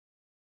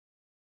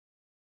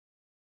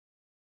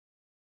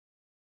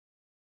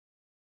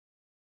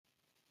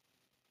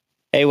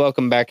Hey,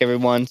 welcome back,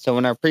 everyone. So,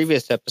 in our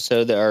previous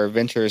episode, our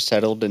adventurers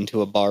settled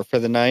into a bar for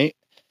the night,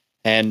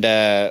 and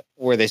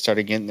where they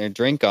started getting their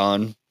drink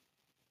on.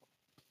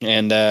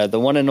 And the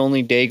one and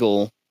only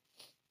Daigle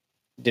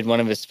did one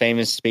of his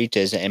famous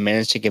speeches and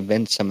managed to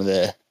convince some of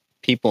the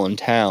people in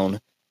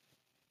town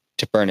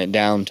to burn it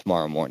down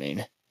tomorrow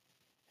morning.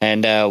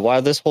 And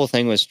while this whole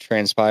thing was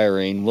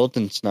transpiring,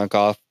 Wilton snuck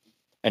off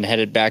and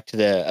headed back to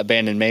the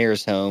abandoned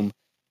mayor's home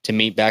to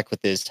meet back with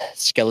his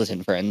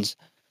skeleton friends,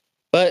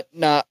 but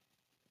not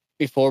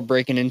before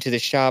breaking into the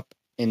shop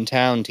in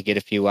town to get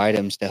a few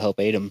items to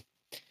help aid him.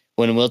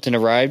 When Wilton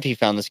arrived, he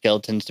found the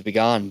skeletons to be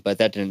gone, but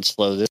that didn't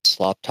slow this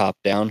slop top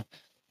down.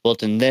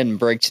 Wilton then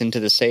breaks into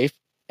the safe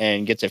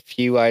and gets a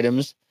few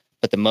items,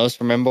 but the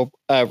most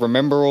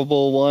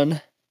rememberable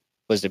one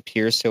was the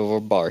pure silver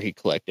bar he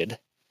collected.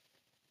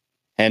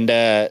 And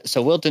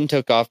so Wilton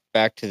took off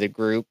back to the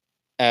group.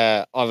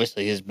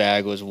 Obviously, his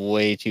bag was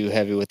way too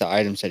heavy with the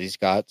items that he's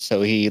got,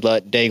 so he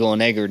let Daigle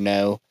and Edgar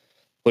know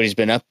what he's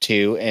been up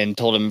to and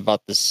told him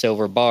about the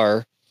silver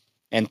bar.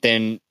 And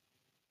then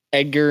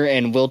Edgar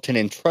and Wilton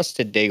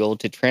entrusted Daigle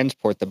to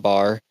transport the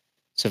bar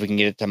so we can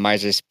get it to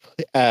Miser's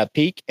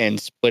Peak and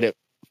split it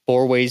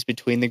 4 ways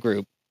between the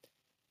group.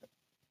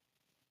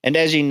 And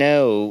as you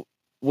know,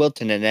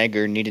 Wilton and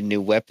Edgar needed new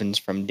weapons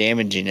from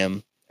damaging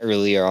him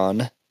earlier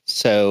on.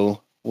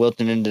 So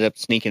Wilton ended up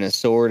sneaking a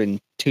sword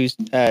and two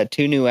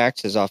new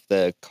axes off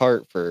the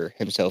cart for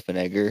himself and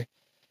Edgar.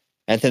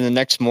 And then the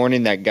next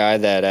morning, that guy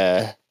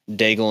that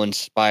Daigle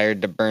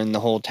inspired to burn the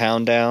whole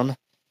town down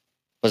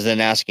was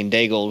then asking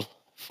Daigle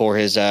for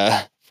his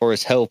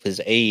help, his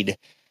aid,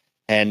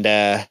 and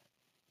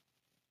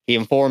he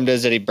informed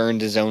us that he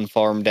burned his own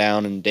farm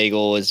down, and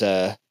Daigle was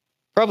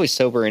probably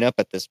sobering up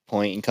at this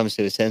point and comes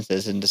to his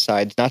senses and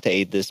decides not to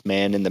aid this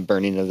man in the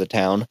burning of the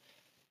town,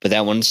 but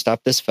that wouldn't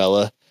stop this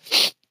fella.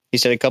 He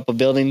set a couple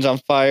buildings on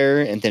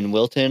fire, and then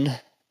Wilton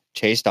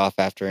chased off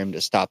after him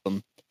to stop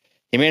him.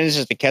 He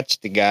manages to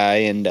catch the guy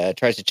and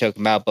tries to choke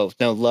him out, but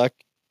with no luck,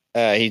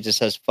 he just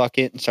says fuck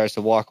it and starts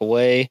to walk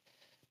away.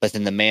 But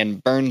then the man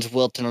burns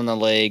Wilton on the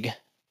leg,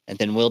 and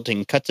then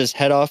Wilton cuts his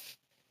head off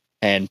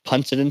and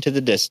punts it into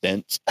the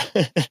distance.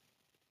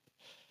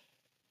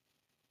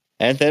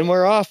 And then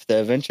we're off.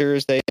 The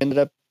adventurers, they ended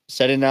up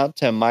setting out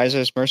to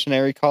Miser's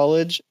Mercenary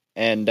College,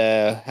 and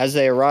as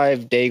they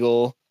arrive,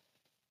 Daigle,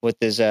 with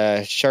his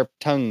sharp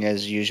tongue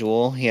as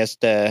usual, he has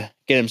to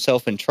get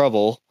himself in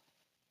trouble.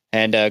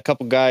 And a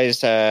couple guys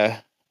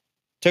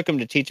took him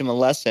to teach him a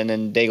lesson,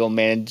 and Daigle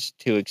managed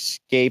to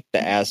escape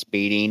the ass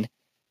beating,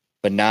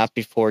 but not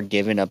before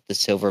giving up the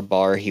silver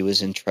bar he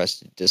was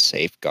entrusted to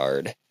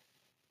safeguard.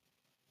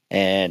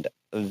 And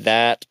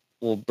that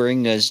will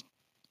bring us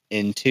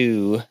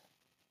into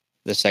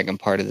the second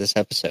part of this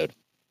episode.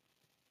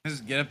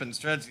 Just get up and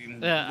stretch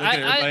and look at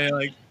everybody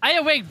like... I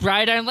awake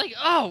bright. I'm like,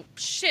 oh,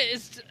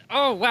 shit.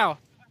 Oh, wow.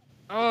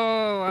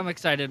 Oh, I'm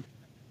excited.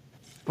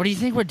 What do you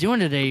think we're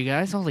doing today, you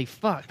guys? Holy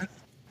fuck.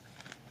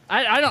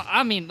 I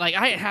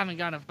haven't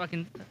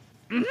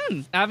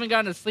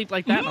gotten to sleep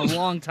like that in a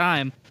long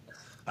time.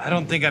 I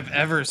don't think I've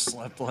ever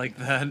slept like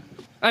that.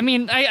 I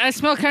mean, I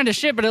smell kind of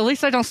shit, but at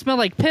least I don't smell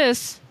like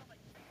piss.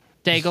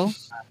 Daigle.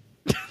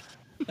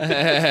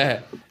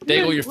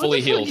 Daigle, you're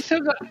fully healed.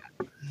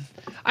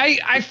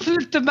 I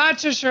flipped the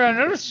mattress around.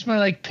 I don't smell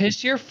like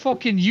piss. You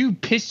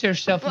pissed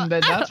yourself in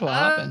bed. That's what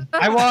happened.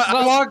 I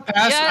walked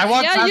past. Yeah, I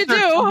walked past you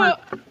their do.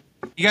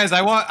 You guys,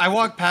 I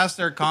walked past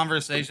their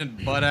conversation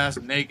butt ass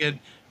naked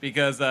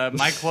because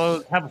my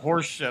clothes have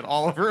horse shit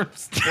all over them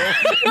still.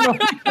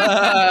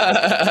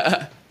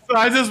 So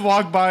I just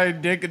walked by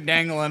Dick and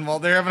dangling while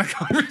they're having a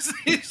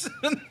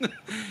conversation.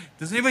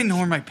 Does anybody know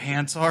where my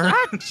pants are?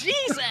 Ah,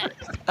 Jesus.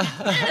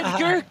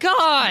 Edgar,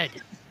 God.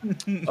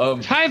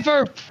 Time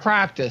for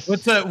practice.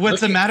 What's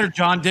the matter,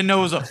 John? Didn't know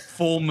it was a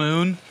full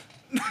moon.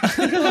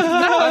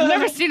 No, I've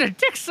never seen a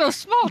dick so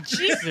small.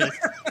 Jesus.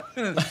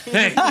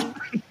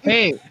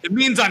 Hey, it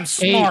means I'm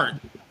smart.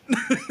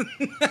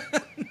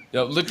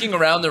 Yo, looking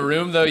around the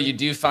room, though, you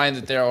do find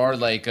that there are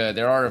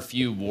a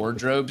few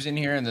wardrobes in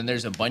here, and then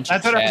there's a bunch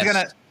of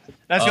chests.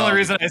 That's the only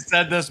reason I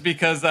said this,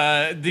 because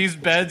these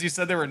beds, you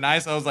said they were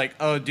nice. I was like,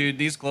 oh, dude,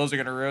 these clothes are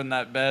going to ruin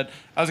that bed.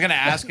 I was going to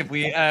ask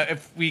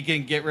if we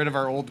can get rid of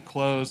our old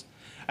clothes.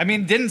 I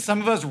mean, didn't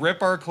some of us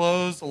rip our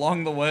clothes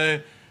along the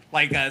way?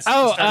 Like, shit.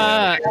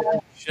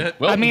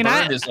 Will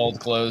burned his old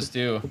clothes,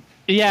 too.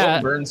 Yeah.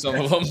 Will burned some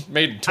of them,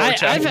 made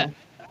torch out of them.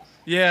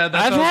 Yeah,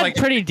 I've had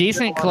pretty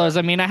decent clothes.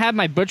 I mean, I had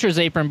my butcher's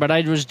apron, but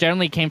I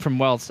generally came from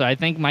wealth, so I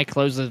think my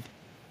clothes have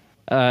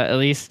at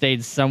least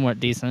stayed somewhat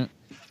decent.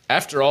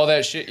 After all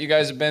that shit you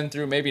guys have been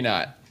through, maybe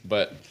not,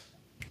 but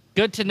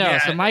good to know.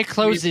 Yeah, so my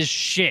clothes is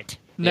shit.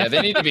 Yeah,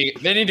 they need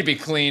to be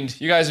cleaned.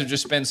 You guys have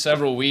just spent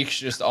several weeks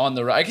just on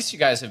the. I guess you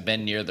guys have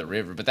been near the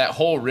river, but that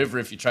whole river,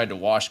 if you tried to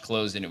wash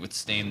clothes in, it would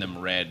stain them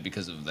red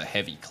because of the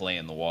heavy clay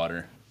in the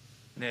water.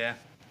 Yeah.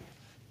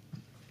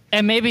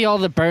 And maybe all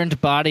the burned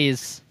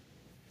bodies.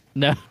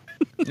 No.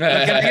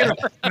 Can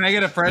I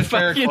get a fresh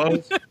pair of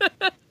clothes?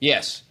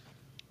 Yes.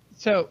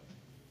 So,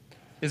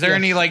 is there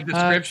any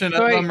description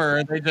of them, or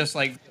are they just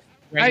like?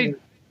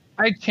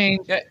 I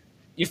changed. Yeah,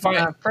 you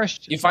find Fresh.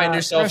 you find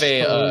yourself fresh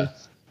a.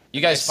 clothes.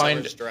 You guys Nice find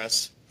summer's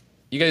dress.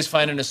 You guys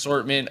find an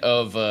assortment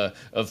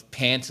of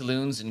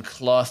pantaloons and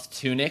cloth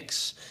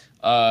tunics.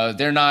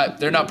 They're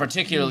not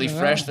particularly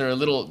fresh. They're a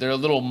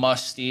little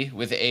musty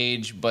with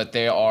age, but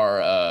they're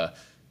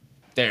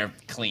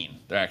clean.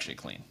 They're actually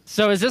clean.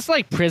 So is this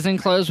like prison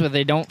clothes where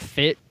they don't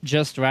fit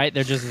just right?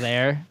 They're just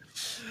there.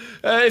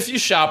 If you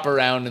shop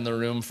around in the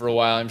room for a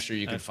while, I'm sure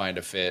you can find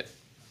a fit.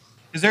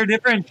 Is there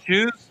different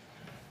shoes?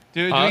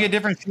 Do Huh? we get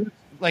different shoes?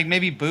 Like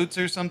maybe boots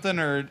or something,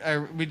 or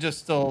are we just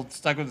still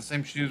stuck with the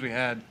same shoes we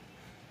had?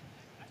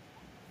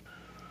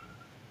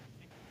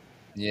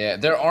 Yeah,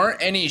 there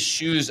aren't any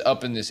shoes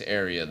up in this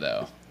area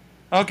though.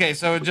 Okay,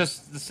 so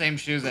just the same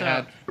shoes I So,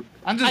 had.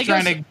 I'm I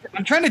just guess-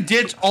 I'm trying to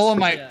ditch all of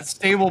my Yeah.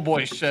 stable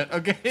boy shit.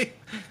 Okay.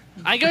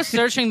 I go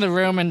searching the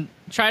room and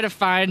try to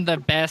find the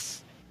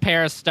best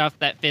pair of stuff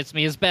that fits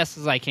me as best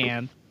as I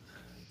can,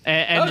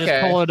 and just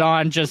Okay. pull it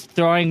on. Just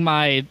throwing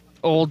my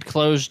old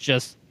clothes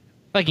just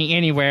fucking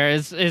anywhere.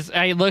 Is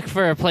I look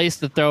for a place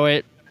to throw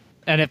it,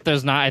 and if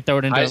there's not, I throw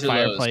it into Highs a or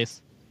lows?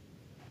 fireplace.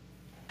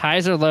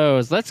 Highs or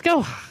lows? Let's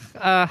go.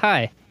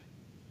 High.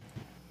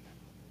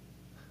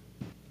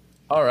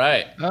 All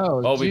right.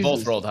 Oh, we both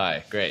Jesus. rolled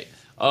high. Great.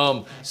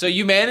 So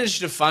you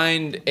managed to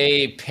find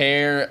a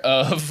pair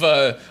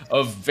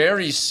of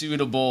very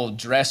suitable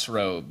dress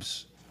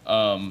robes,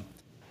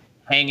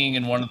 hanging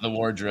in one of the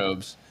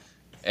wardrobes,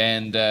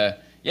 and yeah,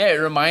 it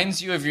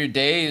reminds you of your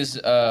days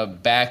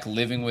back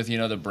living with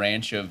the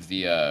branch of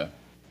the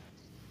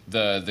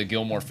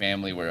Gilmore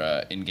family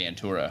where in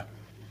Gantura.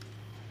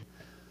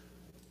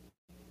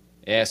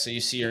 Yeah, so you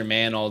see your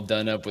man all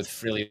done up with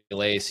frilly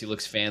lace. He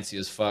looks fancy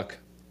as fuck.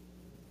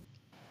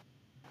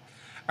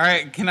 All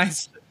right, can I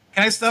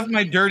stuff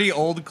my dirty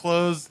old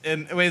clothes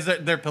in? Wait, is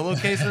there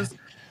pillowcases?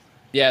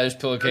 Yeah, there's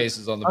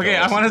pillowcases on the Okay,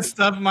 I pillows. want to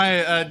stuff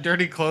my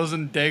dirty clothes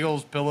in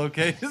Daigle's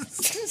pillowcase.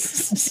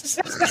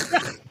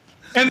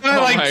 And then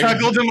I Oh my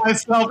chuckle to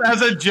myself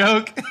as a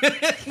joke.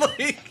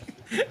 Like,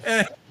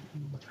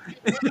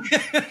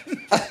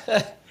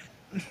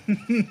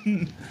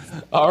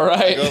 All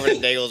right. Go over to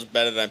Daigle's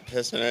bed and I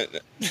piss in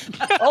it.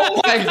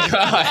 Oh my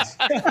god.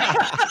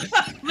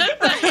 Let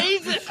the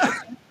hazing.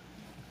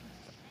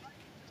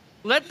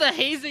 Let the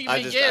hazing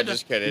I'm begin.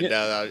 just kidding.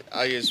 No,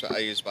 I use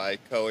my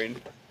coin.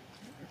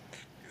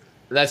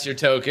 That's your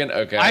token?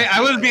 Okay.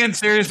 I was being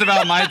serious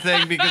about my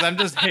thing because I'm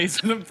just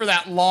hazing him for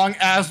that long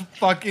ass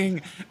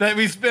fucking that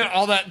we spent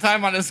all that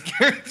time on his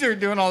character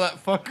doing all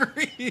that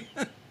fuckery.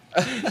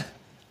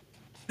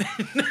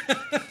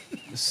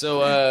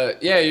 So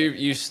yeah,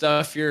 you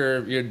stuff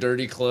your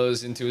dirty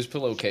clothes into his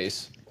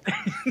pillowcase.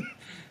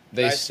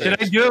 They Nice stay.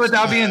 Did I do it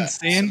without being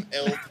seen? some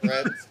ill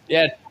threads.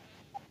 Yeah.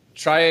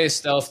 Try a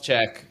stealth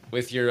check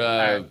with your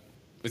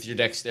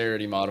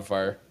dexterity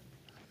modifier.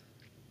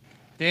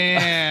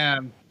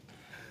 Damn.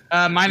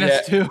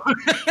 Minus Yeah.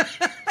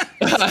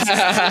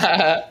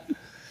 2.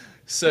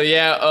 So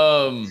yeah,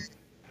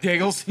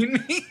 Daigle seen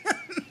me?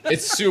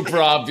 it's super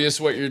obvious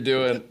what you're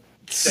doing.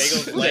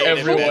 Daigle's What laying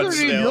in the bed fuck are you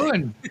still.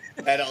 doing?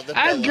 Head on the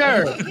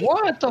Edgar, pillow.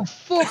 what the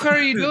fuck are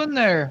you doing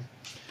there?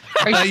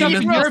 Are you thought you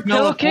stuffing missed your the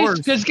smell of pillowcase? horse.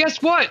 Because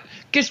guess what?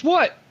 Guess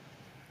what?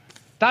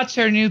 That's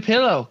your new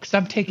pillow, because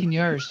I'm taking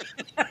yours.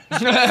 I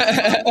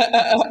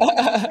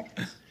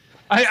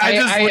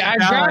just looked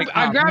down like,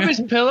 I oh, grab man.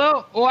 his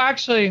pillow. Well,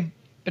 actually,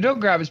 I don't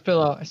grab his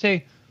pillow. I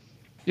say,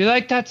 "You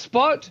like that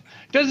spot?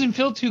 Doesn't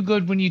feel too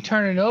good when you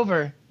turn it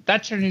over.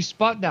 That's your new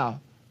spot now."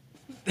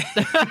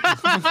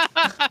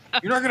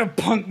 You're not gonna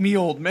punk me,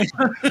 old man.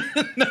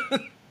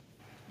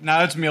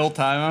 Now it's meal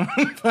time.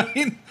 I'm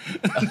fine.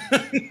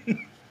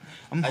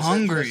 I'm I searched for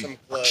hungry. some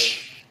clothes.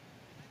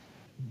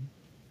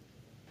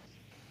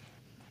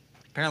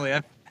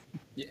 Apparently,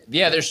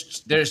 Yeah,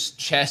 there's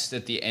chests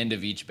at the end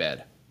of each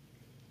bed.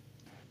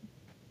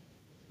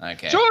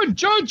 Okay.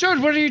 George,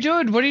 what are you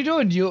doing? What are you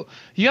doing? You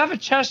have a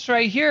chest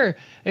right here.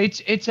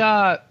 It's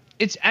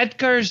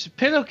Edgar's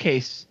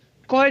pillowcase.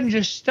 Go ahead and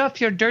just stuff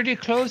your dirty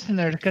clothes in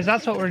there, because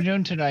that's what we're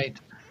doing tonight.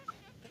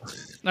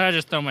 I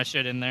just throw my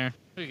shit in there.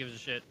 Who gives a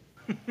shit?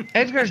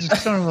 Edgar's a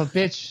son of a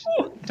bitch.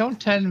 Don't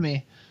tempt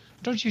me.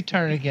 Don't you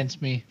turn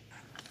against me.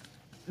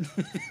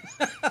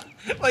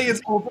 like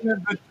it's ultimate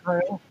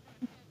betrayal.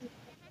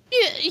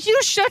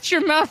 You shut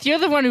your mouth. You're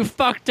the one who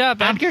fucked up.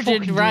 I'm Edgar fucking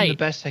did doing right. the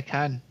best I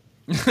can.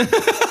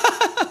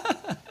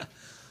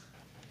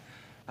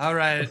 All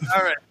right.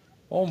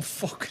 Oh, I'm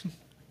fucking.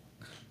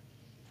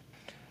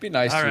 Be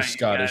nice All to your right,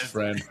 Scottish guys.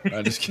 friend.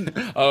 I'm just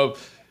kidding. All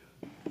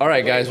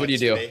right, guys, what do you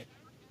do?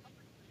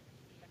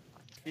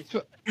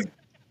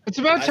 It's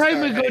about I time start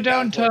we go heading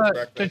down down towards to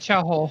breakfast.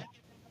 Chow Hall.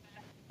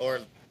 Or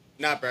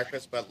not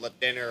breakfast, but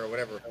dinner or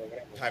whatever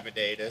time of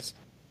day it is.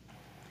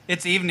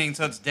 It's evening,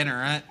 so it's dinner,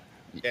 right?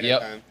 Dinner Yep.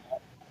 time.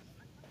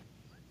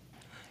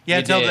 Yeah,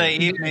 You till did.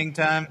 the evening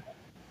time.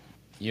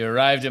 You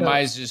arrived at So-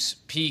 Miser's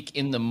Peak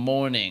in the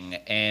morning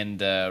and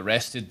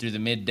rested through the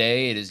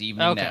midday. It is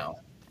evening Okay. now.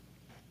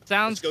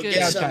 Sounds Let's go good. get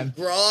Yeah, some time.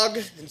 grog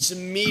and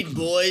some mead,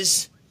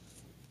 boys.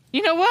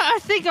 You know what? I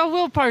think I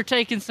will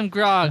partake in some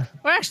grog.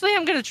 Or actually,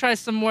 I'm gonna try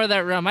some more of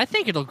that rum. I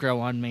think it'll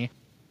grow on me.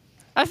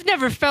 I've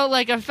never felt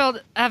like I've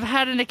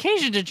had an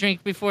occasion to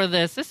drink before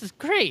this. This is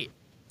great.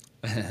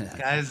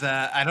 Guys,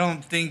 I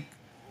don't think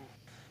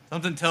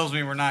something tells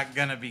me we're not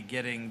gonna be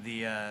getting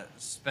the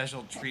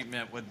special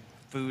treatment with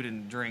food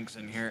and drinks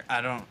in here.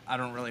 I don't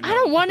really know. I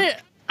don't want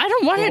it. I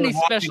don't want What any we're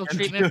walking special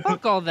treatment. into.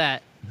 Fuck all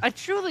that. I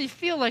truly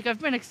feel like I've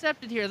been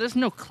accepted here. There's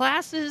no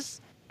classes.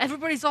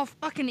 Everybody's all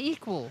fucking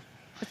equal.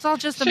 It's all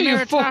just a So you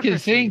meritocracy. fucking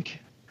think.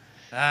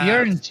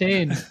 You're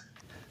insane.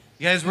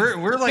 Guys, we're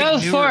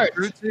like new Belfort.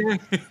 recruits here.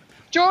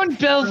 John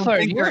Belfort,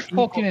 think you're we're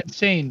equal. fucking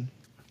insane.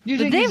 You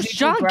The think name's he's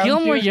equal John ground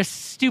Gilmore, here? you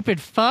stupid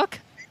fuck.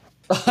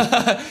 You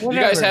guys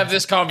Whatever. have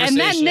this And conversation.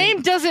 that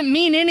name doesn't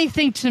mean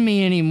anything to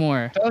me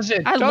anymore. Does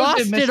it? I Does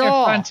lost it, it Mr.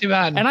 all. Fancy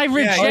Man? And I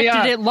rejected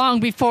yeah. it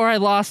long before I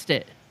lost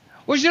it.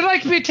 Would you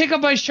like me to take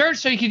off my shirt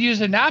so you could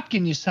use a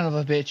napkin, you son of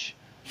a bitch?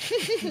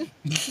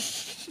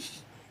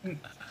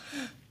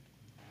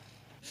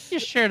 Your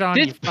shirt on.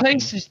 This you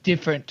place is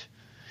different.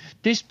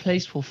 This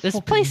place will This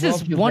fucking place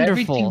is rob you of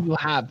wonderful. everything you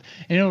have,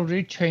 and it'll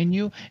retrain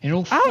you, and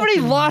it'll I already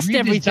fucking lost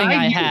everything redesign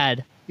I you.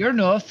 had. You're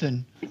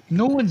nothing.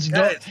 No one's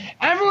Guys.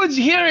 Everyone's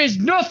here is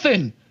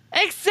nothing.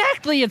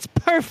 Exactly, it's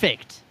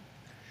perfect.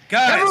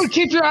 Everyone Guys,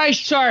 keep your eyes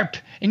sharp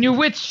and your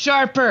wits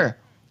sharper.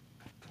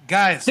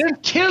 guys, They'll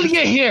kill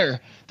you here.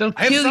 They'll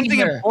I have kill you something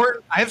here.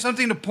 important. I have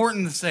something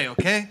important to say.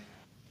 Okay,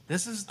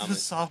 this is the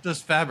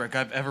softest fabric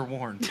I've ever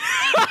worn.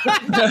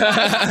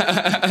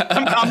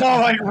 I'm all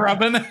like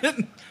rubbing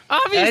it.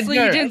 Obviously,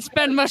 you Edgar. didn't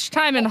spend much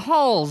time in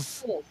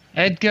halls.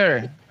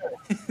 Edgar,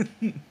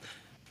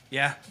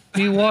 Yeah.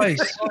 be wise.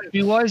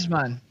 Be wise,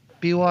 man.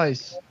 Be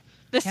wise.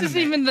 This Can't is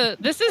imagine. even the.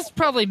 This is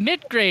probably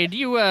mid grade.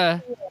 You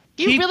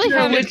Keep really your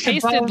haven't wits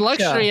tasted about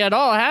luxury ya. at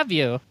all, have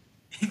you?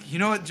 You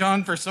know what,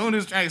 John? For someone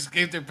who's trying to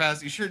escape their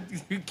past,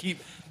 you keep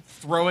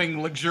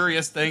throwing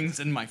luxurious things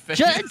in my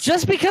face.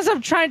 Just because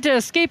I'm trying to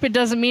escape it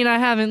doesn't mean I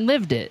haven't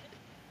lived it.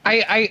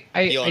 I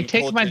You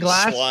take my uncultured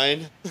glass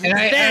swine. and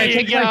I There you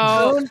take go. my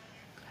phone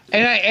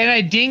and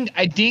I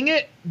ding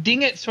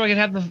it so I can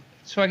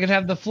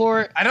have the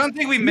floor. I don't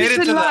think we made it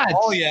Listen, to the lads.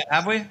 hall yet,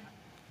 have we?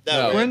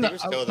 No, No. We're in I the.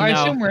 think we're still I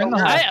there. assume we're in the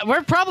hall.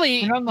 We're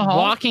probably We're on the hall.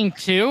 walking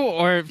to,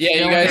 or Yeah, you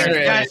going guys there.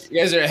 are you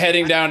guys are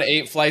heading down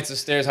 8 flights of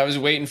stairs. I was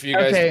waiting for you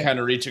guys Okay. to kind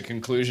of reach a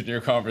conclusion to your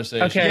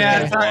conversation. Okay. Yeah,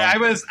 Okay.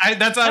 sorry.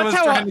 That's why I was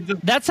trying to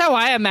just. That's how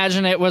I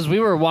imagine it was. We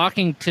were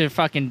walking to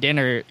fucking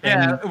dinner.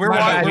 Yeah, and we're My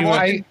bad. walking. We're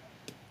walking,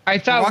 I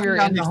thought walking we were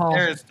down in the these hall.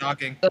 stairs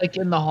talking. Like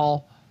in the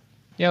hall.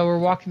 Yeah, we're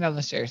walking down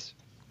the stairs.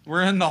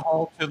 We're in the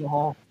hall to the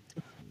hall.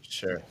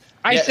 Sure.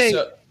 I Yeah, say,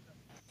 so-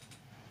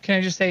 can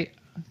I just say,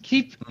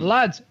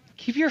 lads,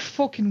 keep your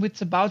fucking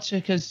wits about you,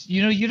 because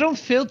you don't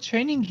fail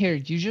training here.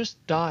 You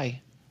just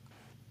die.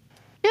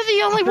 You're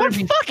the only better one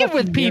be fucking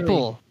with fucking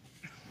people.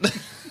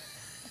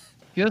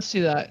 You'll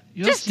see that.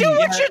 You'll Just see. do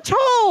what you're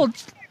told.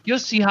 You'll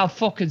see how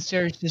fucking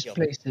serious this Yo.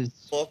 place is.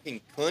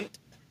 Fucking cunt.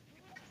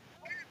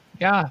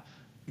 Yeah,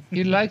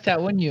 you'd like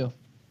that, wouldn't you,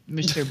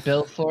 Mr.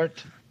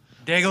 Belfort?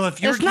 Daigle,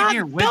 if you were It's keeping not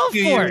your wits to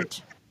you,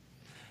 Belfort.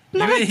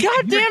 Not You- a you're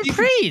goddamn keeping-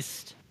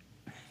 priest.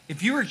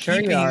 if you were Sure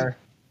you keeping are.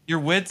 your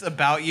wits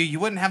about you, you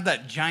wouldn't have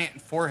that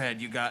giant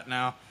forehead you got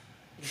now.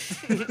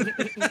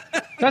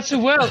 That's a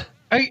well.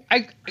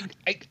 I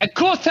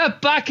caught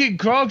that back at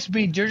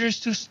Grogsby. You're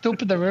just too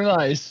stupid to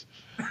realize.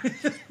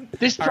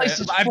 This All place right,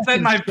 is I've fucking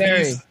said my scary.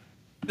 piece.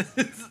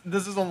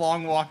 This is a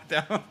long walk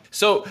down.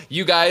 So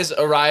you guys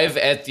arrive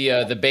at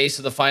the base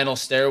of the final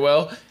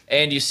stairwell,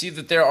 and you see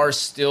that there are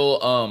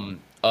still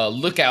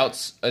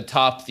lookouts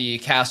atop the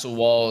castle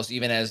walls,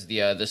 even as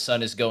the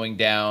sun is going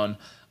down.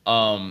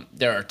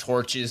 There are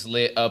torches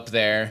lit up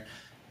there,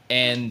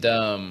 and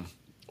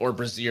or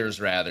braziers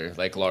rather,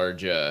 like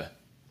large,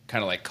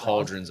 kind of like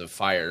cauldrons of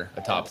fire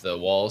atop the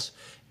walls.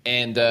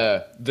 And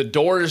the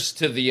doors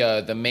to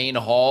the main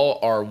hall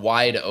are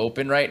wide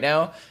open right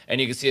now,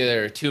 and you can see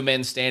there are two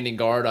men standing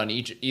guard on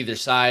either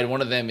side. One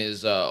of them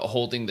is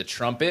holding the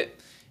trumpet,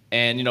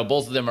 and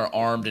both of them are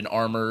armed and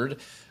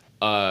armored.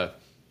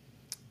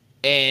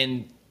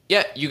 And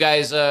yeah, you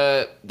guys,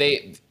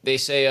 they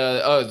say,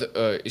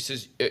 it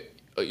says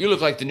you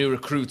look like the new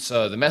recruits.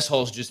 The mess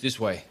hall's just this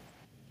way,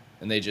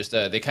 and they just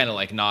they kind of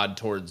like nod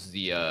towards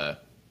the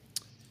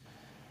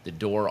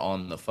door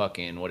on the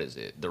fucking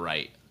the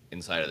right.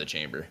 Inside of the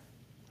chamber.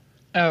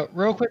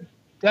 Real quick,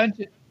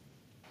 Dungeon.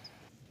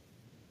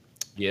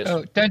 Yes.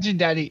 Oh, Dungeon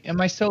Daddy, am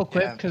I still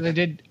equipped? Yeah. Because I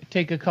did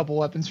take a couple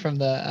weapons from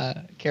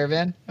the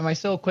caravan. Am I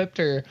still equipped,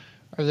 or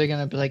are they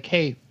gonna be like,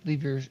 "Hey,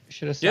 leave your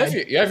shit aside"?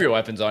 You have your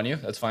weapons on you.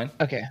 That's fine.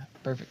 Okay,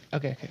 perfect.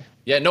 Okay.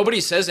 Yeah,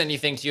 nobody says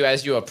anything to you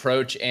as you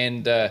approach,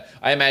 and I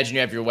imagine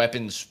you have your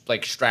weapons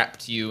like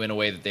strapped to you in a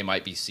way that they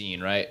might be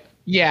seen, right?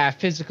 Yeah,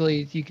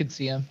 physically you can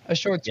see them. A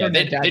short Yeah, sword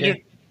and a dagger.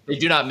 they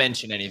do not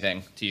mention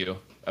anything to you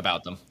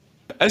about them.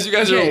 As you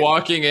guys Okay. are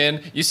walking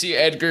in, you see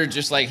Edgar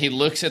just like he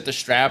looks at the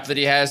strap that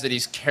he has that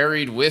he's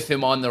carried with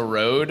him on the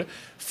road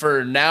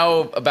for now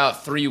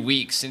about 3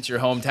 weeks since your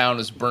hometown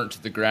was burnt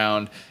to the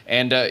ground,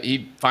 and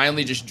he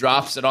finally just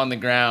drops it on the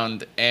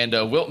ground, and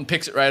Wilton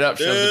picks it right up,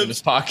 shoves it in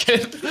his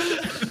pocket,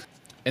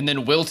 and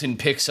then Wilton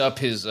picks up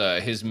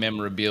his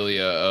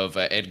memorabilia of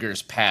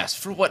Edgar's past.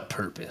 For what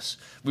purpose?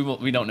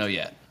 We don't know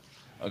yet.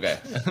 Okay.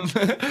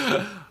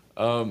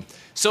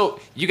 So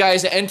you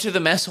guys enter the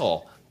mess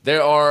hall.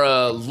 There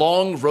are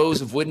long rows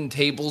of wooden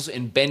tables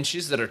and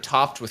benches that are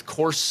topped with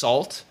coarse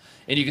salt,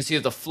 and you can see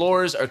that the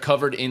floors are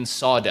covered in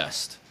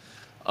sawdust.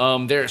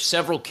 There are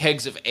several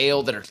kegs of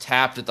ale that are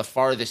tapped at the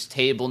farthest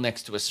table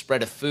next to a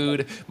spread of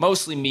food,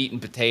 mostly meat and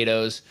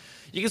potatoes.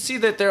 You can see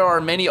that there are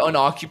many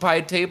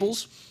unoccupied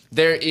tables.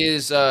 There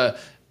is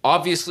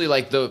obviously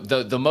like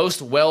the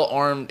most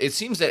well-armed. It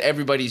seems that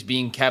everybody's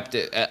being kept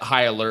at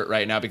high alert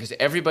right now because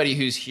everybody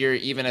who's here,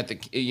 even at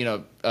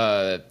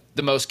the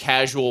most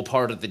casual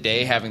part of the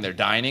day having their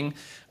dining,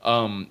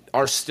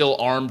 are still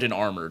armed and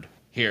armored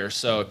here.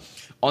 So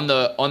on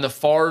the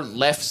far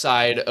left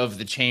side of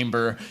the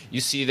chamber,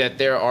 you see that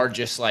there are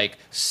just like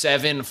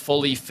 7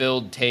 fully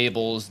filled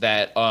tables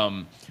that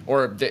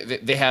or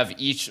they have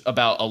each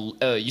about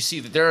you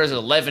see that there is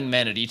 11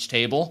 men at each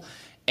table,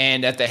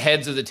 and at the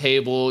heads of the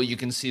table you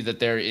can see that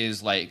there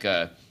is like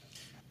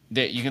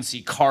that you can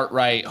see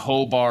Cartwright,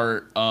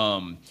 Hobart,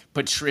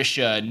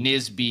 Patricia,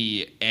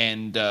 Nisby,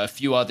 and a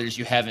few others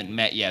you haven't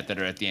met yet that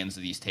are at the ends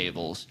of these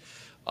tables.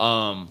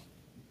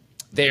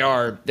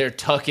 They're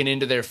tucking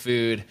into their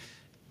food,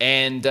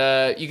 and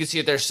you can see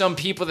that there's some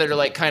people that are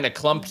like kind of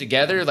clumped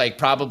together, like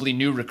probably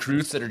new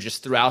recruits that are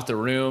just throughout the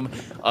room.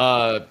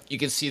 You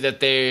can see that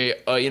they,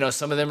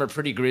 some of them are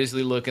pretty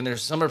grisly looking.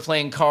 There's some are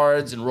playing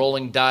cards and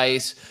rolling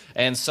dice,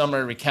 and some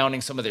are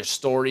recounting some of their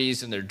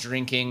stories and they're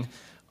drinking.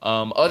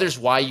 Others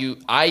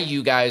eye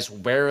you guys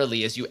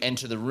warily as you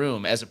enter the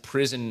room, as a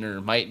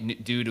prisoner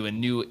might do to a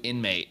new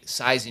inmate,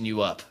 sizing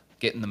you up,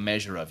 getting the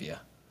measure of you.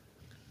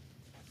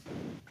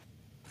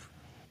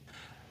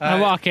 I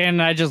walk in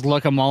and I just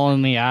look them all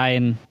in the eye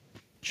and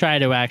try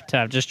to act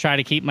tough. Just try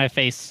to keep my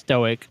face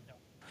stoic.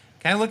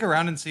 Can I look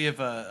around and see if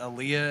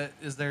Aaliyah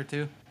is there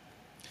too?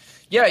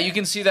 Yeah, you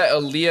can see that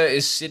Aaliyah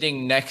is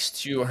sitting next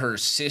to her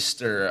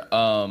sister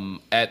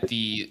at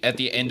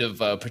the end of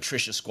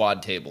Patricia's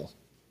squad table.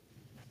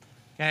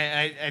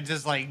 I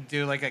just like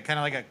do like a kind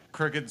of like a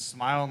crooked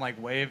smile and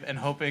like wave and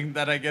hoping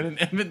that I get an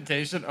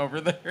invitation over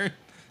there.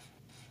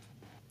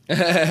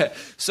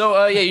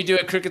 So you do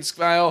a crooked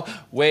smile,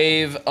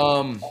 wave.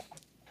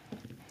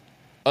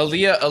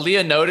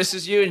 Aaliyah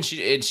notices you, and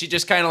she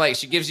just kind of like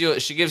she gives you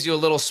a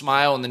little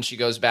smile, and then she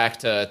goes back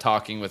to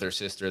talking with her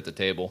sister at the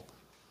table.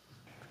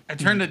 I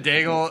turn to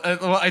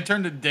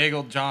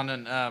Daigle, John,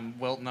 and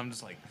Wilton. I'm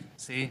just like,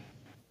 see,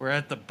 we're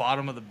at the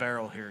bottom of the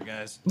barrel here,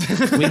 guys.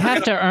 We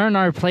have to earn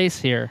our place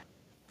here.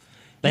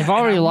 They've Yeah, and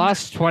already I'm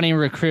lost 20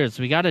 recruits.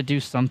 We got to do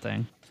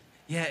something.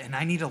 Yeah, and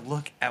I need to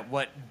look at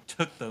what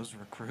took those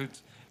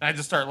recruits. And I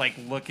just start like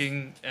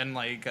looking in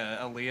like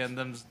Aaliyah and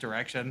them's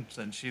direction,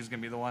 since she's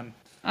gonna be the one.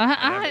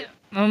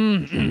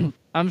 I'm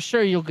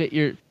sure you'll get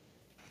your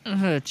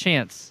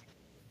chance.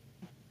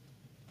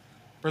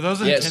 For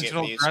those Yes.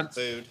 intentional Get me some grunts,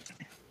 food.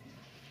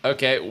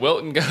 Okay,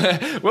 Wilton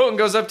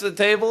goes up to the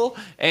table,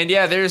 and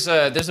yeah, there's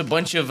a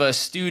bunch of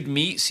stewed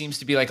meat. Seems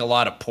to be like a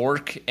lot of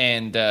pork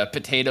and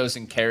potatoes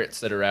and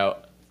carrots that are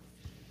out.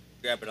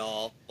 Grab it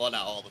all. Well,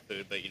 not all the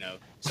food, but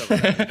some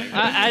of everything.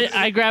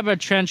 I grab a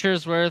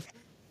trencher's worth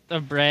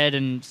of bread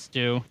and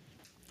stew.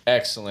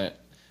 Excellent.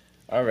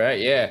 All right,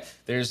 yeah.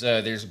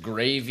 There's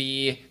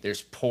gravy,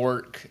 there's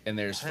pork, and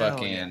there's Hell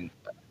fucking.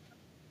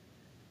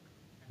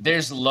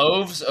 There's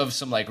loaves of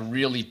some like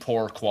really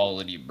poor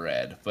quality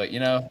bread, but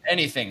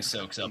anything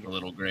soaks up a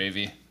little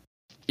gravy.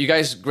 You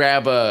guys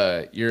grab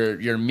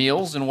your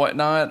meals and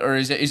whatnot, or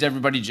is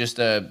everybody just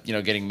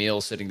getting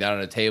meals sitting down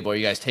at a table? Are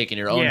you guys taking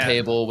your own Yeah.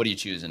 table? What are you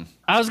choosing?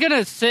 I was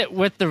gonna sit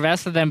with the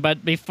rest of them,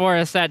 but before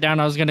I sat down,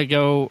 I was gonna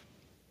go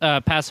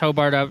past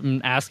Hobart up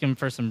and ask him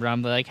for some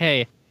rum. Be like,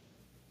 hey,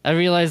 I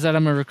realize that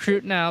I'm a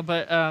recruit now,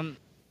 but I'm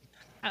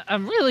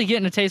really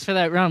getting a taste for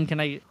that rum. Can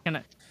I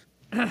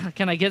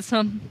can I get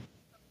some?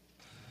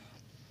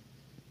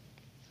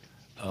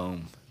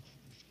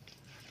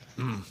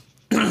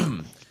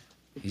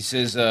 He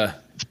says,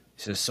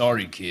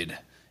 sorry, kid.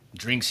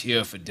 Drinks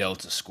here for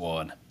Delta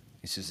Squad.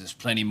 He says there's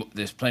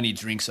plenty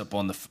drinks up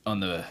on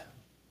the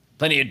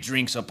plenty of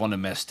drinks up on the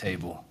mess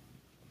table.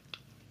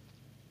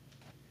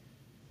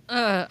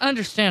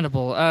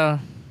 Understandable.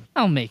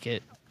 I'll make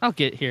it. I'll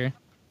get here.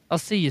 I'll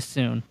see you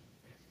soon.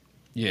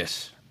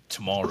 Yes,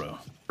 tomorrow.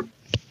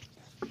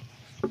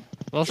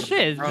 Well,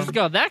 shit, just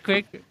go that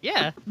quick.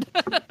 Yeah.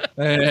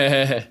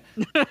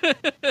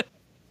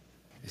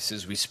 He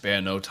says we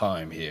spare no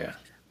time here.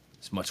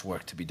 There's much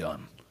work to be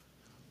done.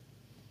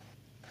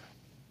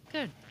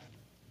 Good.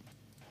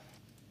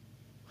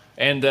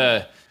 And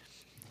then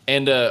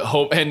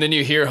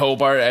you hear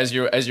Hobart as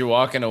you're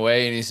walking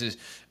away, and he says,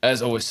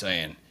 as I was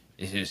saying,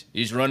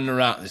 he's running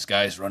around. This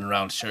guy's running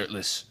around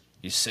shirtless,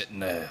 He's setting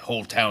the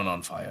whole town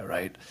on fire,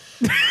 right?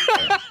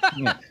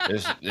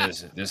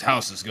 There's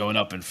houses going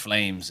up in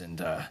flames, and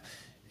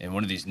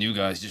one of these new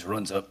guys just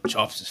runs up,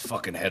 chops his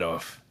fucking head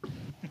off.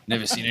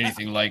 Never seen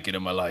anything like it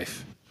in my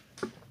life.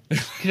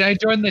 Can I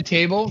join the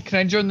table? Can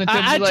I join the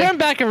table? I turn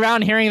back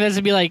around hearing this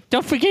and be like,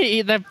 don't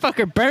forget that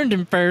fucker burned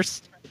him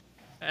first.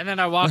 And then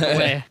I walk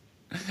away.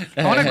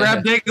 I want to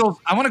grab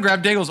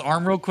Daigle's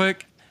arm real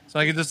quick, so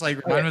I can just like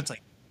remind him. It's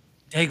like,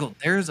 Daigle,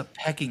 there is a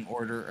pecking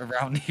order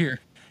around here.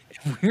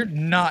 If we're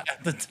not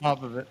at the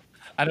top of it,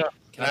 I don't.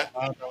 Can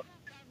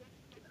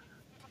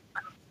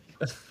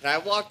I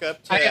walk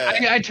up to?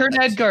 I turn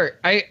to Edgar.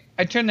 I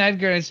turn to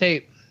Edgar and I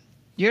say,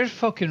 "You're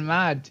fucking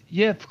mad.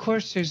 Yeah, of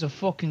course there's a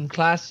fucking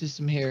class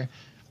system here,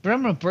 but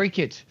I'm gonna break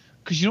it.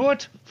 Cause you know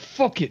what?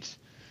 Fuck it.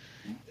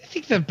 They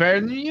think they're better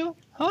than you,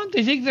 huh?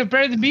 They think they're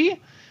better than me?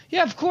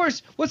 Yeah, of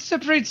course. What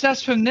separates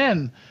us from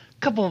them?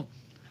 Couple.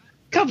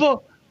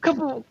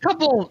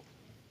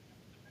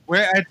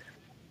 Where?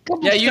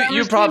 Yeah,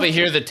 you probably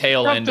hear the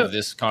tail end of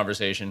this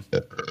conversation.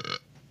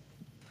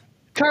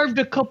 Carved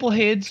a couple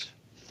heads.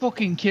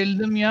 Fucking killed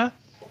them, yeah.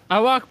 I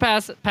walk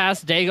past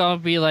Dagon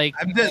and be like,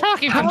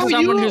 talking How from are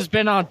someone you? who's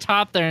been on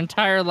top their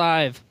entire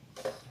life.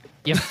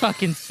 You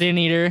fucking sin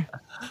eater.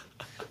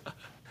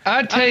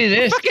 I'll tell you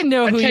this. I fucking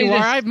know I'll who tell you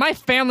this. are. My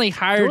family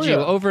hired you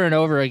Julia. over and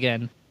over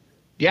again.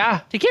 Yeah.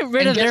 To get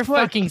rid And of their guess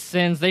what? fucking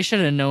sins, they should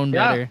have known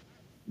Yeah. better.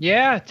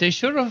 Yeah, they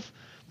should have.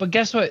 But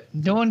guess what?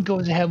 No one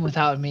goes ahead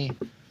without me.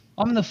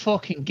 I'm the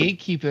fucking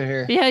gatekeeper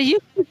here. Yeah, you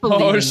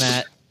believe in shit.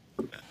 that.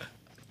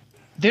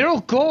 They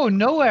don't go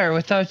nowhere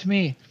without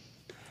me.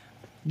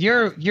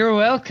 You're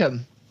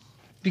welcome.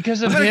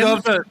 Because of I'm gonna go him.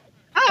 up to.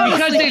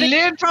 Because they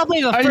lived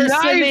Probably the a first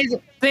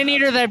life. sin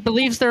eater that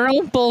believes their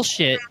own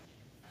bullshit.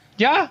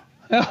 Yeah.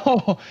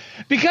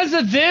 Because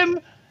of them.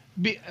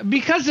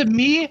 Because of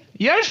me.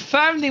 Your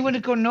family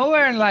wouldn't go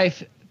nowhere in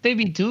life. They'd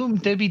be doomed.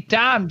 They'd be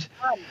damned.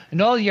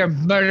 And all your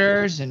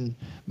murders and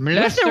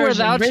If they were molesters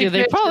without and you,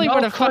 they rapists probably and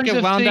would all have kinds fucking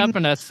of wound things up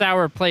in a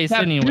sour place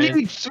that anyway. bleed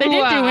They through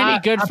didn't do any a-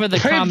 good for the a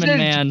common privileged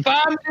man.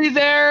 family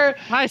there.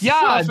 I Yeah,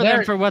 saw for them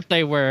they're- for what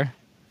they were.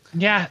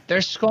 Yeah, they're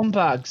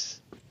scumbags.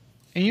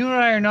 And you and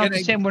I are not Can the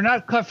I- same. We're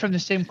not cut from the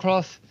same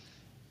cloth.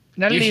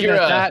 Not You leave hear it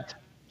at a- that,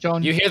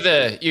 John.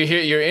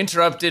 You're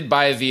interrupted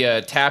by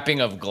the tapping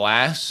of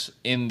glass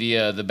in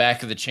the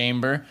back of the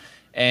chamber,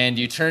 and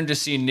you turn to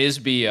see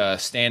Nisby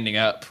standing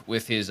up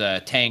with his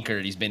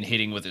tankard he's been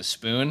hitting with his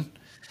spoon.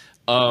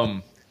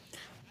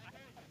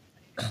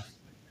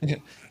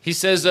 He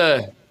says,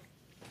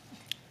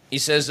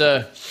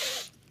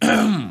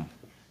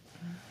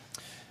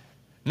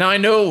 now I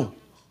know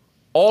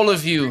all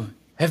of you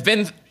have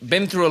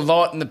been through a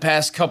lot in the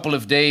past couple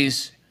of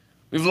days.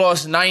 We've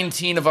lost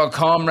 19 of our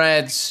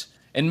comrades,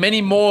 and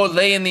many more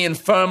lay in the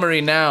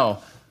infirmary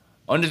now,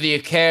 under the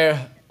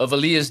care of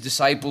Aaliyah's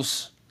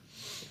disciples.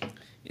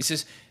 He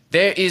says,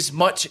 there is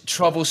much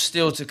trouble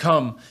still to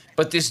come,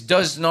 but this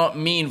does not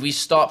mean we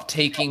stop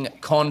taking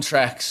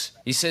contracts.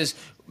 He says,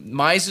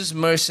 Mises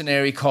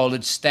Mercenary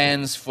College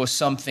stands for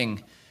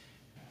something.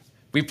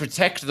 We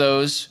protect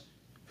those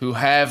who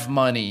have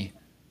money.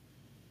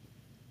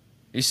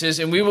 He says,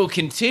 and we will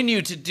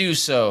continue to do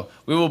so.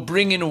 We will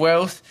bring in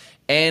wealth,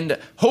 and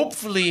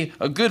hopefully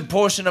a good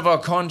portion of our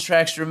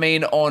contracts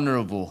remain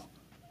honorable.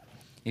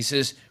 He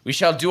says, we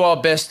shall do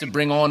our best to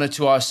bring honor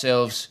to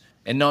ourselves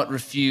and not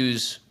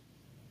refuse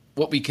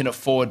what we can't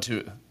afford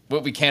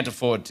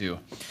to.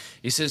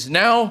 He says,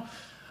 now,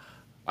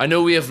 I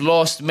know we have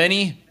lost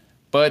many,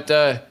 but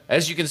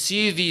as you can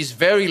see, these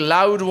very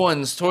loud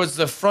ones towards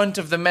the front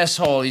of the mess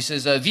hall, he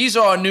says, these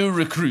are our new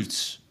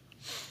recruits.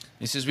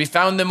 He says, we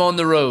found them on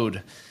the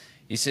road.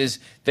 He says,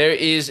 there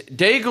is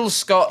Daigle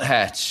Scott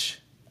Hatch,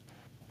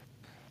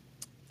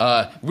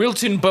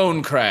 Wilton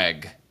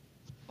Bonecrag,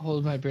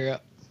 Hold my beer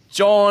up.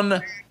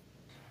 John,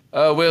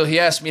 he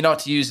asked me not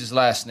to use his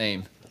last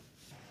name.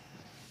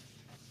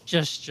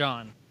 Just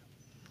John.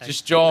 Just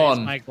Raise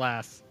John. my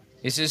glass.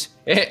 He says,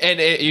 and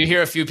you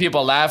hear a few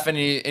people laughing,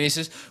 and he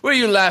says, what are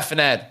you laughing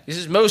at? He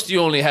says, most of you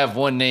only have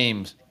one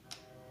name.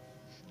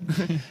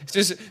 He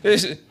says,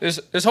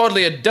 there's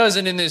hardly a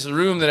dozen in this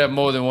room that have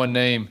more than one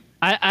name.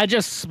 I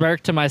just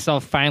smirked to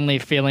myself, finally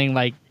feeling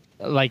like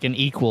an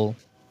equal.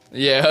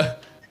 Yeah.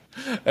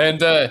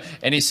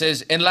 And he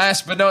says, and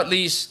last but not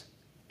least,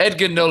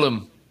 Edgar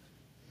Nullum,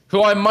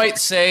 who I might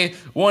say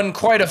won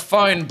quite a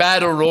fine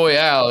battle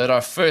royale at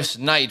our first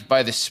night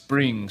by the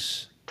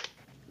springs.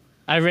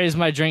 I raised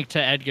my drink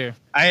to Edgar.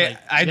 I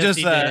Yes, just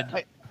he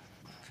did.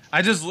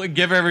 I just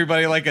give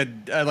everybody like a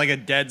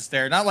dead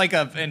stare, not like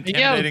a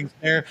intimidating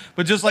stare,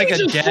 but just like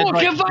He's a a dead.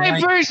 fucking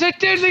like, viper. He's a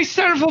deadly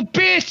son of a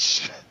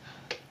bitch.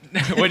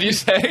 What do you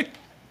say?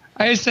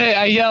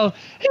 I yell,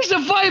 he's a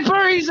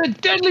viper. He's a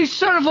deadly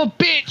son of a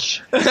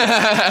bitch.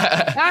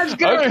 That's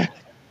good. Okay.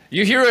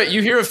 You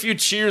hear a few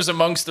cheers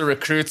amongst the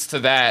recruits to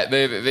that.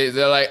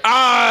 They're like,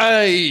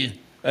 aye,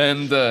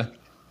 and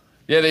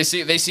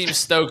they seem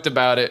stoked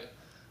about it.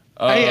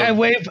 I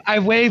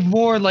wave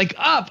more like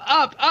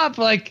up,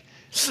 like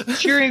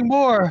cheering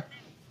more.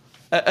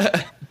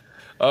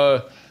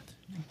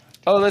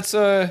 Let's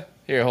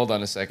Here, hold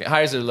on a second.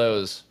 Highs or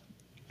lows?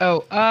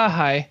 Oh,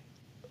 hi.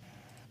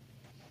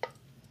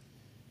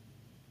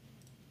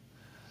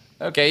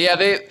 Okay, yeah,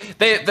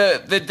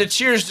 the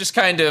cheers just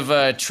kind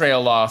of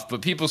trail off,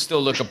 but people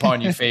still look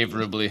upon you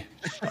favorably.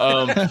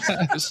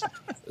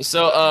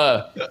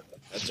 So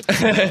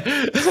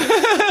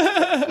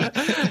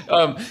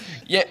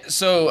yeah,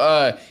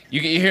 so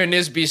you hear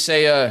Nisby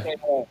say,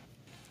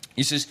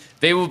 he says,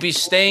 they will be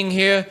staying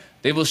here.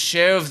 They will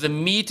share of the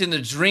meat and the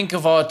drink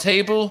of our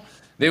table.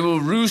 They will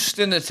roost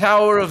in the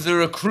tower of the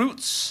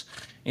recruits.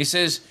 He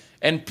says,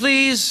 and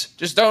please,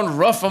 just don't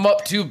rough them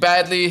up too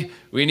badly.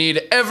 We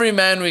need every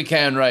man we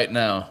can right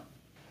now.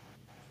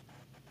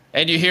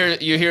 And you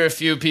hear a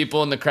few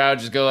people in the crowd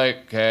just go like,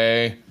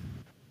 okay.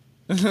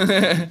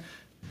 Can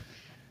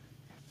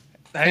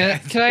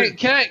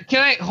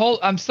I hold?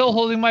 I'm still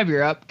holding my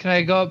beer up. Can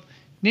I go up?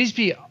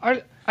 Nisby,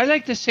 I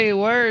like to say a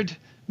word.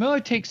 May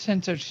I take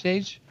center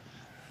stage?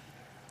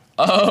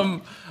 All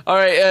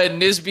right.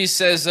 Nisby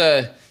says,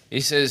 he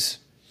says,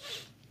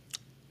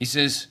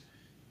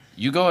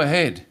 you go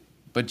ahead,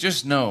 but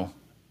just know,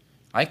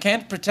 I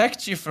can't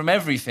protect you from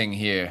everything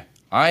here.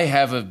 I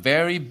have a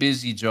very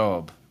busy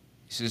job.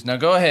 He says, now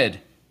go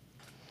ahead.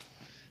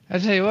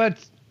 I'll tell you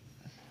what.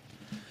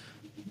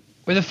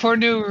 We're the 4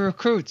 new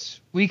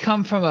recruits. We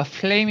come from a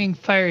flaming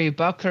fiery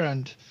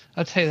background.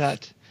 I'll tell you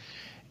that.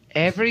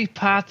 Every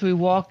path we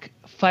walk,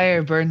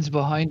 fire burns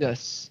behind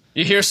us.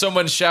 You hear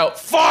someone shout,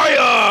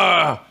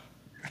 fire!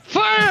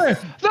 Fire!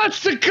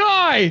 That's the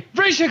guy!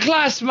 Raise your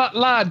glass,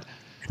 lad.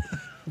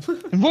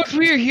 And what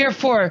we're here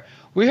for,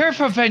 we're here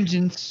for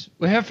vengeance.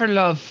 We're here for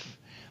love.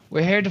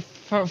 We're here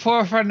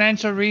for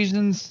financial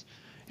reasons.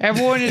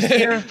 Everyone is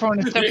here for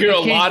an You hear a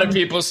lot of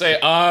people say,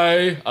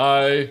 I.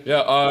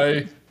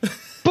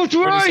 But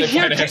we're all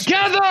here financial?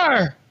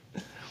 together!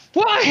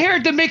 We're all here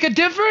to make a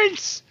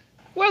difference!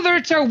 Whether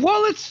it's our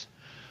wallets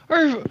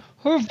or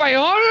by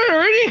honor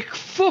or any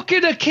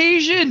fucking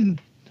occasion.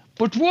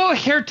 But we're all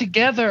here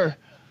together.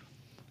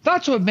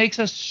 That's what makes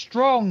us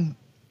strong.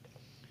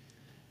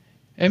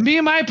 And me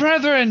and my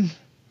brethren,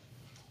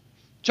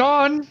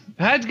 John,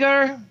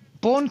 Edgar,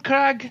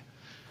 Bonecrag,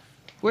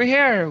 we're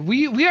here.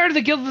 We are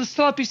the Guild of the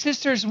Sloppy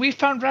Sisters. We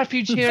found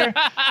refuge here.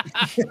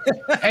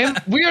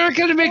 And we are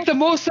going to make the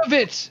most of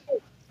it.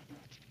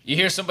 You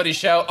hear somebody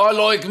shout, I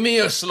like me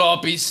a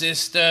sloppy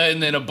sister,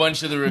 and then a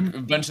bunch of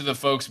the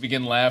folks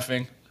begin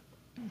laughing.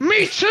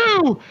 Me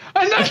too!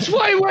 And that's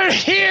why we're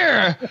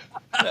here!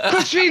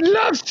 Because we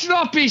love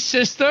sloppy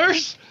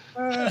sisters!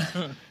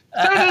 They're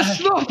the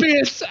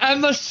sloppiest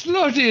and the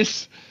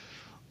sluttiest.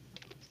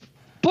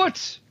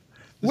 But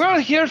we're all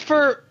here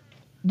for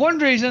one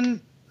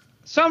reason,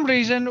 some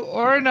reason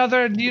or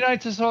another, to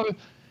unite us all.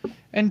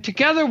 And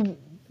together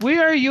we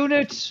are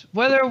units,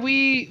 whether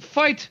we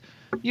fight,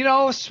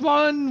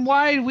 small and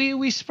wide,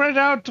 we spread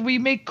out, we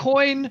make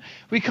coin,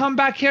 we come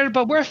back here,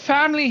 but we're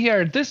family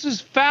here. This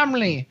is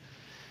family.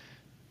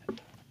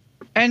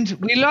 And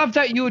we love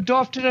that you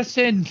adopted us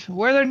in.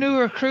 We're the new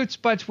recruits,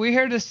 but we're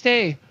here to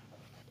stay.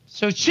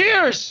 So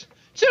cheers!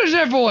 Cheers,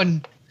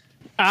 everyone!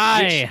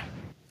 Aye.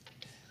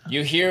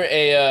 You hear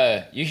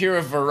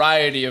a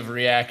variety of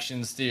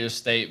reactions to your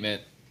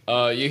statement.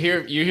 You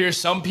hear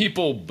some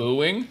people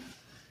booing.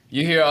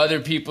 You hear other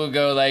people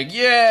go like,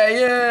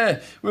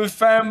 yeah, we're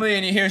family,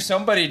 and you hear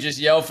somebody just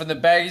yell from the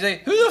back. He's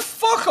like, who the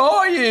fuck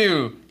are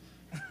you?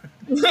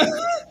 Who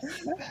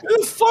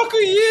the fuck are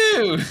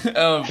you?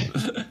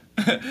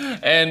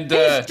 And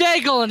He's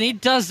Daigle, and he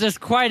does this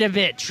quite a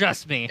bit.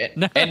 Trust me.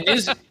 and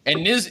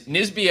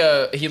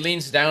Nisby, he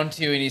leans down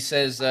to you and he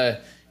says,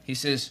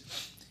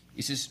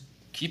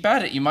 keep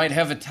at it. You might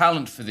have a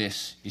talent for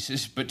this. He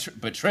says,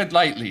 but tread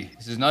lightly.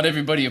 He says, not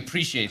everybody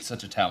appreciates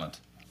such a talent.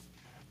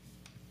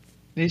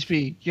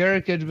 Nisby, you're a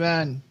good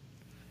man.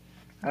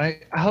 I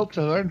hope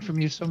to learn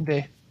from you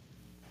someday.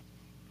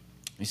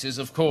 He says,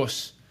 of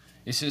course.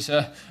 He says,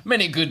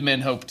 many good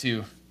men hope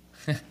to.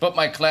 But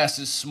my class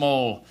is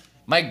small.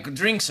 My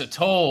drinks are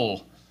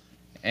tall.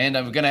 And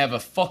I'm going to have a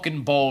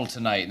fucking ball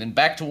tonight. And then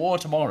back to war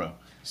tomorrow.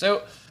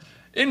 So,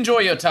 enjoy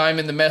your time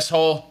in the mess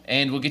hall.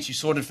 And we'll get you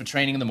sorted for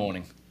training in the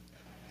morning.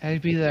 I'll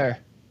be there.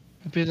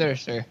 I'll be there,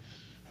 sir.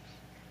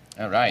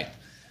 All right.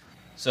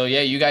 So,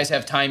 yeah, you guys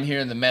have time here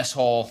in the mess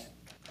hall.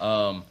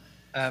 I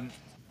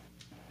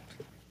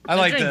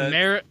like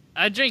the.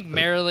 I drink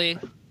merrily.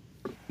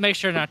 Make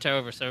sure not to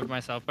overserve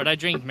myself, but I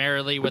drink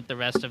merrily with the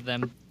rest of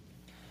them.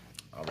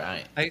 All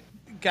right.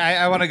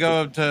 I want to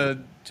go up to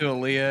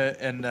Aaliyah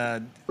and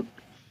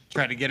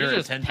try to get You're her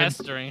just attention.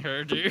 pestering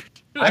her, dude.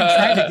 I'm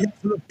trying to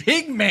get to the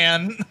pig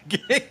man.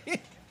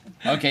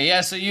 Okay,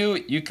 yeah. So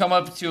you come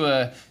up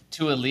to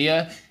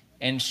Aaliyah,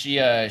 and she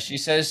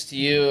says to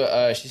you,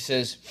 she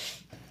says,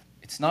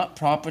 "It's not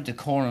proper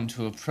decorum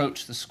to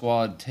approach the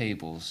squad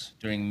tables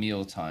during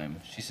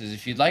mealtime." She says,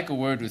 "If you'd like a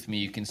word with me,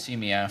 you can see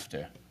me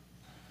after."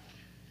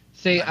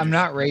 Say, I'm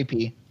not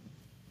rapey.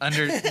 I'm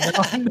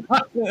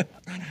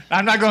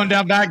not going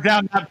back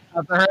down that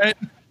path, all right?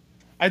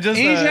 I just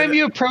Anytime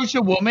you approach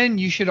a woman,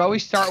 you should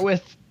always start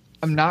with,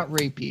 I'm not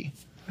rapey.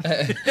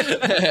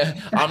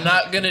 I'm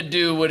not gonna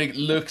do what it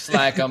looks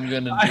like I'm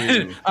gonna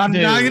do. I'm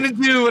Dude. not gonna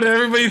do what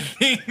everybody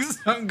thinks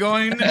I'm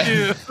going to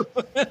do.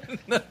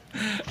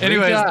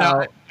 Anyways, Freak no,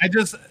 out. I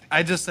just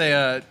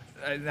say,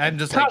 I'm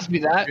just like, Toss me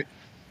that.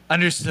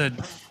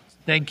 understood.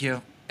 Thank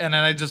you. And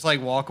then I just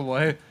like walk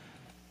away.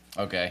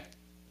 Okay.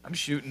 I'm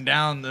shooting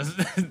down this.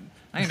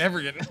 I ain't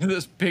ever getting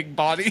this big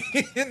body.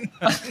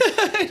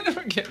 I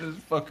never get this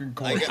fucking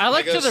corn. I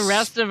look to the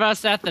rest of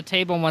us at the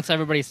table once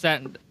everybody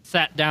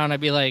sat down.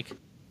 I'd be like,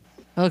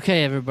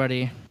 okay,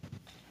 everybody.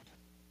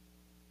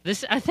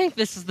 I think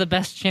this is the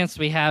best chance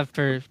we have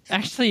for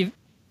actually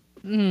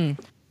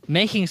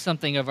making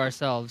something of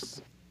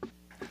ourselves.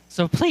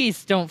 So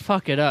please don't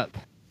fuck it up.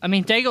 I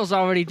mean, Daigle's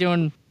already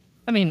doing...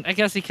 I mean, I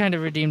guess he kind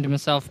of redeemed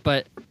himself,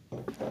 but...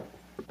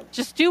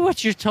 Just do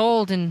what you're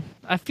told, and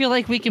I feel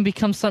like we can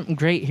become something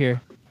great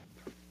here.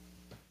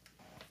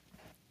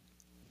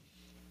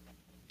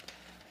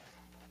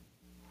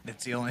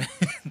 It's the only.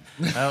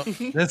 Well,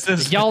 this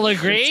is. Y'all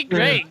agree?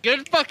 Great.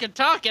 Good fucking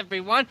talk,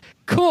 everyone.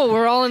 Cool,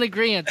 we're all in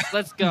agreement.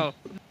 Let's go.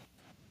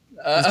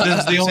 This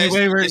is the only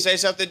way we're. You say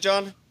something,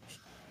 John?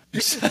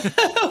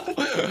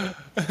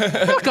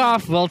 Fuck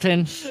off,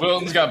 Wilton.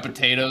 Wilton's got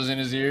potatoes in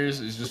his ears.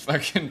 He's just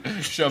fucking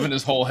shoving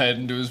his whole head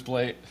into his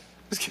plate.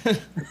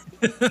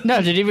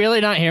 No, did you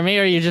really not hear me,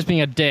 or are you just being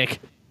a dick?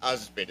 I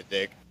was just being a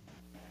dick.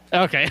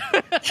 Okay.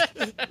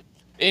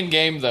 In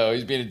game though,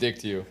 he's being a dick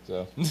to you.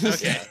 So.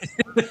 Okay.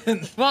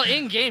 Well,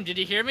 in game, did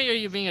you hear me, or are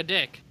you being a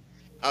dick?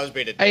 I was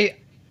being a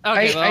dick.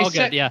 Okay, well, all I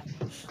good, yeah.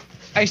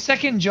 I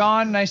second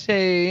John and I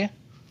say,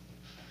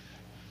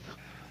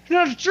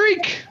 not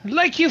drink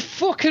like you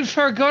fucking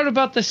forgot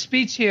about the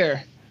speech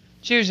here.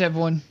 Cheers,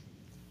 everyone.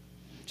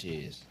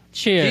 Jeez.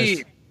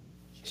 Cheers.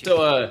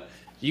 So,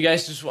 you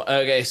guys just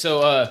okay?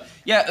 So,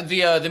 yeah,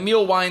 the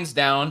meal winds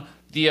down.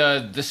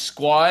 The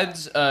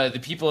squads, the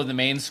people of the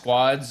main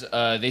squads,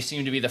 they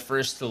seem to be the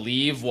first to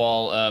leave,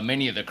 while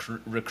many of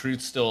the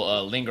recruits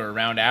still linger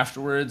around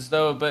afterwards,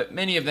 though. But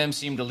many of them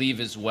seem to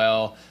leave as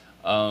well.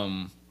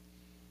 Yeah,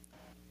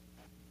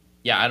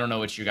 I don't know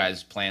what you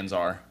guys' plans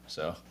are.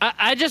 So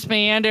I just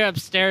meander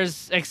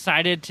upstairs,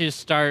 excited to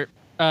start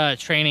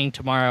training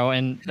tomorrow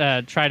and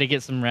try to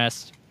get some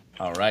rest.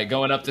 all right,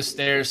 going up the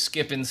stairs,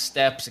 skipping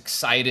steps,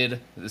 excited.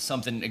 There's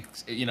something,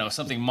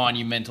 something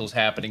monumental's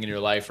happening in your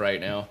life right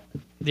now.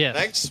 Yeah.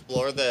 Can I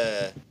explore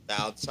the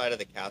outside of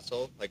the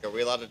castle? Like, are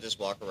we allowed to just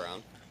walk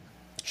around?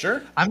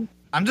 Sure. I'm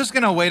just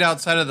gonna wait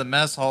outside of the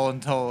mess hall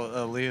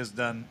until Leah's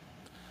done.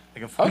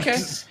 Like a Okay.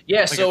 Yeah.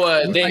 Like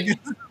So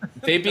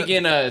they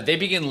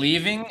begin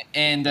leaving,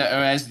 and or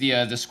as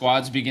the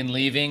squads begin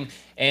leaving,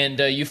 and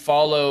you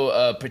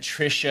follow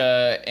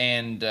Patricia,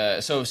 and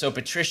so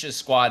Patricia's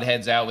squad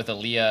heads out with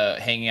Aaliyah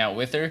hanging out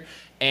with her.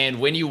 And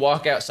when you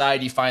walk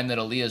outside, you find that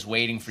Aaliyah's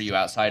waiting for you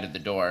outside of the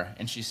door,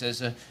 and she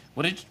says,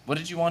 "What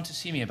did you want to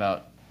see me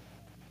about?"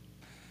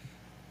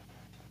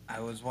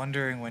 I was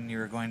wondering when you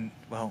were going.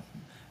 Well,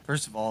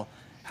 first of all,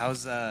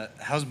 how's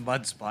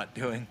Mudspot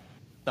doing?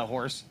 The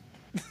horse.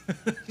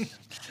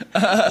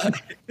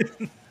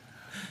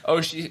 Oh,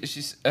 she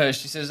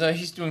says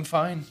he's doing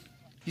fine.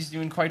 He's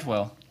doing quite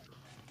well.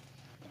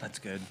 That's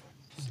good.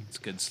 It's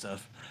good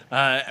stuff.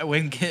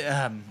 When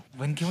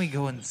can we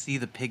go and see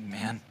the pig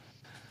man?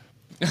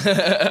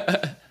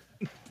 That's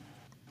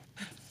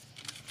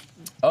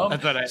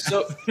what I.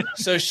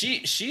 So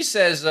she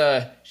says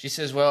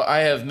well, I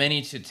have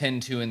many to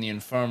tend to in the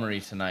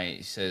infirmary tonight.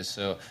 He says,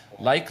 so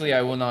likely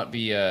I will not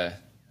be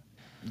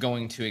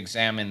going to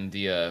examine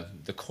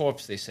the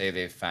corpse they say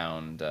they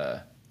found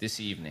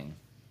this evening.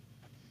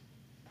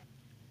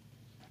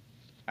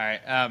 All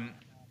right.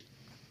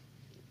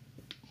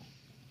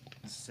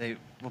 Say,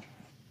 well,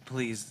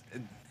 please,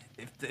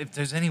 if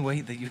there's any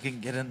way that you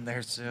can get in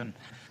there soon,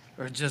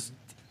 or just,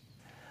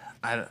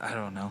 I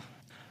don't know.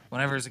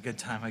 Whenever is a good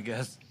time, I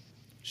guess.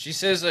 She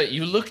says,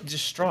 you look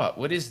distraught.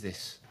 What is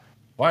this?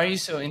 Why are you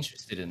so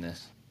interested in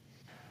this?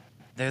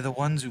 They're the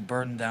ones who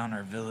burned down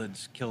our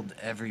village, killed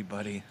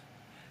everybody.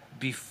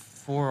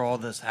 Before all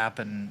this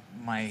happened,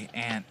 my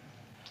aunt,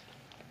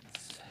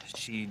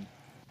 she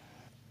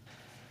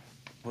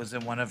was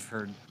in one of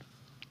her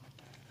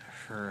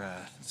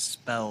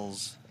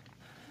spells,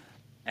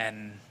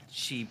 and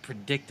she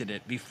predicted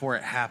it before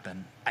it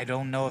happened. I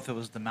don't know if it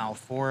was the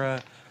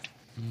Malfora,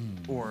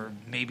 or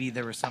maybe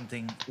there was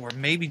something, or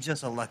maybe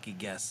just a lucky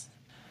guess.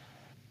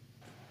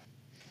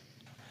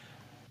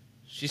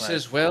 She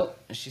says, well,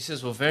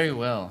 very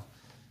well.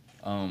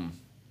 I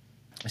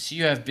see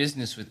you have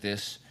business with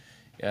this.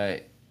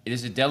 It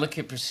is a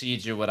delicate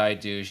procedure, what I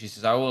do. She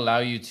says, I will allow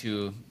you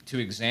to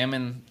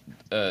examine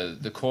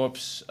the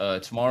corpse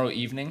tomorrow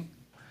evening.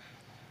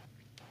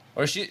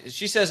 Or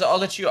she says, I'll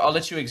let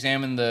you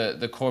examine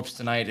the corpse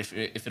tonight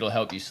if it'll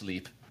help you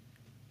sleep.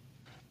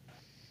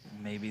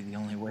 Maybe the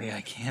only way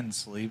I can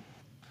sleep.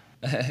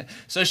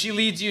 So she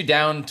leads you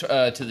down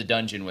to the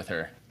dungeon with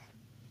her.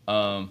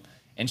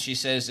 And she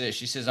says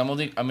I'm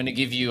going to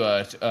give you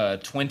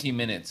 20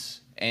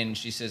 minutes. And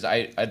she says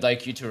I'd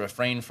like you to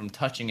refrain from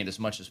touching it as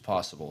much as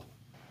possible.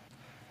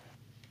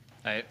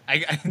 I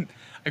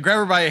grab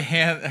her by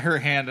her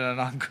hand in a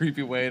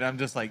non-creepy way, and I'm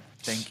just like,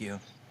 "Thank you."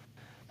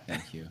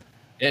 Thank you.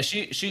 Yeah,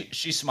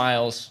 she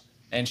smiles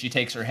and she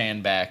takes her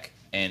hand back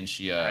and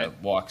she Right.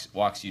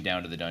 walks you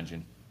down to the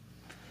dungeon.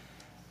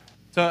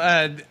 So,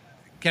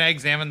 can I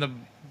examine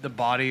the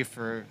body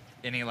for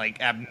any like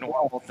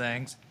abnormal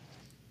things?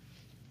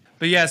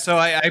 But yeah, so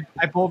I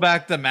pull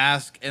back the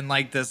mask and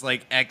like this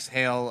like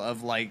exhale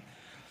of like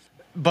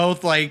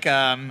both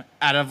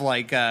out of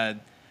like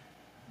I'm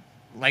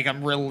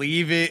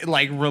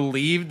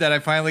relieved that I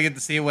finally get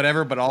to see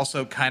whatever, but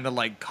also kind of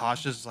like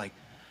cautious, like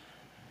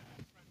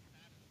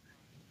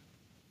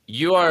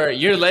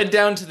You're led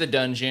down to the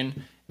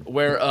dungeon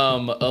where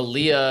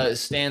Aaliyah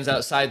stands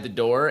outside the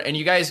door, and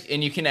you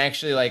can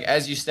actually, like,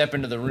 as you step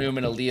into the room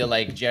and Aaliyah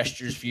like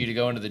gestures for you to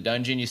go into the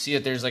dungeon, you see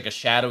that there's like a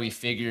shadowy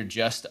figure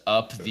just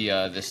up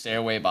the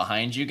stairway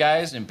behind you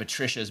guys, and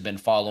Patricia's been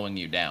following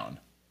you down.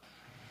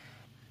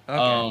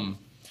 okay.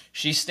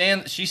 She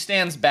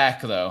stands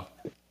back though.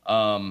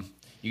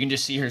 You can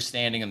just see her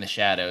standing in the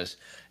shadows.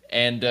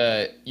 And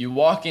you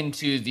walk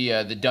into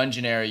the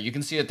dungeon area. You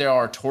can see that there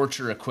are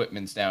torture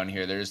equipments down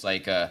here. There's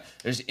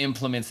there's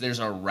implements. There's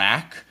a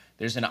rack.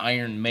 There's an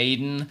Iron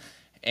Maiden,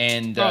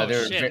 and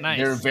Nice.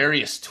 there are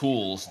various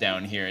tools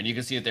down here. And you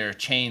can see that there are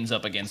chains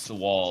up against the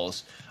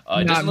walls.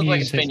 It Not doesn't look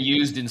like it's music. been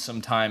used in some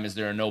time, as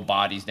there are no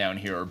bodies down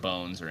here or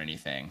bones or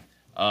anything.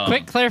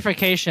 Quick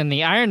clarification: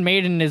 the Iron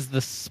Maiden is the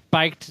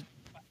spiked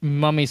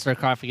mummy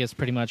sarcophagus,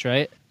 pretty much,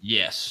 right?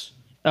 Yes.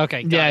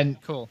 Okay, got Yeah, it.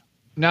 Cool.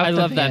 Not I the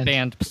love that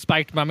band.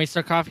 Spiked mummy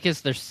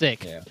sarcophagus. They're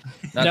sick. Yeah.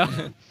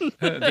 No.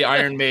 The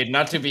Iron Maiden,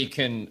 not to be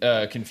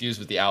confused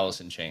with the Alice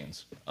in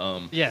Chains.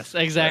 Yes,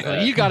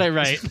 exactly. You got it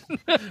right.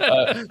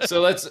 So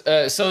let's.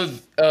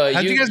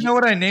 How'd you guys know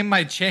what I named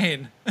my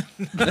chain?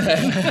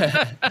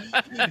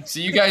 So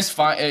you guys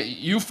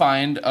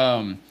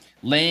find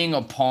laying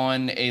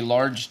upon a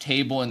large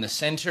table in the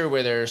center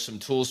where there are some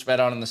tools spread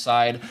out on the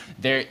side.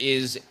 There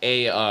is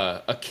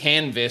a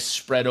canvas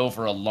spread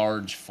over a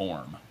large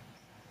form.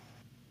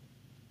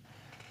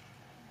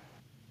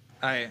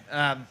 I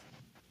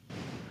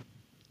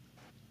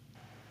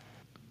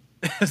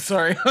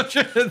sorry, I'm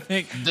trying to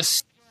think.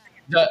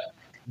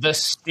 The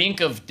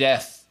stink of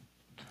death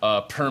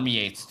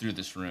permeates through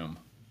this room.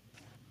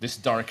 This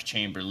dark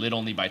chamber lit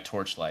only by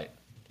torchlight.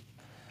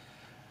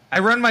 I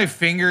run my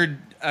finger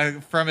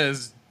from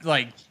his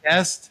like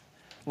chest,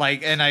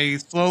 like, and I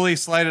slowly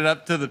slide it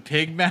up to the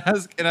pig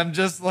mask, and I'm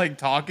just like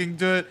talking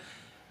to it.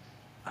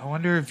 I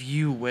wonder if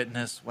you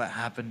witnessed what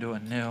happened to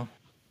Anu,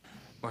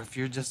 or if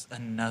you're just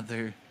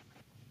another,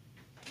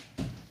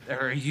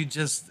 or are you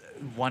just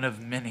one of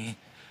many?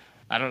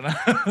 I don't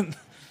know.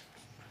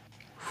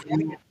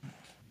 Who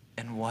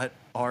and what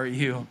are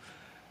you?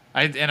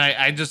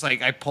 I just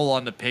like I pull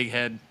on the pig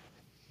head.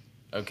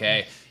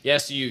 Okay.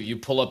 Yes, you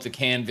pull up the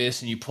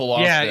canvas and you pull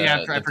off Yeah, the, yeah. I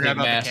the forgot pig about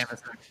mask. the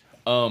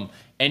canvas.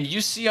 And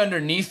you see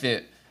underneath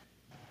it,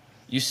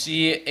 you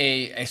see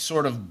a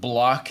sort of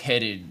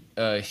block-headed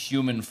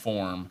human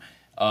form.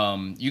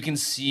 You can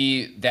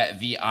see that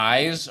the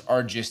eyes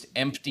are just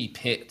empty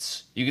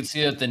pits. You can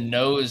see that the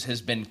nose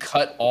has been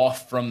cut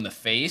off from the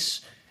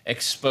face,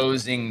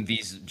 exposing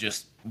these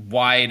just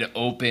wide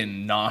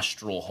open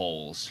nostril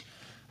holes.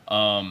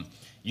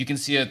 You can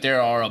see that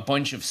there are a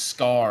bunch of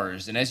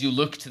scars, and as you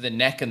look to the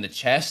neck and the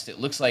chest, it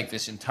looks like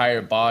this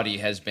entire body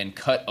has been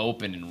cut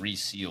open and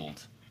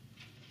resealed.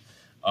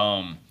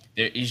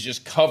 He's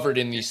just covered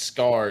in these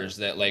scars,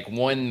 that like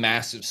one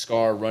massive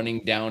scar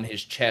running down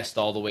his chest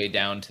all the way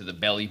down to the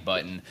belly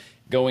button,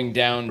 going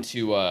down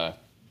to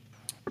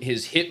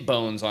his hip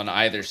bones on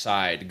either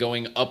side,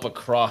 going up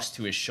across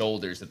to his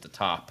shoulders at the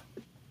top.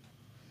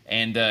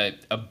 And a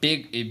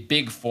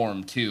big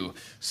form too.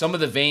 Some of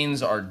the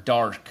veins are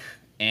dark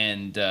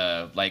and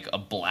like a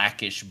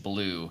blackish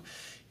blue.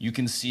 You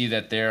can see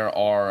that there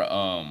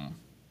are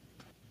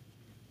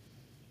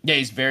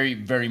he's very,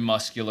 very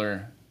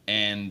muscular,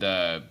 and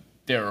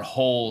there are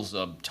holes,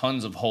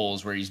 tons of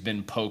holes where he's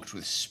been poked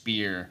with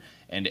spear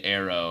and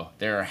arrow.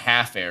 There are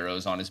half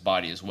arrows on his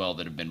body as well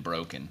that have been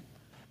broken.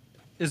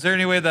 Is there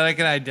any way that I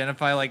can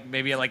identify, like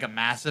maybe like a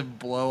massive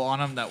blow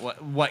on him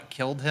that what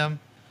killed him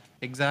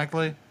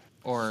exactly,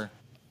 or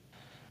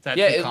is that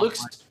Yeah, too it looks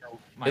complex for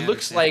my it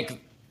looks understanding?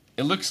 like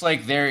it looks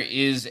like there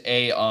is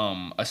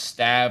a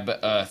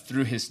stab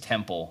through his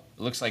temple.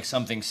 It looks like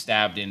something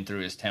stabbed in through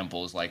his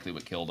temple is likely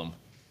what killed him.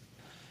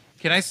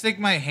 Can I stick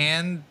my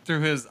hand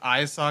through his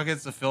eye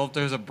sockets to feel if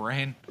there's a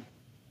brain?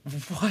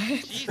 What?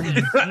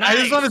 I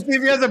just want to see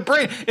if he has a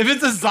brain. If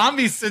it's a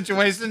zombie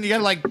situation, you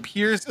gotta like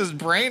pierce his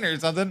brain or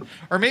something.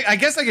 Or maybe I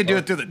guess I could do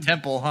it through the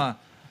temple, huh?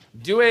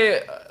 Do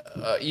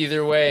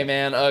either way,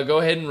 man. Go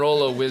ahead and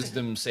roll a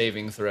wisdom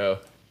saving throw.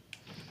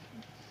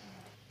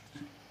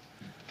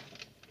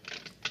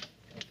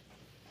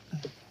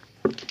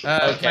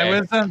 Okay. My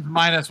wisdom's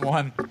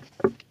 -1.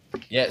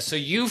 Yeah, so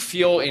you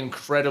feel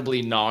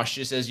incredibly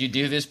nauseous as you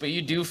do this, but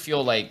you do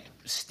feel like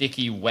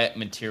sticky, wet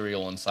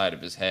material inside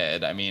of his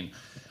head. I mean,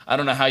 I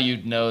don't know how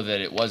you'd know that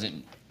it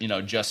wasn't,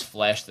 just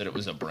flesh, that it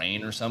was a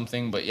brain or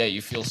something, but yeah,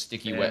 you feel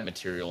sticky, wet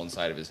material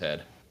inside of his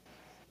head.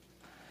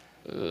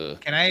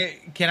 Can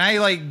I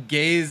like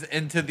gaze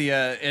into the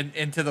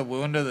into the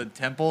wound of the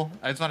temple?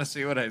 I just want to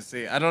see what I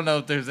see. I don't know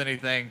if there's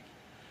anything.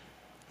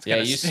 It's Yeah,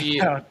 gonna you stick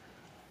see out.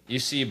 you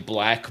see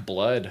black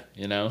blood,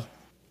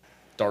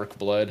 dark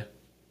blood.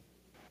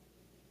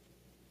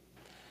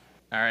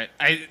 All right,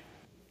 I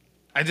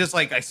just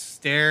like I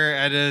stare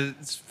at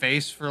his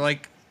face for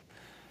like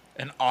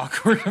an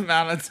awkward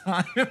amount of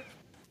time,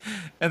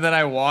 and then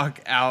I walk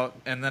out,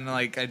 and then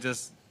like I'm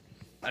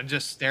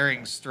just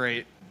staring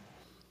straight,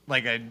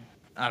 like I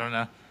don't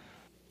know,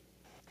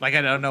 like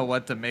I don't know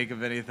what to make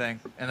of anything,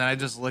 and then I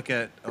just look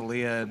at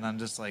Aaliyah, and I'm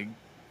just like,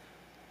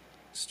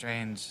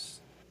 strange.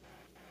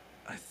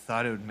 I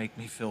thought it would make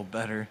me feel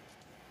better,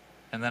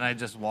 and then I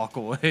just walk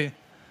away.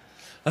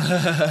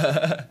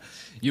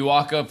 You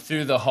walk up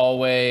through the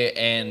hallway,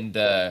 and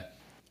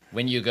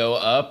when you go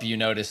up, you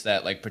notice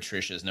that like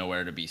Patricia's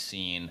nowhere to be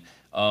seen.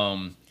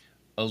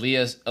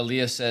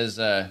 Aaliyah says,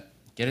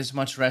 "Get as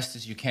much rest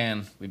as you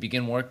can. We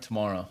begin work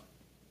tomorrow."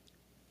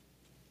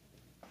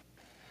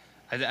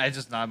 I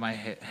just nod my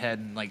head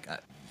in like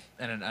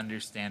in an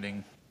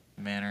understanding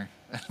manner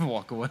and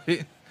walk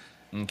away.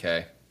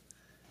 Okay.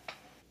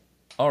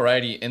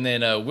 Alrighty, and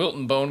then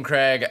Wilton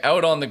Bonecrag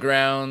out on the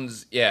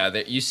grounds. Yeah,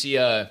 that you see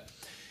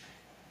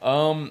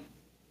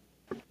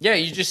yeah,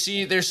 you just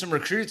see there's some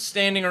recruits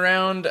standing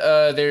around.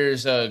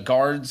 There's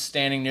guards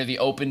standing near the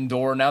open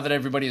door. Now that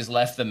everybody has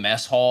left the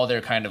mess hall,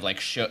 they're kind of like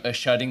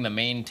shutting the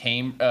main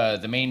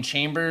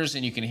chambers,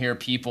 and you can hear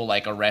people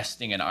like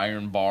arresting an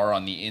iron bar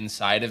on the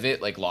inside of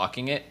it, like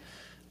locking it.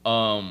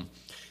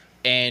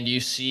 And you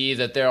see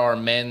that there are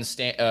men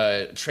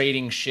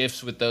trading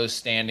shifts with those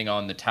standing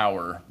on the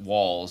tower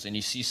walls, and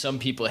you see some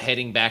people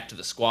heading back to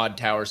the squad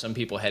tower, some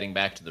people heading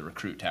back to the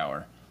recruit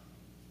tower.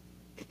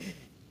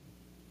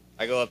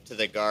 I go up to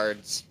the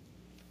guards,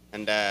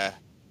 and I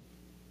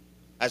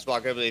just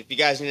walk over. If you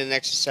guys need an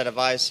extra set of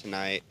eyes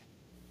tonight,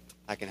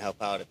 I can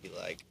help out if you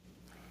like.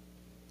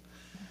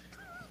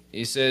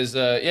 He says,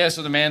 yeah.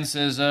 So the man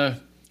says,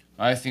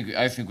 I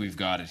think we've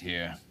got it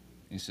here.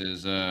 He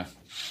says,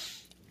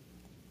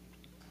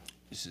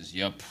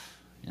 yup.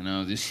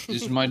 This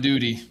is my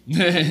duty.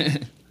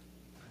 It's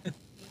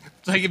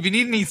like if you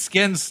need any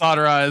skin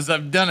solder eyes,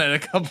 I've done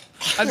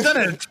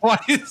it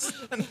twice.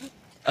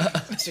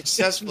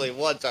 Successfully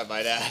once, I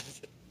might add.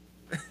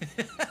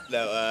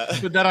 No,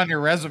 Put that on your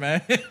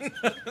resume.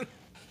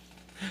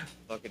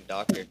 fucking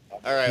doctor. All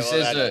right, He well,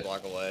 says, I just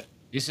walk away.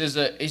 He says,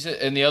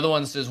 and the other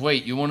one says,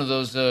 wait, you one of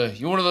those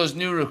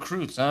new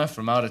recruits, huh,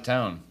 from out of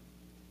town?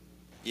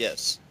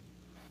 Yes.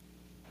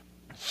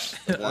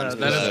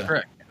 That is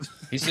correct.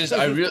 He says,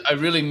 I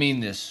really mean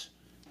this.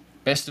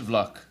 Best of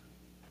luck.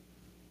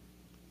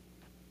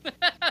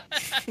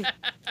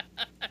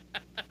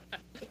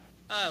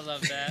 I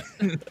love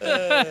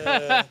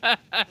that.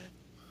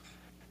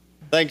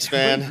 Thanks,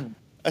 man.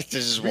 I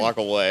just walk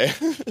away.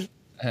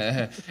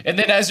 And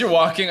then as you're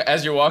walking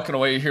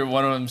away, you hear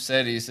one of them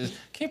said, he says,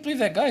 "Can't believe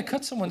that guy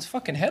cut someone's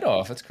fucking head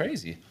off. That's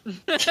crazy."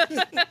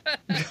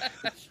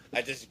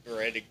 I just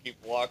grin and keep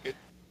walking.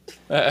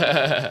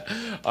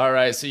 All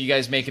right, so you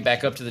guys make it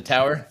back up to the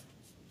tower.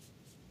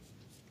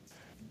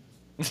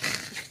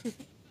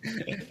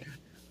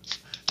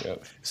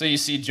 Yep. So you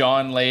see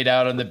John laid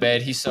out on the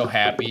bed. He's so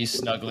happy. He's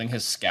snuggling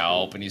his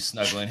scalp and he's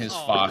snuggling his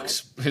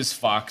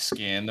fox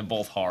skin. They're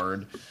both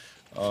hard.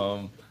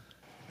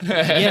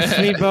 Yes,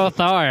 we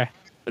both are.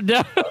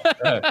 No.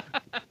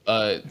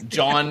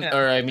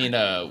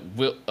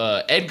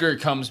 Edgar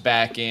comes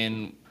back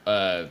in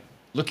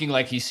looking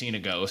like he's seen a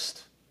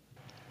ghost,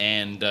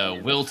 and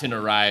Wilton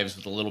arrives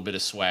with a little bit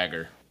of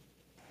swagger.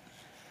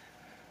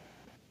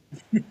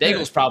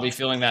 Daigle's probably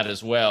feeling that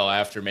as well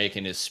after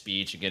making his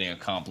speech and getting a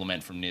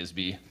compliment from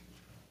Nisby.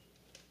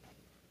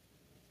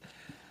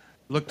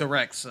 Look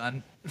direct,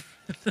 son.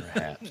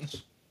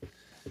 Perhaps.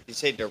 You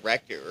say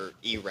direct or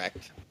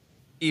erect?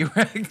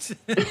 Erect.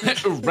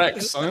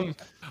 Erect, son.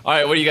 All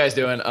right, what are you guys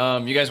doing?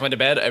 You guys went to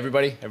bed?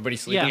 Everybody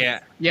sleeping?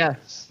 Yeah.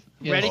 Yes.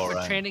 Ready All for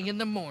right. training in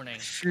the morning.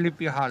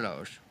 Sleepy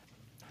hollows.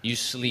 You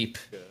sleep.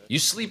 You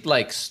sleep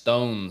like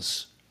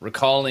stones,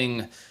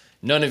 recalling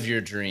none of your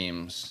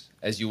dreams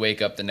as you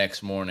wake up the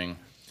next morning.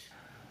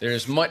 There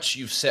is much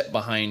you've set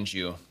behind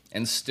you,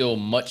 and still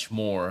much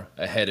more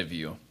ahead of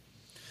you.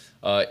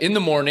 In the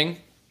morning,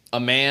 a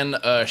man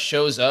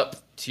shows up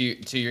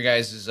to your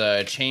guys'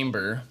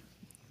 chamber,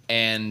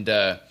 and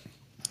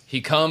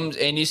he comes,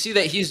 and you see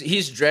that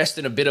he's dressed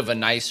in a bit of a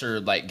nicer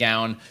like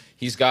gown.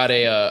 He's got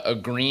a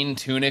green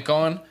tunic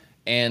on,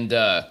 and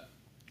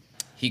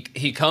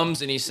he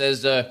comes and he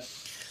says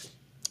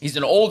he's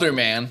an older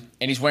man,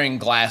 and he's wearing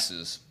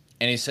glasses,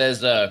 and he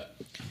says, "Well,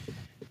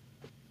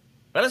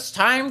 it's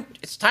time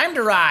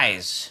to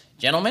rise,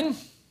 gentlemen."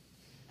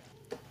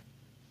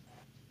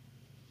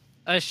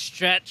 A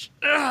stretch.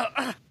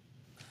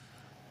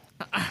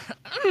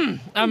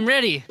 I'm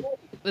ready.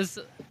 Let's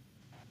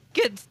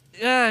get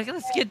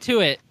to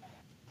it.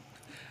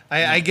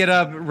 I get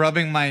up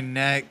rubbing my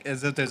neck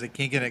as if there's a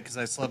kink in it because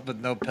I slept with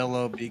no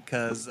pillow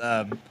because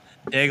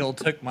Daigle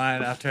took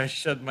mine after I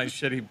shoved my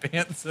shitty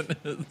pants in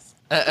his.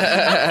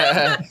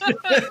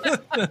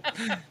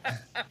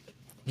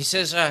 He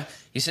says,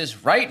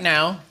 right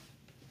now,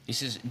 he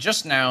says,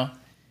 just now,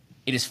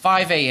 it is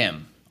 5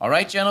 a.m. All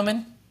right,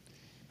 gentlemen?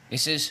 He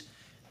says,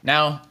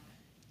 now,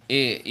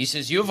 he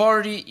says, you've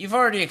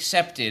already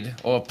accepted,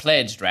 or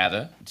pledged,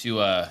 rather,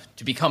 to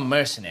become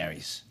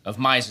mercenaries of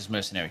Mises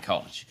Mercenary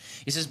College.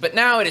 He says, but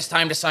now it is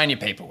time to sign your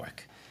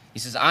paperwork. He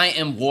says, I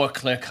am War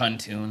Clerk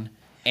Huntoon,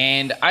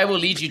 and I will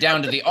lead you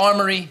down to the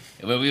armory,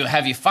 where we will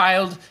have you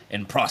filed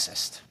and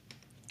processed.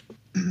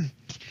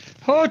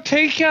 Oh,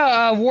 take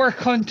a war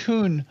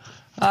Huntoon.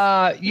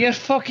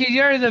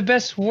 You're the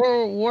best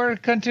war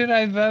Huntoon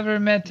I've ever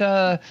met.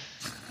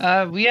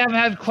 We haven't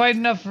had quite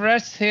enough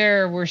rest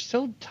here. We're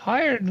still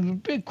tired and a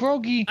bit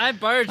groggy. I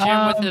barge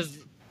in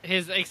with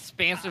his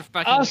expansive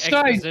fucking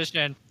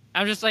exposition.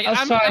 I'm just like,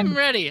 I'm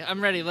ready.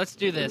 I'm ready. Let's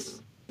do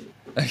this.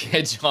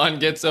 Okay, John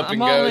gets up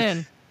and I'm all goes.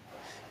 in.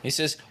 He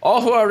says,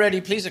 all who are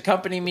ready, please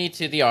accompany me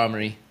to the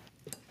armory.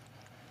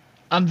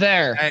 I'm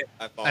there.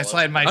 I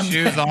slide my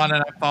shoes on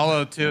and I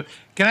follow too.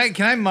 Can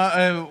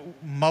I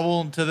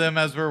mumble to them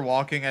as we're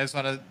walking? I just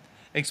want to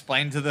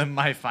explain to them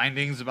my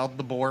findings about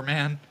the boar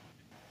man.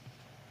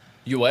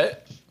 You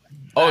what?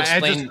 Oh,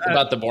 explain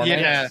about the boar man?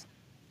 Yeah.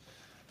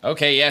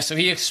 Okay, yeah, so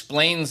he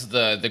explains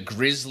the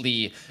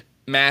grisly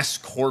mass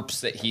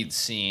corpse that he'd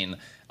seen,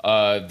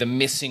 the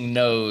missing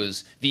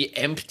nose, the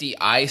empty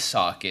eye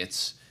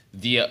sockets,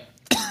 the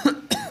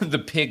the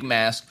pig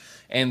mask,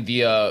 and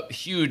the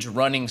huge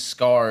running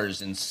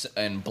scars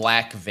and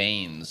black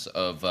veins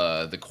of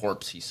the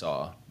corpse he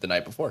saw the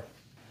night before.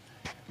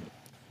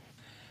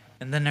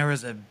 And then there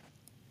was a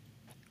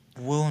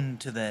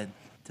wound to the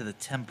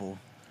temple.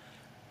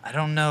 I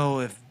don't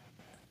know if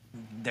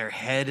their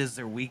head is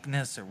their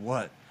weakness or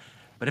what,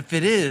 but if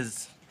it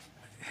is,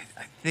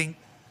 I think,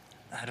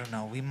 I don't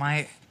know, we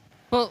might...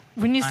 Well,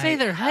 when you say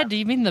their head, do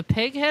you mean the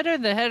pig head or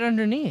the head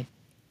underneath?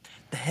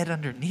 The head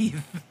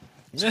underneath.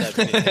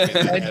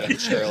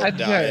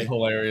 Edgar,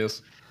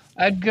 Hilarious.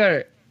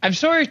 Edgar, I'm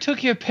sorry I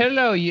took your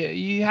pillow.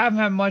 You haven't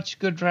had much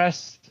good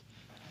rest.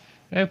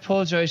 I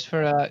apologize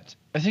for that.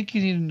 I think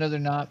you need another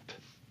nap.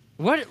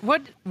 What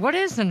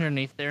is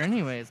underneath there,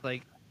 anyways?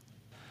 Like,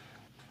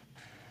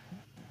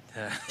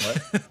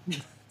 What?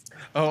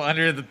 Oh,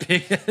 under the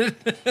pig head?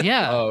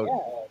 yeah.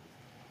 Oh,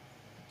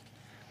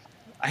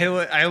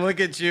 I look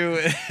at you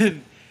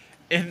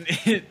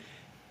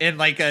in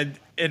like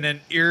in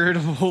an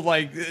irritable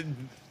like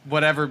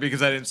whatever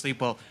because I didn't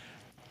sleep well.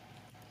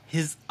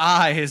 His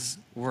eyes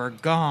were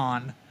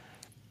gone,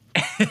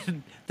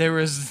 and there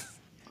was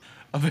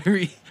a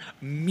very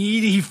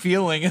meaty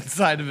feeling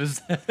inside of his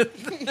head.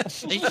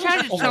 Are you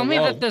trying to tell me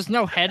that there's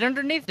no head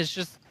underneath? It's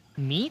just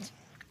meat?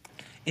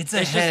 It's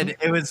a head.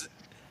 It was.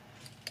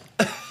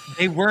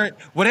 They weren't.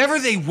 Whatever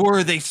they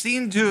were, they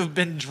seemed to have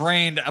been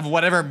drained of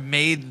whatever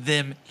made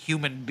them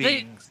human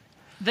beings.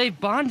 They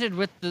bonded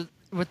with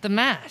the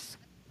mask,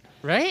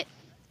 right?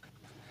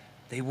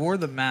 They wore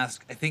the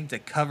mask, I think, to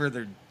cover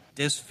their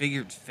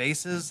disfigured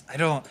faces. I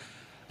don't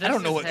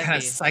know what kind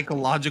of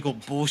psychological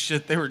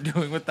bullshit they were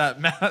doing with that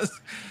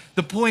mask.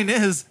 The point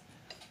is,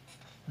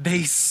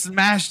 they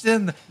smashed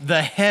in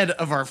the head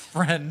of our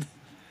friend.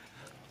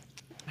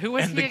 Who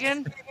was he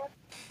again?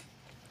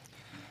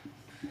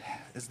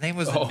 His name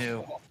was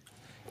Anu.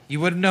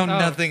 You would have known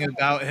nothing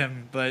about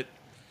him, but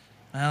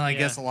well, I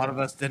guess a lot of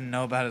us didn't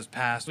know about his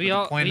past. We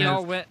all went through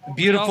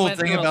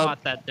a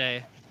lot that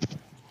day.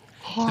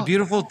 The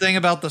beautiful thing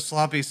about the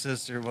sloppy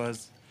sister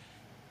was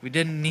we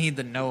didn't need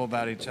to know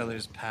about each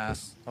other's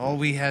past. All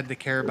we had to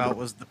care about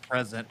was the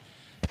present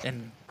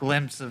and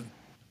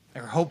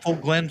hopeful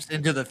glimpse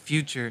into the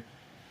future.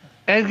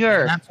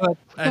 Edgar, And that's what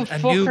what the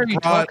fuck are you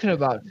talking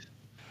about?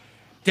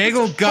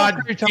 Dago, god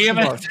damn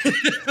it.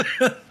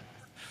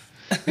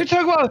 You're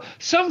talking about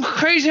some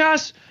crazy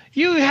ass.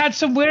 You had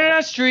some weird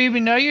ass dream,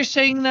 and now you're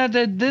saying that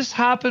this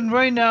happened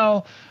right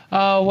now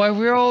while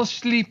we're all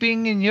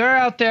sleeping, and you're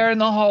out there in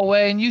the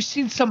hallway, and you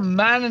seen some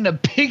man in a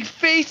pig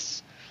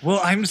face. Well,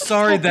 I'm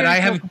sorry that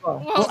I have.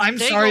 Well, I'm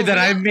sorry that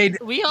I made.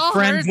 We all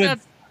friends heard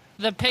with, that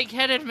the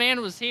pig-headed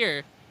man was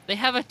here. They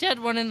have a dead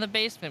one in the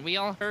basement. We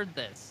all heard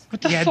this.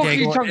 What the fuck are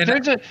you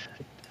talking?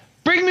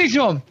 Bring me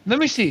to him. Let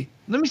me see.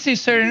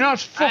 Sir. You're not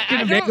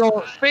fucking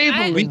fable.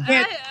 We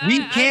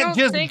can't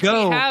just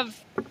go.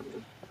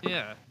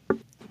 Yeah.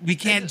 We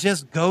can't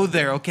just go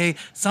there, okay?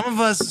 Some of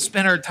us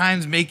spend our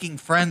times making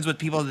friends with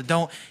people that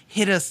don't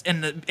hit us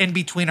in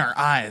between our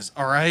eyes,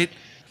 all right?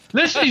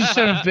 Listen, you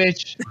son of a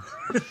bitch.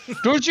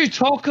 Don't you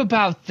talk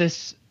about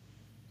this.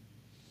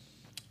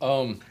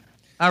 All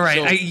right,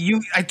 So-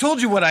 I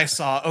told you what I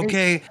saw,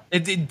 okay?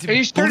 Are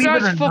you starting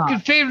out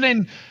fucking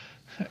failing?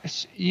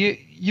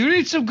 You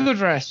need some good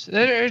rest.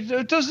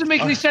 It doesn't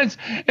make any sense.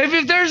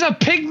 If there's a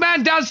pig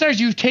man downstairs,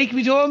 you take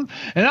me to him,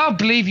 and I'll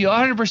believe you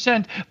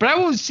 100%. But I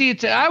won't see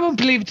it. I won't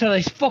believe it till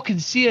I fucking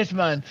see it,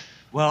 man.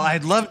 Well,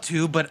 I'd love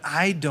to, but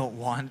I don't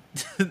want.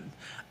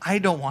 I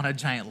don't want a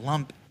giant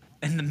lump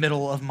in the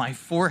middle of my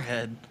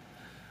forehead.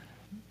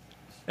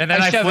 And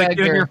then I shove flicked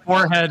you in Edgar. your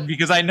forehead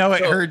because I know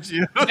it hurts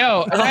you.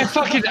 No, and I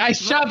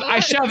shove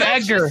Let's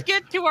Edgar just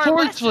get to our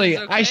forcefully.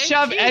 lessons, I okay?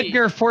 shove Jeez.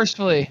 Edgar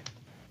forcefully.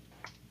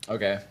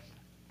 Okay.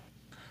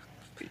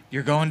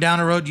 You're going down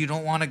a road you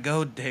don't want to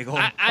go, Daigle.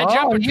 I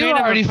jump Oh, between you them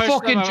already and push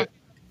fucking. them.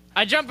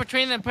 I jump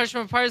between them, push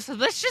them apart. So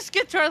let's just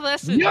get to our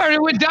lessons. You already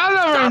went down the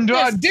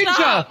road, this, did ya,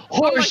 stop.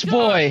 Oh my horse God.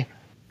 boy?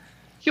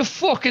 You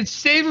fucking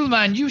stable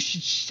man. You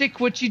should stick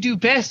what you do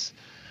best.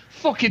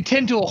 Fucking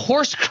tend to a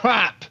horse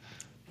crap.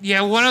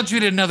 Yeah, why don't you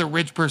hit another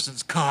rich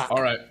person's cock?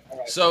 All right.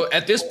 So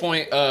at this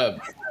point,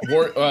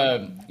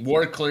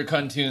 War Clerk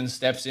Huntoon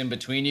steps in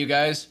between you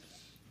guys,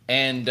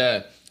 and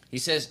he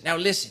says, "Now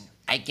listen,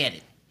 I get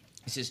it."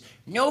 He says,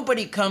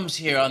 "Nobody comes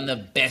here on the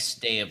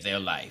best day of their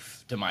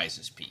life to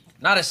Mises Peak.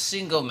 Not a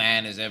single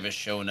man has ever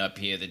shown up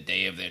here the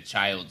day of their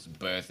child's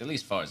birth, at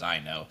least as far as I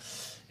know.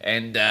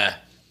 And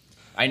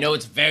I know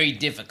it's very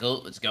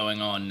difficult what's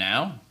going on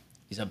now.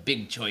 These are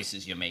big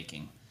choices you're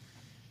making.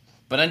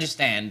 But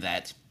understand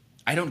that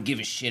I don't give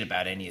a shit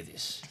about any of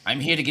this. I'm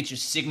here to get your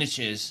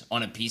signatures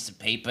on a piece of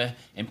paper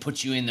and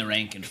put you in the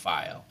rank and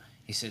file."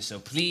 He says, "So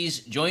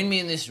please join me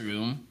in this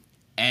room,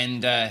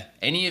 and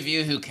any of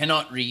you who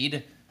cannot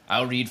read,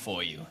 I'll read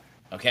for you.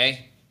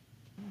 Okay?"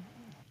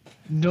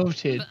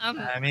 Noted.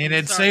 I mean,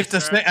 it's safe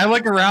to say. I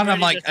look around. I'm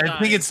like, I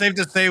think it's safe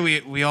to say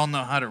we all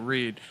know how to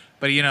read.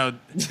 But you know,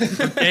 for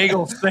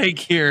Daigle's sake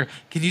here,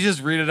 can you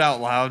just read it out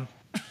loud?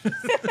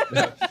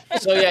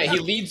 So yeah, he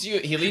leads you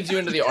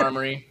into the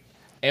armory,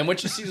 and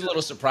what you see is a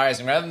little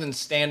surprising. Rather than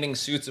standing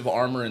suits of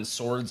armor and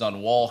swords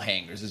on wall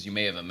hangers, as you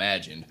may have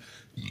imagined,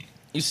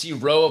 you see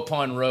row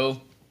upon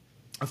row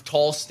of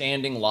tall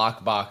standing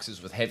lock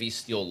boxes with heavy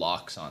steel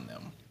locks on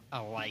them. I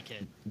like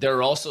it. There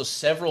are also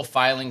several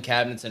filing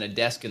cabinets and a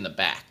desk in the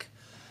back.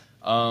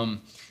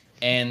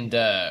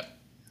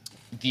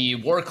 The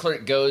war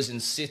clerk goes and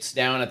sits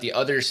down at the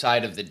other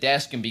side of the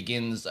desk and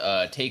begins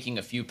taking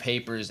a few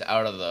papers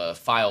out of the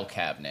file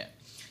cabinet.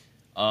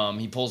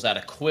 He pulls out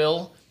a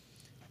quill,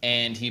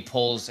 and he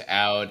pulls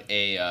out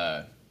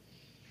an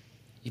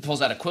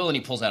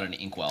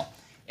inkwell.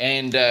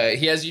 And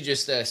he has you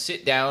just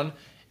sit down,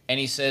 and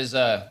he says,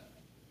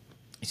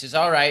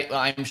 "All right, well,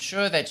 I'm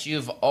sure that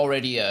you've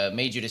already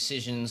made your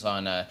decisions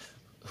on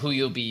who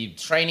you'll be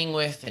training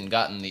with and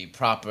gotten the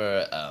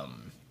proper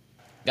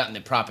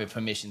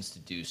permissions to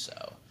do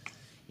so."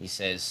 He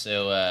says,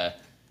 "So,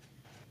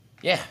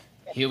 yeah,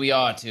 here we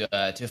are to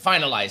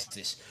finalize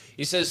this."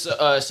 He says,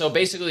 "So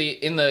basically,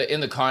 in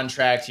the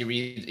contract he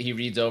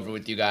reads over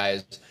with you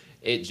guys,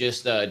 it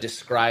just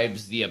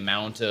describes the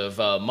amount of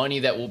money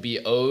that will be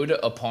owed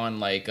upon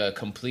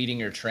completing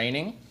your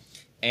training,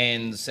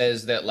 and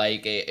says that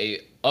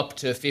a up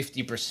to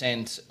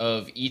 50%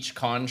 of each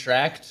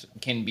contract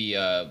can be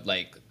up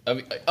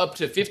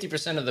to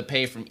 50% of the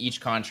pay from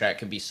each contract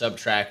can be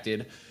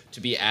subtracted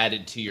to be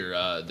added to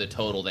your the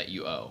total that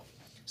you owe.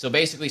 So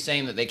basically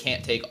saying that they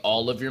can't take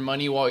all of your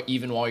money while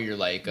you're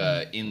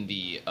in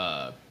the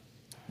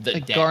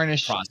debt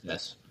garnish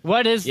process.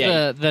 What is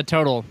the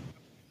total?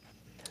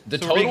 The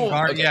So we're being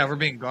total, okay. Yeah, we're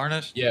being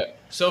garnished. Yeah.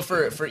 So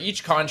for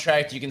each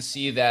contract, you can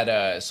see that.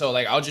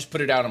 I'll just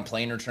put it out in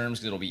plainer terms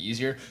because it'll be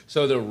easier.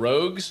 So the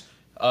rogues,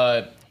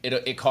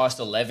 it cost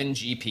 11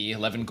 GP,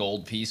 11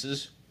 gold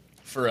pieces.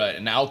 For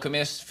an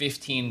alchemist,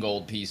 15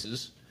 gold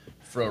pieces.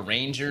 For a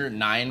ranger,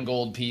 9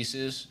 gold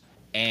pieces,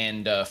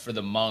 and for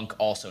the monk,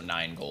 also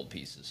 9 gold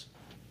pieces.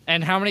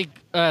 And how many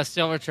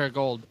silver to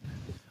gold?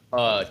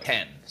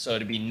 10. So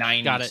it'd be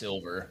 90 Got it.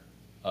 silver.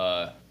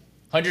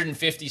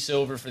 150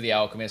 silver for the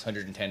alchemist,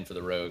 110 for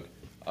the rogue.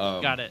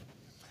 Got it.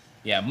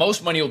 Yeah,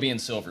 most money will be in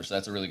silver, so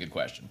that's a really good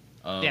question.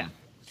 Yeah.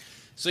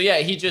 So yeah,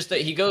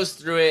 he goes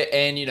through it,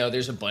 and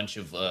there's a bunch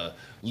of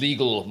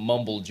legal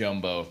mumble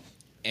jumbo,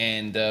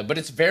 and but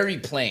it's very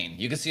plain.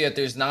 You can see that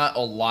there's not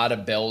a lot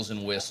of bells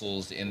and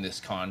whistles in this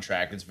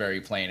contract. It's very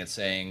plain. It's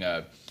saying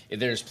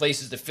there's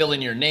places to fill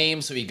in your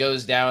name, so he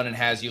goes down and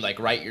has you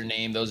write your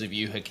name. Those of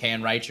you who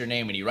can write your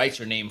name, and he writes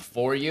your name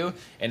for you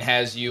and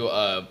has you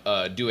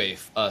do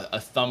a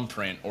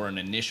thumbprint or an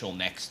initial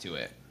next to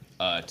it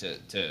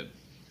to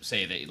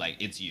say that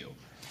it's you.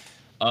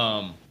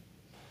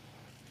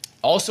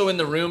 Also in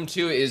the room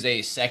too is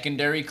a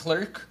secondary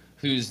clerk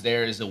who's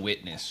there as a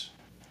witness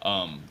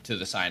to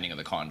the signing of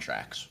the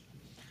contracts.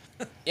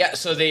 Yeah,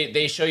 so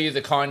they show you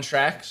the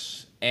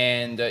contracts,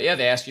 and they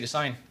ask you to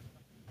sign.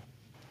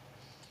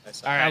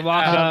 All right. I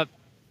walk up,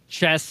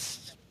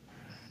 chest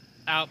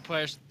out,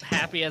 pushed,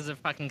 happy as a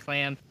fucking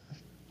clam.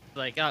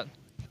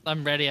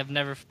 I'm ready. I've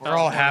never. We're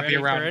all felt more happy ready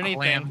for around anything.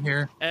 Clam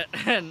here.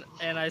 And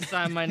I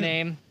sign my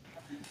name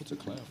What's a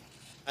clam?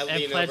 I and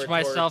lean pledge over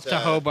myself towards, to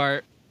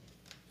Hobart.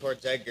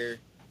 towards Edgar.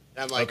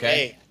 And I'm like, Okay.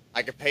 hey,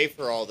 I could pay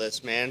for all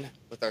this, man,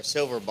 with our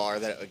silver bar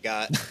that we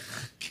got.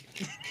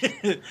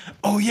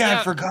 Oh yeah, Yeah.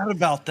 I forgot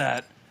about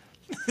that.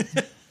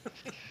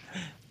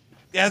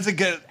 Yeah, that's a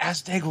good.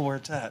 Ask Daigle where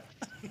it's at.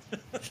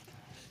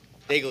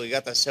 Daigle, you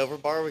got the silver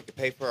bar? We could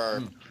pay for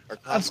our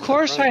class Of in the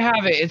course I front.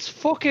 have it.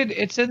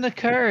 It's in the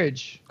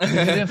carriage. It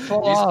didn't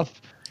fall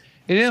off.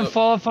 It didn't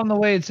fall off on the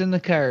way. It's in the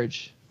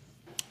carriage.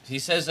 He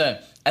says,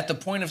 at the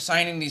point of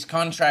signing these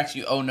contracts,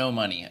 you owe no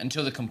money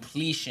until the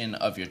completion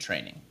of your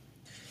training.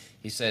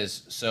 He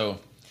says, so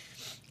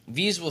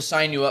these will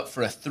sign you up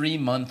for a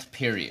 3-month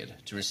period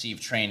to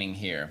receive training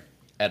here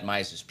at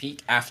Mises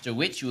Peak, after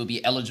which you will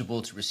be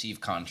eligible to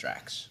receive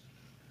contracts.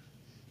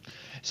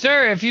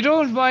 Sir, if you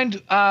don't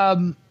mind,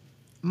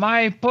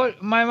 my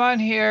man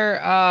here,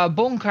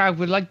 Bonecrag,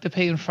 would like to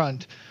pay in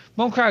front.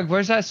 Bonecrag,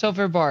 where's that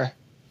silver bar?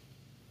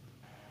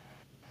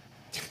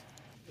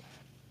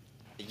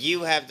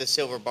 You have the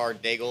silver bar,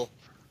 Daigle.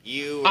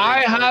 You. I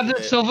have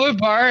the silver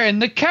bar in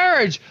the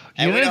carriage.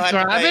 You And we don't didn't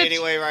have to grab pay it?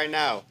 anyway right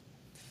now.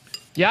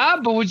 Yeah,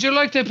 but would you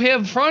like to pay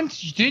up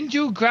front? Didn't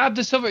you grab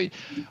the silver?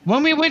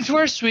 When we went to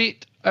our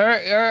suite,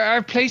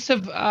 our place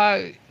of,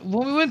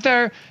 when we went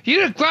there, you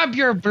didn't grab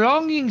your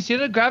belongings. You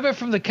didn't grab it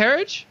from the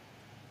carriage?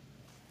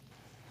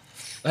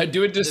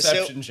 Do a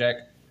deception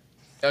check.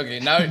 Okay,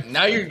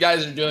 now you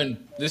guys are doing,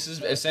 this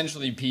is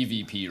essentially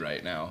PvP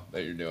right now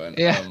that you're doing.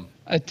 Yeah,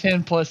 a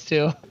 10 plus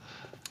 2.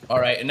 All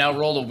right, and now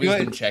roll a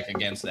wisdom check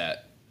against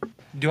that.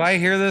 Do I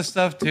hear this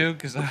stuff too?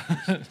 Because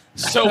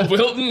So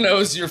Wilton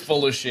knows you're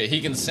full of shit.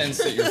 He can sense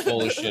that you're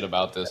full of shit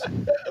about this.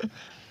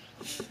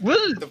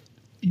 Well,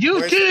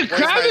 you didn't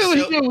grab it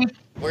with you.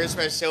 Where's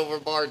my silver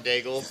bar,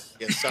 Daigle?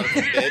 You son of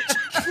a bitch.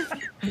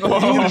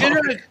 You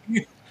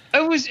didn't.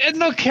 It was in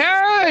the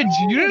carriage.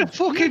 You didn't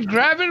fucking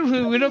grab it when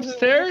we went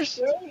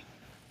upstairs.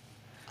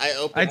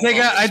 I take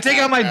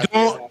out my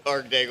dual.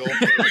 Or Daigle.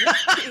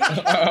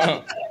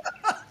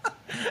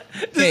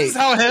 This is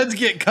how heads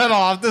get cut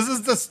off. This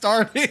is the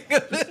starting.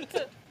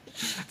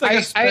 It's like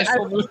a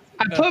special move.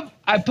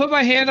 I put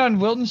my hand on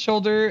Wilton's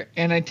shoulder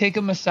and I take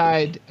him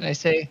aside and I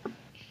say,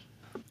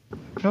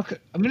 "Look,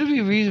 I'm gonna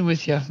be reading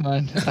with you,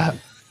 man. I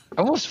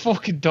almost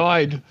fucking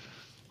died.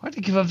 I had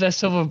to give up that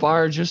silver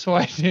bar just so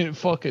I didn't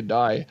fucking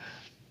die.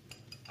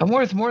 I'm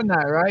worth more than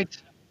that, right?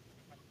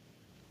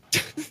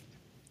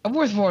 I'm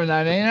worth more than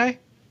that, ain't I?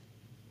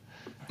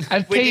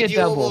 I'd When pay you did you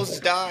double.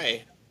 almost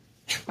die?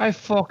 I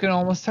fucking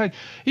almost died.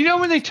 You know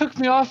when they took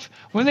me off?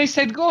 When they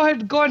said, go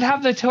ahead and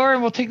have the tour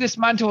and we'll take this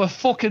man to a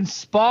fucking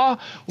spa?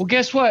 Well,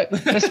 guess what?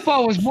 The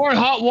spa was more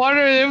hot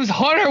water. It was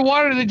hotter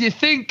water than you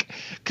think.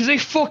 Because they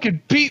took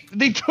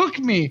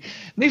me.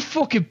 They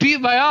fucking beat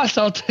my ass,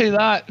 I'll tell you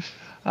that.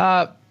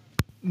 Well,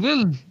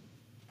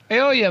 I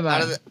owe you,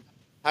 man.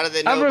 How did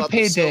they know about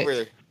the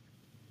silver?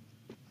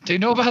 They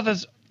know about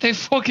this. They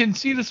fucking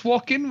seen us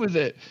walk in with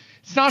it.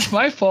 It's not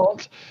my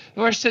fault.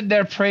 We're sitting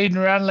there parading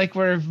around like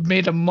we're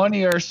made of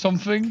money or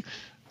something.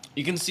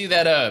 You can see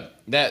that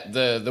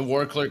the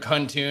war clerk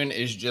Huntoon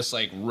is just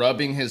like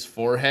rubbing his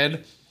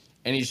forehead,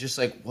 and he's just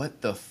like,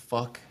 "What the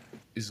fuck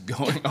is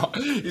going on?"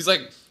 He's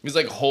like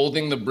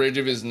holding the bridge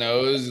of his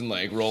nose and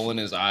like rolling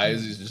his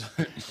eyes. He's just.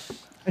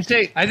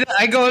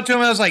 I go up to him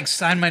and I was like,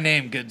 "Sign my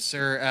name, good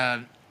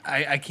sir.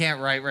 I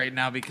can't write right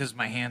now because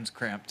my hand's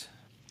cramped."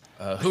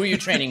 Who are you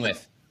training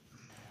with?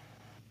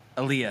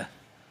 Aaliyah.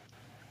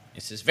 He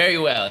says, very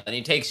well. And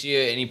he takes you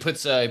and he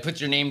puts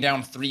your name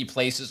down 3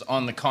 places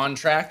on the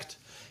contract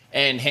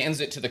and hands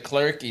it to the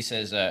clerk. He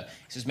says,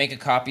 make a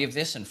copy of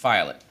this and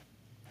file it.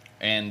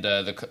 And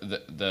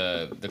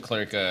the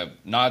clerk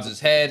nods his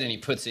head and he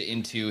puts it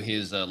into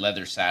his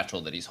leather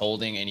satchel that he's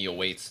holding, and he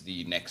awaits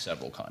the next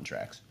several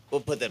contracts. We'll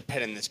put the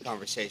pen in this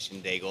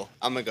conversation, Daigle.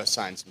 I'm gonna go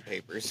sign some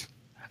papers.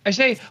 I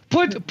say,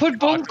 put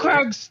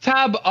Bonecrag's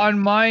tab on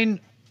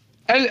mine.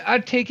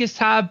 I'll take his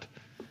tab.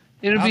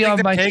 It'll be on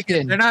my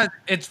skin. They're not.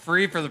 It's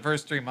free for the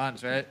first 3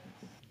 months, right?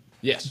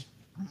 Yes.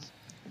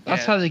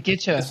 That's how they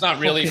get you. It's not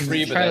really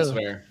free, but that's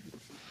fair.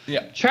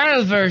 Yeah.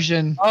 Trial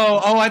version.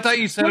 Oh! I thought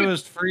you said it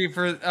was free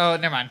for. Oh,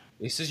 never mind.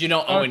 He says you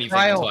don't owe anything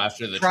until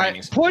after the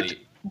training's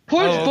complete.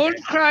 Put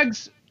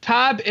Bonecrag's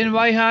tab in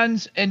my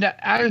hands, and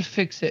I'll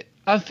fix it.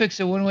 I'll fix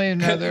it one way or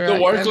another.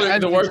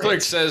 The war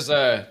clerk says.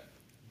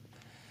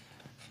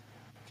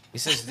 He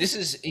says this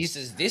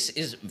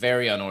is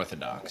very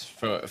unorthodox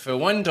for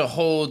one to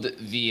hold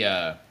the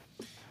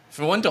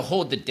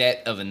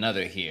debt of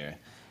another here.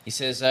 He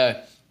says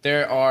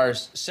there are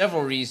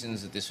several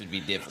reasons that this would be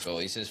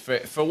difficult. He says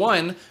for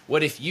one,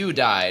 what if you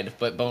died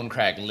but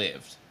Bonecrag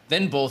lived?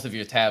 Then both of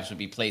your tabs would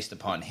be placed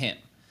upon him.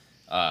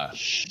 And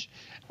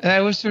I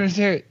was trying to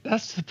say,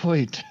 that's the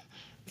point.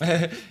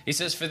 He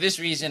says, for this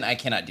reason, I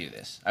cannot do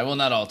this. I will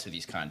not alter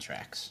these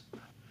contracts.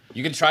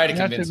 You can try to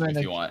convince me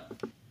if you want.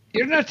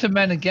 You're not the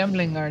man of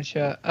gambling, aren't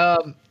you?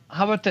 How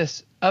about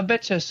this? I'll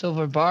bet you a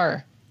silver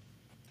bar.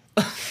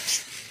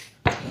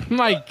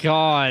 My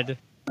God.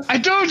 I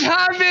don't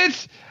have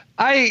it.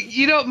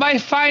 My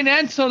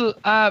financial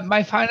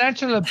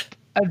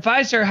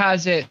advisor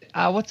has it.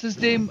 What's his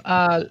name?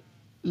 What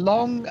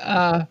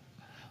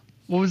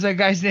was that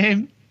guy's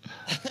name?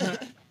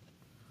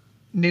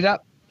 Need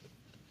up.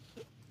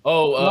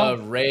 Oh,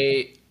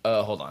 Ray.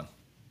 Hold on.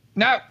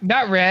 Not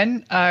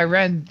Ren.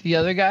 Ren, the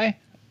other guy.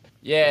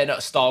 Yeah, no,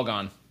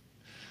 Stalgon.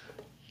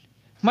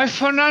 My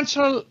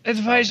financial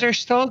advisor,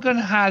 Stalgon,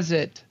 has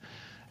it.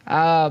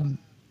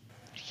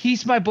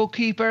 He's my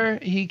bookkeeper.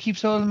 He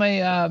keeps all of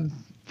my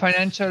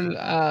financial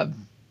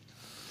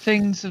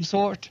things of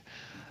sort.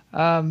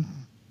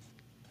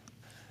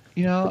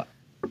 You know.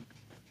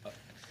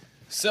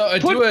 So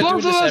Put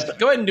both of us-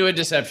 go ahead and do a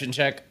deception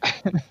check.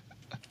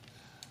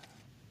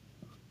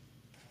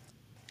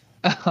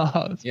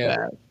 Oh, it's Yeah.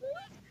 bad.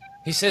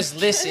 He says,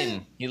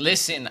 listen,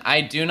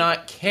 I do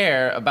not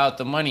care about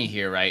the money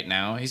here right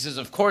now. He says,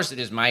 of course it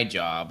is my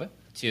job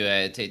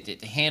to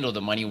handle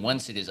the money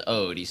once it is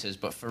owed. He says,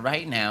 but for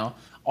right now,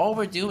 all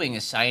we're doing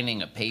is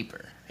signing a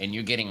paper, and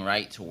you're getting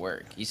right to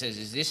work. He says,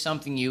 is this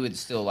something you would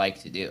still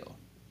like to do?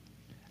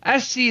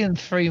 I'll see you in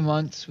 3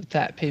 months with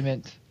that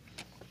payment.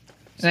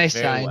 Nice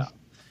Very sign. well.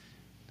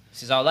 He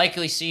says, I'll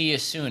likely see you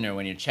sooner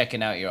when you're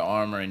checking out your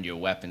armor and your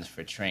weapons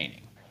for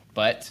training.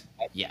 But,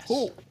 yes.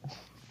 Cool.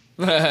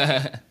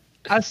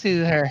 I'll see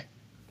you there.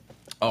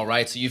 All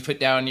right, so you've put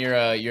down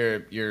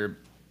your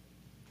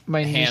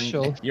My hand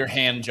initial. your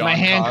hand job My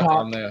hand cock cock.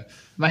 on the.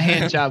 My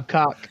hand job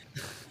cock.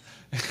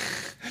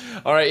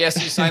 All right,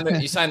 yes,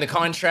 you sign the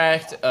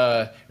contract.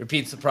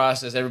 Repeats the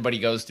process. Everybody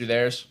goes through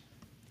theirs.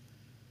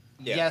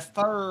 Yeah. Yes,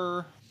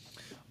 sir.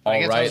 All I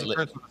guess I right. was the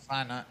first one to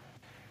sign that.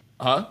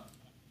 Huh?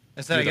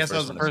 I said You're I the guess I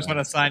was first the one to first sign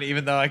one to sign it,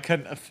 even though I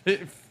couldn't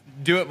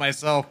do it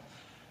myself.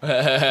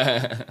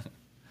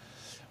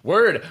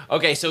 Word.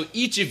 Okay, so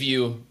each of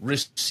you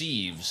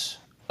receives.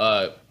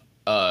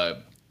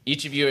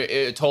 Each of you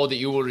are told that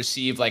you will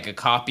receive like a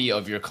copy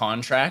of your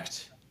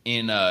contract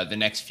in the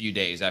next few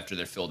days after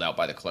they're filled out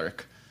by the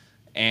clerk,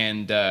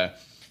 and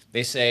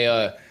they say,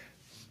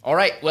 "All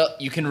right, well,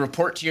 you can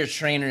report to your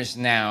trainers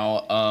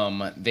now."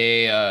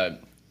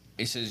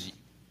 He says,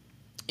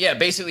 yeah,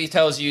 basically he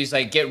tells you, he's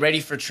like, get ready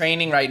for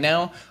training right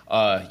now.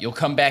 You'll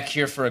come back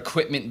here for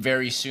equipment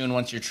very soon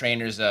once your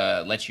trainers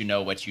let you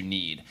know what you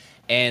need.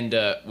 And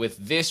with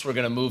this, we're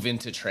going to move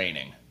into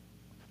training.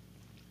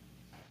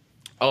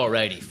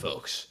 Alrighty,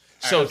 folks.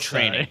 So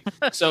training.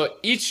 So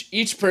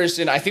each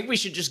person, I think we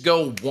should just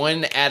go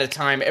one at a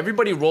time.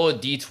 Everybody roll a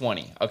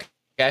d20,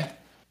 okay?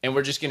 And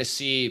we're just going to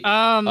see...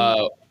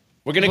 we're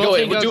going to go...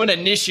 We're doing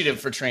initiative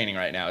for training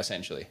right now,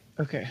 essentially.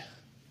 Okay.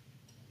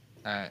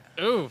 All right.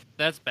 Ooh,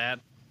 that's bad.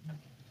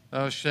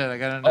 Oh shit! I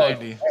got a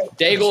 90.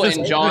 Daigle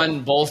and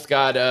John both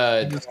got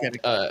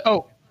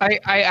Oh, I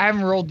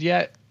haven't rolled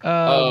yet.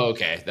 oh,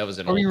 okay. That was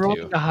an Are we old rolling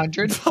 2.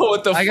 100?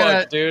 What the I fuck,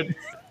 got dude?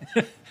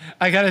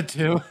 I got a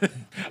 2.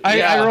 I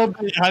Yeah. rolled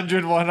the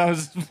 100 one. I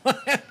was.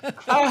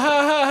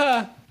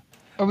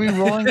 Are we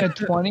rolling a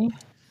 20?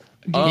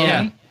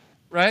 Yeah.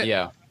 Right?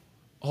 Yeah.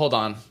 Hold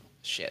on.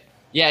 Shit.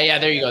 Yeah,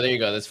 there you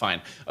go. That's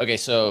fine. Okay,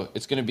 so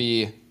it's going to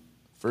be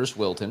first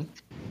Wilton.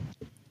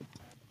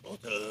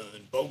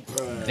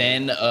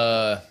 Then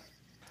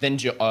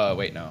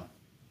wait, no.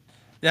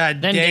 Yeah.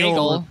 Then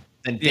Daigle.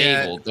 Then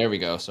Yeah. Daigle. There we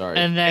go. Sorry.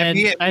 And then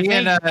Me I think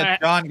and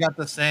John got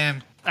the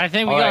same. I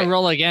think we All gotta right.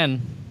 roll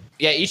again.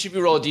 Yeah, each of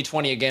you roll a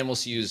d20 again. We'll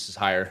see who's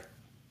higher.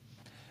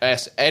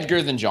 Yes,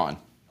 Edgar, then John.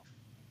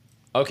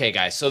 Okay,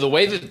 guys. So the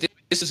way that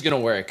this is going to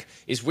work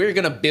is we're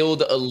going to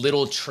build a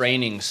little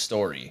training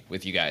story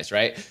with you guys,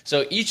 right?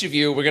 So each of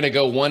you, we're going to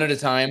go one at a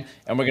time,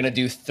 and we're going to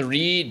do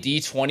 3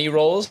 d20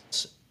 rolls.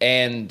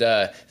 And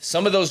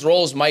some of those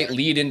rolls might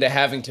lead into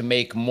having to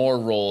make more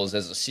rolls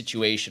as a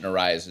situation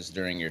arises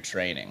during your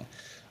training.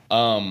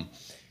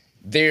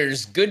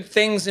 There's good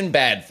things and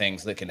bad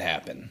things that can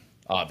happen,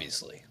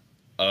 obviously.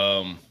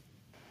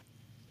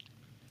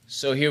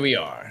 So here we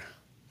are.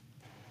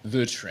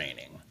 The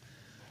training.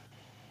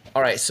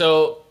 All right,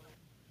 so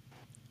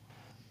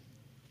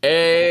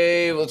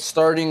let's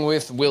starting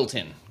with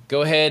Wilton.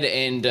 Go ahead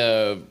and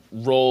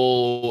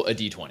roll a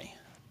d20.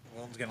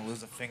 Wilton's gonna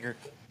lose a finger.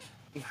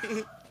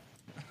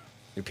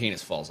 Your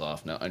penis falls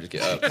off. No, I'm just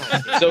kidding.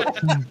 So,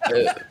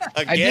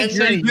 I Again, did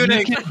say you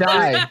can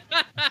die.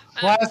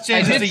 Last I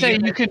chance did to say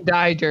get you can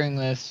die during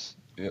this.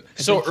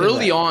 so did say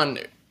early that.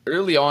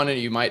 on, and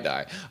you might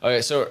die.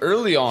 Okay, so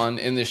early on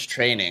in this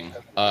training,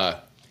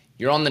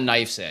 you're on the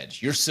knife's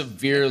edge. You're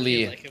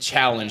severely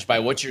challenged by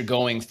what you're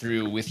going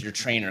through with your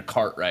trainer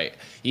Cartwright.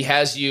 He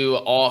has you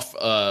off,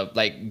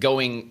 like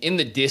going in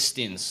the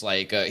distance.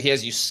 Like he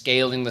has you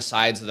scaling the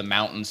sides of the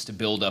mountains to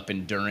build up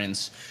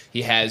endurance.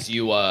 He has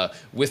you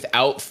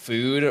without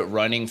food,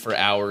 running for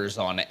hours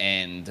on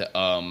end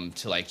to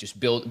like just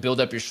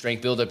build up your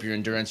strength, build up your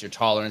endurance, your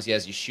tolerance. He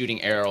has you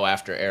shooting arrow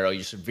after arrow.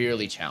 You're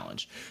severely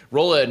challenged.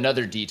 Roll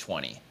another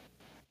d20.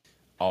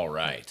 All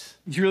right.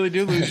 You really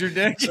do lose your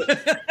dick.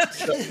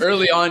 So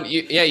early on,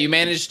 you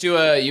managed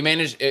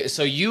to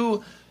so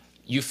you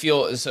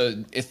feel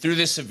so through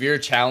this severe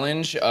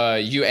challenge,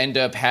 you end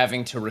up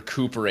having to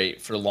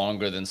recuperate for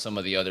longer than some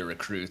of the other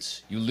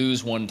recruits. You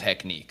lose one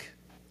technique.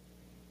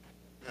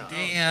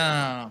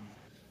 Damn.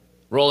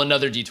 Roll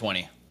another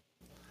d20.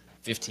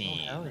 15.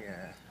 Hell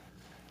yeah.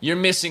 You're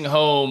missing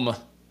home.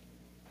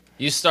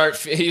 You start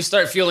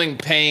feeling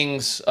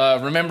pangs,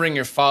 remembering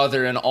your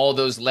father and all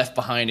those left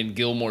behind in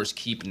Gilmore's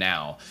Keep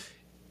now.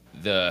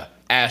 The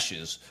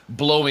ashes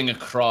blowing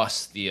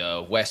across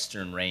the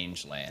western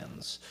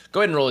rangelands. Go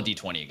ahead and roll a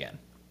d20 again.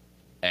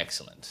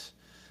 Excellent.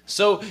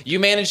 So you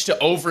managed to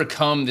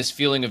overcome this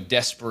feeling of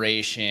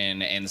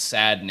desperation and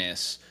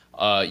sadness.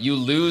 You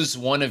lose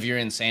one of your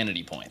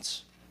insanity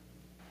points.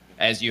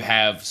 as you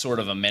have sort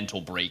of a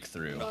mental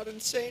breakthrough. Not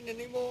insane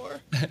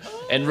anymore.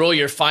 And roll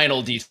your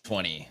final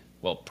d20.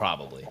 Well,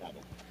 probably.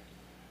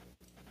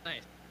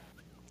 Nice.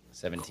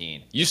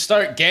 17. You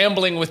start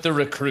gambling with the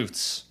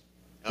recruits.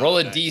 Roll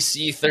a nice.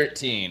 DC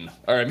 13.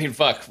 Or, I mean,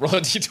 fuck. Roll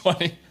a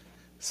d20.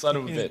 Son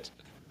of a bitch.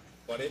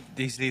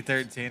 DC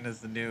 13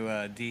 is the new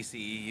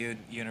DCEU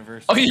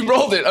universe. Oh, you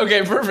rolled it.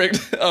 Okay,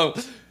 perfect.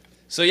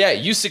 So, yeah,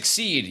 you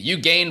succeed. You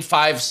gain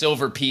 5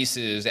 silver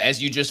pieces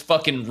as you just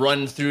fucking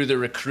run through the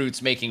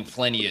recruits making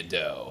plenty of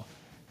dough.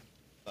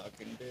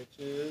 Fucking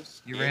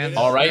bitches. You ran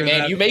All right, through man.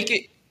 that-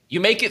 You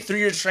make it through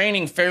your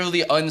training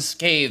fairly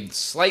unscathed,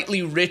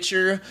 slightly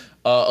richer,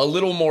 a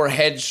little more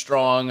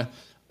headstrong,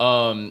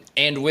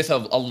 and with a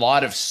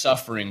lot of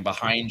suffering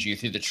behind you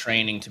through the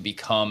training to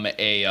become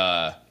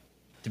a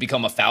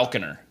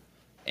falconer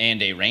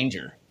and a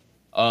ranger.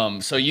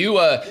 So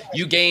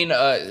you gain.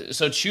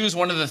 So choose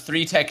one of the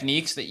 3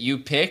 techniques that you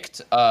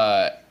picked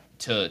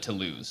to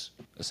lose,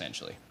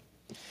 essentially.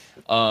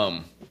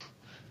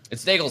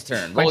 It's Daigle's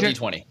turn. Roll a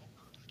d20.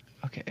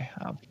 Okay.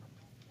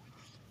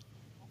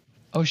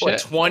 Oh What, shit.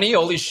 20?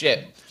 Holy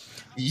shit.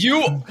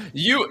 You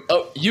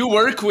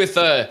work with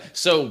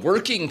so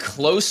working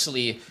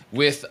closely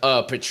with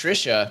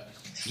Patricia,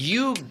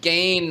 you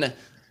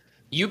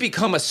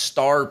become a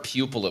star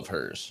pupil of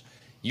hers.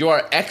 You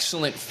are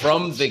excellent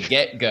from the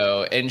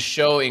get-go and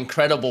show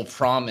incredible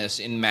promise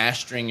in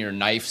mastering your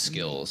knife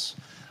skills.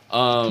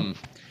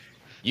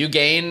 You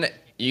gain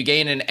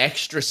an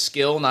extra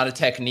skill, not a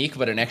technique,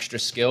 but an extra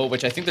skill,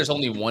 which I think there's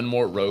only one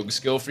more rogue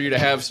skill for you to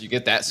have, so you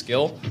get that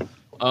skill.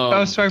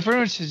 Oh, so I pretty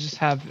much should just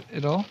have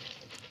it all.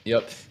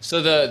 Yep.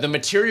 So the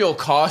material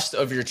cost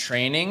of your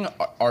training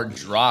are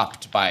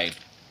dropped by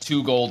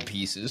 2 gold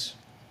pieces.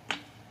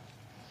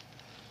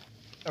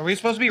 Are we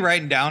supposed to be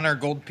writing down our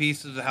gold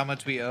pieces of how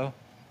much we owe?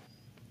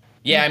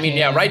 Yeah, I mean,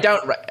 yeah,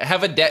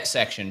 have a debt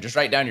section. Just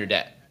write down your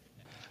debt.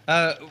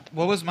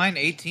 What was mine?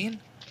 18?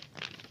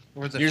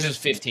 Or was it Yours was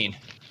 15.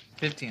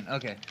 15.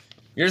 Okay.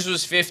 Yours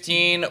was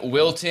 15.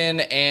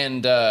 Wilton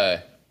and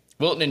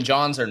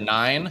John's are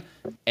 9,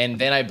 and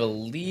then I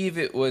believe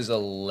it was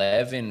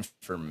 11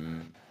 for.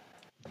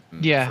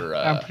 Yeah, for,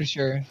 I'm pretty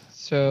sure.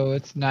 So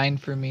it's 9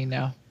 for me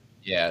now.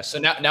 Yeah. So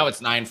now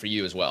it's 9 for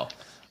you as well.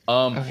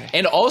 Okay.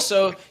 And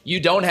also you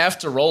don't have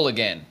to roll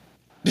again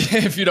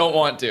if you don't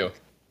want to.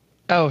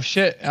 Oh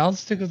shit! I'll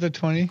stick with the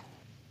 20.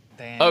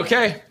 Damn.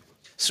 Okay.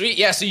 Sweet.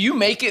 Yeah, so you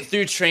make it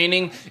through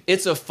training.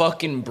 It's a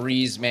fucking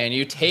breeze, man.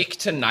 You take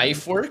to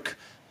knife work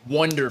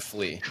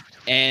wonderfully.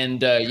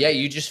 And yeah,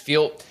 you just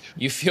feel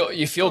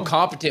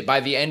competent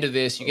by the end of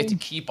this. You get to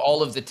keep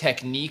all of the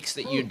techniques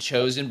that you'd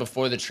chosen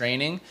before the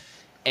training.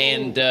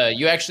 And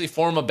you actually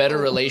form a better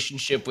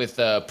relationship with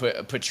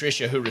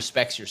Patricia, who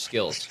respects your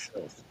skills.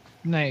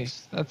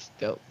 Nice. That's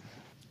dope.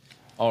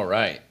 All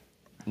right.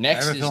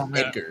 Next I have a is feeling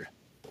that- Edgar.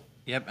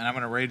 Yep, and I'm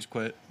gonna rage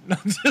quit. No,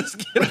 I'm just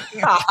kidding.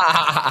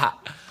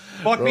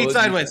 Fuck me Bro,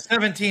 sideways.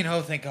 17.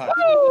 Oh, thank God.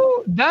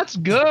 Oh, that's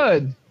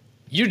good.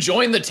 You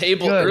join the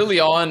table Good.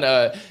 early on.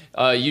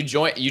 You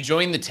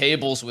join the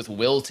tables with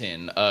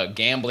Wilton,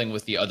 gambling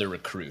with the other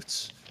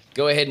recruits.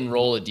 Go ahead and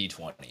roll a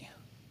d20.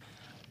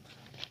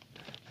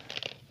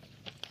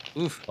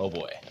 Oof. Oh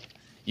boy,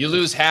 you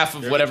lose half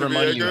of whatever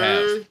money you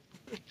have.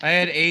 I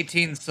had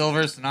 18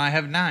 silvers, and now I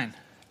have 9.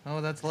 Oh,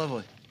 that's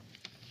lovely.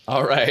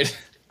 All right.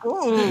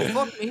 Oh,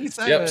 fuck me Yep.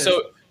 sideways.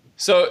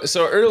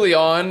 So early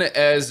on,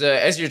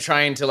 as you're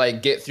trying to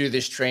like get through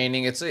this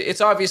training,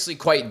 it's obviously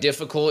quite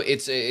difficult.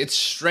 It's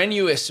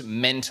strenuous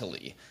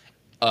mentally.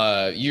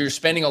 You're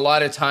spending a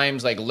lot of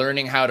times like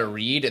learning how to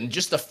read, and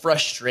just the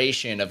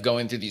frustration of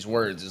going through these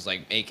words is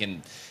like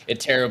making it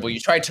terrible. You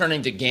try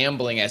turning to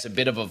gambling as a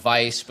bit of a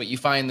vice, but you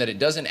find that it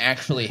doesn't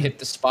actually hit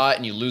the spot,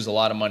 and you lose a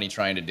lot of money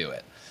trying to do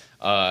it.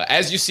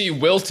 As you see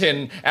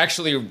Wilton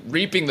actually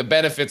reaping the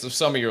benefits of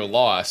some of your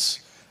loss.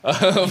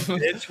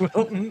 Bitch,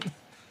 Wilton.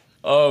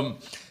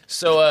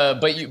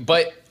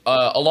 But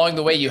along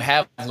the way you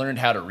have learned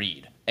how to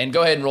read. And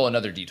go ahead and roll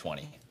another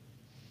d20.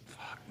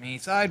 Fuck me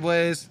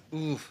sideways.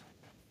 Oof.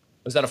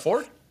 Was that a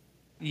 4?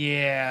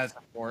 Yeah, it's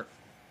a 4.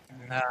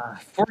 Nah,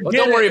 forget Well,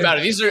 don't worry about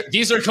it.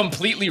 These are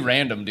completely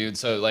random, dude.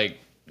 So like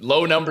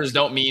low numbers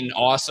don't mean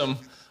awesome.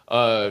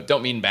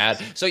 Don't mean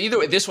bad. So either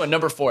way, this one,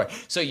 number 4.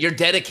 So your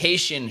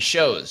dedication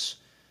shows.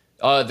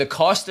 The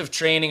cost of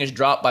training is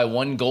dropped by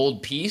 1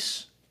 gold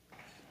piece.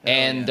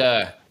 And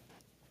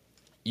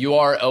you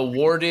are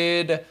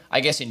awarded, I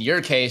guess in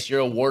your case, you're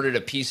awarded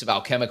a piece of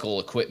alchemical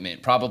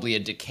equipment, probably a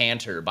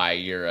decanter by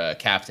your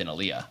captain,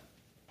 Aaliyah.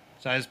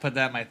 So I just put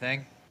that in my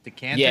thing?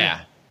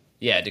 Decanter?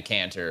 Yeah,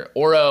 decanter.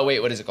 Or,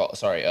 wait, what is it called?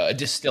 Sorry, a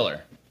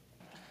distiller.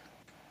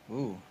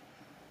 Ooh.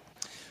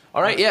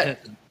 All right, yeah.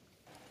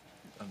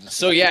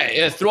 So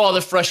yeah, through all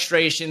the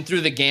frustration,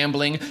 through the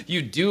gambling,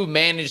 you do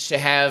manage to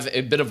have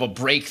a bit of a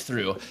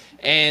breakthrough.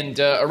 And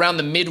around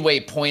the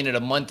midway point at a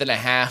month and a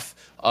half,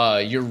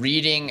 Your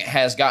reading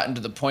has gotten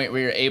to the point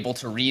where you're able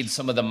to read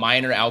some of the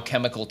minor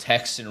alchemical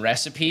texts and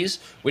recipes,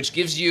 which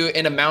gives you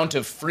an amount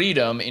of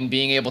freedom in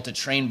being able to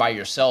train by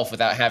yourself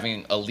without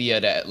having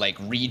Aaliyah to like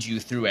read you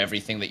through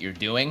everything that you're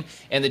doing.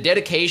 And the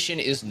dedication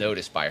is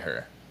noticed by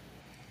her.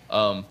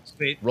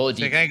 Sweet. Roll a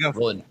So D. can I go?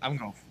 Roll a, I'm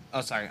going.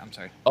 Oh, sorry. I'm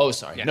sorry. oh,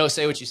 sorry. Yeah. No,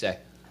 say what you say.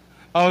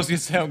 I was gonna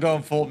say I'm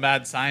going full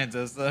mad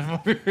scientist.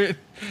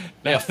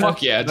 Yeah,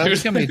 fuck yeah, dude.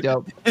 That's gonna be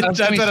dope. That's That's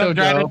gonna be what so I'm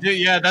trying dope. to do.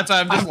 Yeah, that's why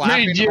I'm just I'm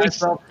laughing pretty at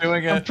juiced. myself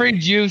doing I'm it. pretty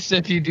juiced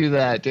if you do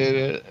that,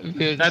 dude.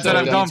 That's So what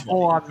I'm dope. going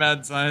full on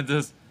mad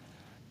scientist.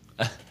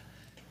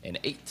 An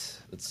 8.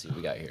 Let's see what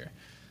we got here.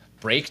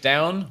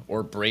 Breakdown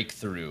or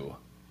breakthrough?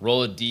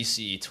 Roll a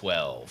DC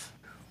 12.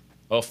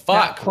 Oh,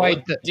 fuck. quite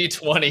Roll a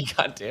D20.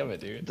 God damn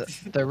it, dude.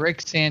 The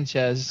Rick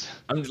Sanchez.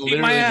 I'm my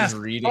literally ass.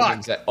 just reading Fuck.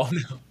 exact. Oh,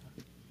 no.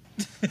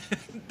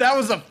 That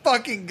was a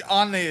fucking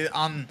on the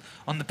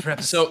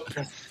prep. So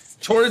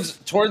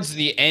towards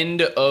the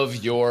end of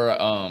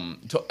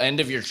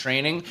your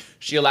training,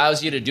 she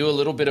allows you to do a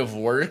little bit of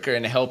work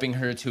and helping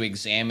her to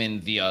examine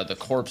the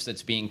corpse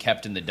that's being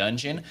kept in the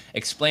dungeon,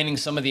 explaining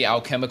some of the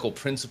alchemical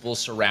principles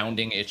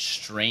surrounding its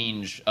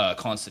strange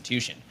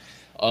constitution.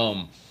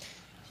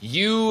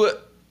 You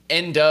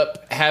end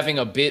up having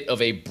a bit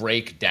of a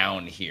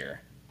breakdown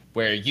here,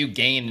 where you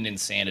gain an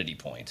insanity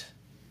point.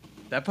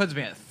 That puts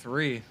me at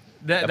 3.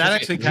 That puts you at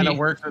actually kind of 3.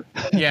 works.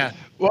 Yeah.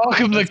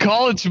 Welcome to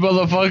college,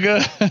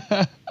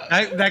 motherfucker.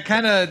 that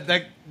kind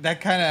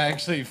of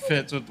actually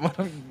fits with what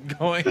I'm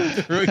going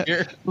through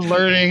here.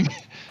 Learning.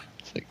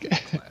 It's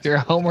like, your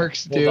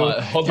homework's due.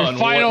 Hold Your on,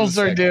 finals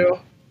one are second. due.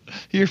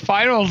 Your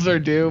finals are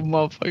due,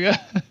 motherfucker.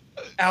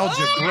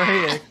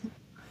 Algebraic.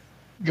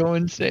 Go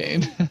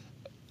insane.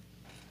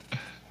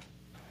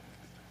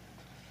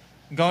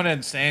 I'm going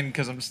insane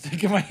because I'm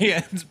sticking my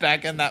hands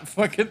back in that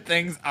fucking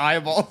thing's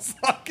eyeball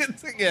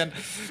sockets again.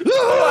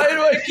 Why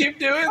do I keep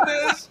doing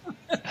this?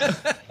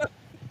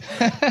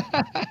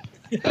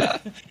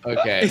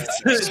 Okay,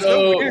 It's so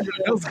so weird, but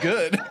it feels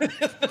good.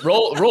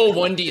 roll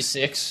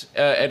 1d6,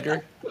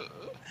 Edgar.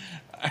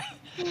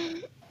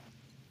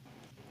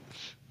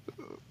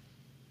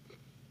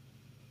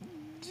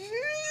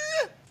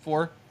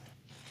 Four.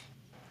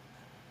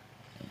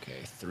 Okay,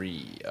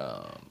 3,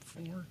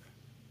 4.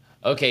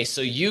 Okay, so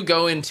you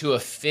go into a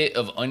fit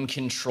of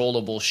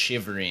uncontrollable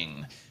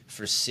shivering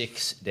for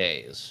 6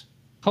 days.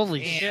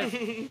 Holy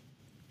shit.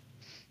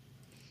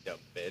 Dumb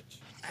bitch.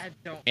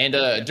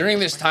 And during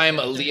this time,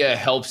 Aaliyah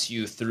helps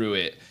you through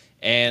it,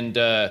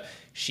 and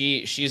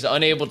she's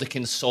unable to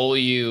console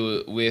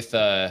you with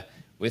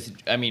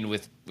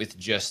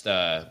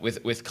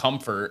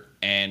comfort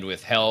and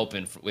with help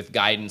and with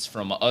guidance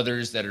from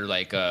others that are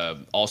like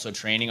also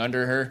training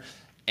under her.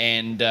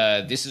 And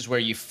this is where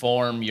you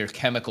form your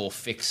chemical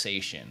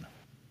fixation.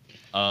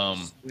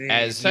 As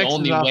the Sex is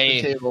only off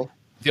way. the table.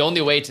 The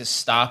only way to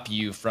stop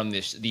you from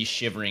these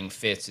shivering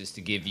fits is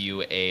to give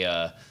you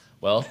a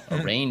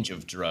range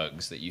of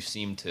drugs that you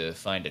seem to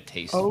find a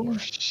taste Oh for.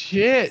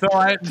 shit.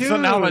 So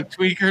now I'm a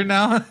tweaker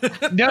now.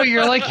 No,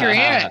 you're like your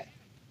aunt.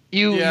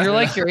 Yeah. You're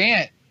like your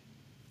aunt.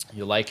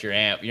 You like your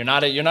aunt. You're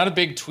not a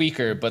big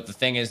tweaker, but the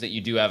thing is that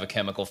you do have a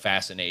chemical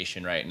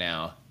fascination right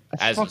now,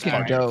 That's as is fucking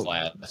part of your dope.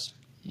 class.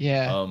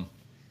 Yeah.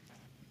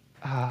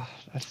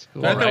 That's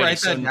cool. Do I have to Alrighty, write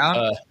so, that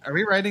down? Are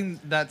we writing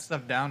that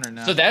stuff down or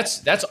not? So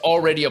that's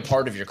already a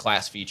part of your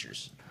class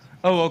features.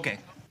 Oh, okay.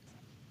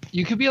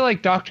 You could be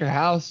like Dr.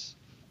 House.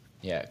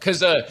 Yeah, because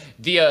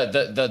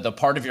the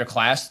part of your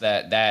class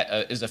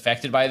that is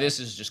affected by this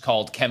is just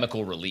called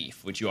chemical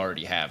relief, which you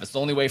already have. It's the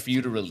only way for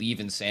you to relieve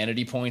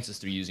insanity points is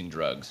through using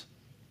drugs.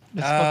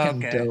 That's Oh,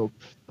 fucking okay. dope.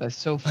 That's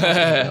so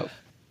fucking dope.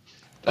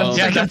 That's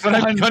Yeah, like that's what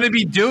I'm fun. gonna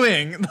be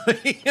doing.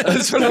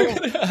 That's what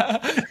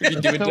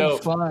you're doing. so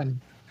Dope. fun.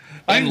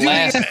 I'm doing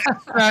Last- an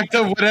extract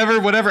of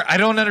whatever. I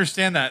don't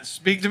understand that.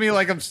 Speak to me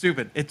like I'm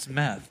stupid. It's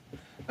meth.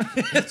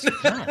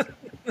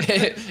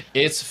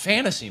 It's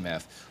fantasy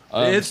meth.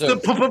 It's So-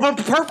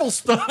 the purple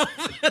stuff.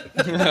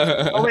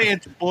 Oh wait,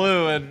 it's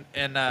blue in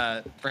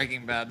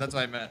Breaking Bad. That's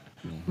what I meant.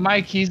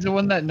 Mike, he's the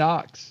one that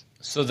knocks.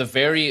 So the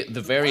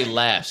very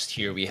last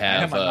here we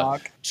have am a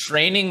knock.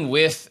 training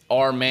with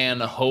our man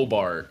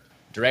Hobart.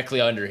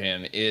 Directly under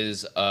him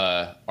is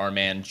our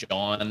man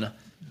John,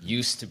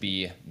 used to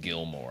be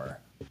Gilmore.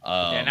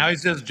 Yeah, now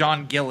he's just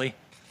John Gilly.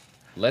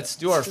 Let's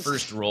do our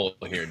first roll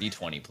here.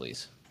 D20,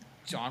 please.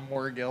 John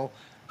Morgill.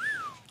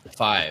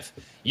 5.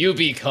 You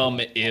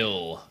become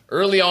ill.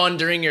 Early on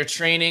during your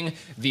training,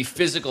 the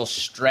physical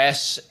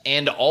stress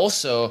and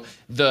also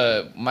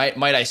the, might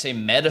I say,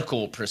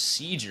 medical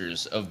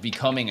procedures of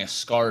becoming a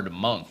scarred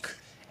monk,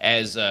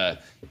 as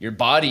your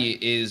body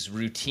is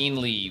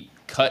routinely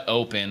cut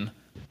open,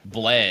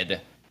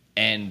 bled,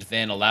 and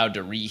then allowed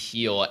to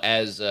re-heal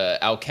as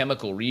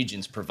alchemical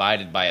regions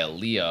provided by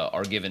Aaliyah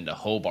are given to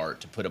Hobart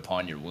to put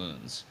upon your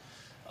wounds.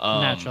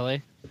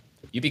 Naturally.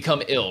 You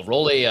become ill.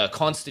 Roll a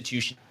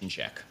constitution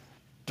check.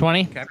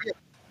 20.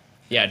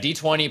 Yeah,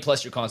 D20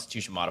 plus your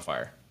constitution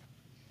modifier.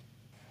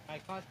 My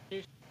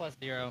constitution plus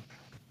 0.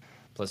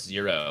 Plus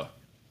 0.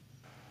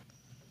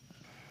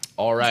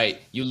 All right,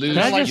 you lose.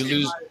 Can I You just-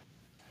 lose.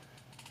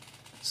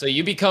 So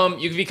you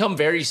become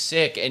very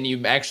sick, and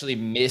you actually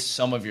miss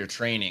some of your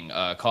training,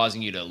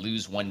 causing you to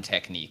lose one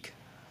technique.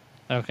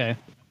 Okay.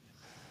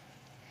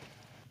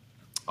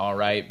 All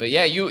right, but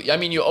yeah,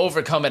 you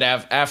overcome it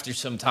after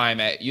some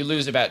time. You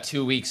lose about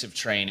 2 weeks of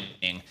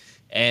training,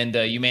 and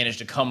you manage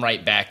to come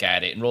right back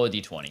at it and roll a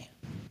d20.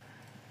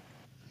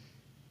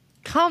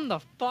 Come the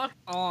fuck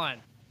on.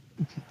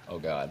 Oh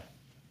God.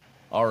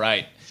 All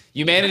right.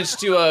 You managed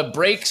to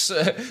break.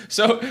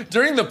 So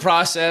during the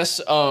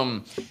process,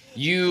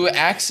 you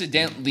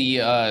accidentally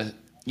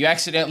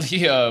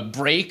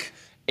break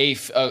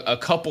a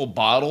couple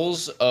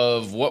bottles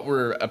of what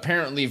were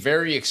apparently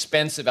very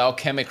expensive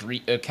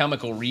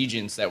chemical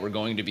reagents that were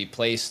going to be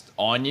placed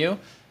on you,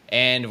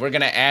 and we're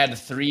gonna add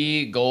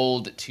 3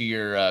 gold to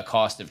your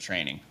cost of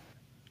training.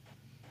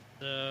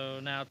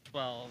 So now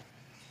 12.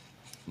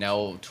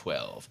 Now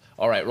 12.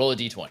 All right, roll a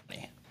d20.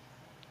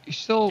 You're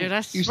still, Dude, I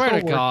you're swear still to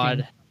working.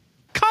 God.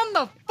 Come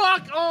the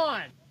fuck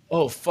on.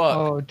 Oh fuck.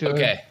 Oh, dude.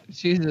 Okay.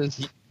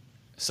 Jesus.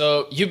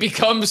 So you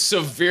become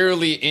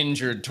severely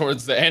injured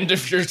towards the end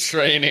of your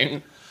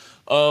training.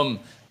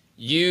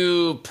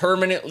 You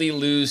permanently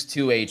lose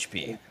 2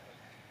 HP.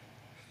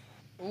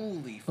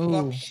 Holy Ooh.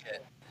 fuck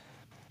shit.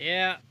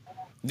 Yeah.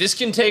 This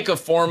can take a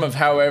form of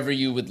however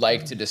you would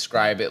like to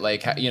describe it.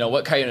 Like,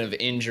 what kind of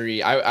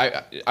injury?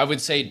 I would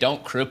say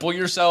don't cripple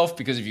yourself,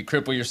 because if you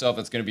cripple yourself,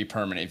 it's going to be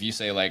permanent. If you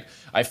say, like,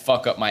 I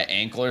fuck up my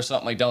ankle or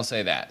something, like, don't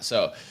say that.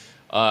 So,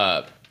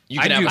 you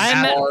can have a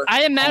scar.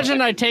 I imagine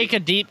I take a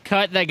deep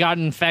cut that got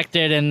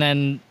infected and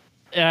then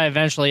I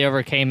eventually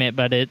overcame it,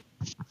 but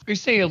You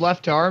say your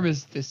left arm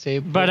is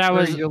disabled. But I or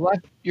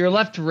was- your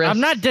left wrist.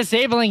 I'm not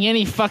disabling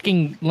any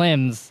fucking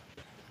limbs.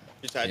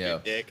 Just had Yeah. your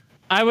dick.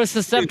 I was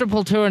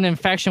susceptible to an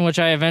infection, which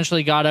I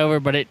eventually got over,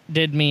 but it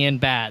did me in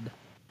bad.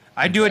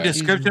 I'd do a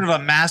description of a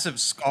massive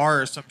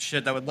scar or some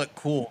shit that would look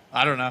cool.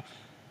 I don't know.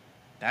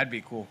 That'd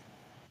be cool.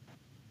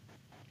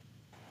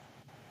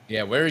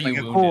 Yeah, where are you Like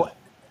a wounded? cool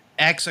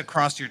X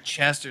across your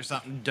chest or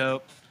something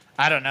dope.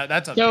 I don't know.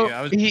 That's up to So you.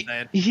 I was just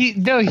saying.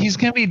 he's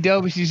gonna be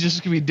dope. He's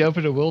just gonna be dope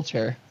in a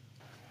wheelchair.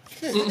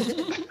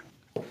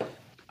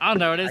 I don't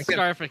know. It is I could-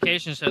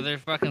 scarification, so they're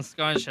fucking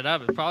scarring shit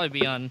up. It'd probably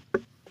be on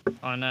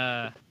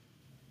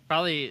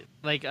probably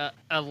like a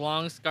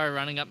long scar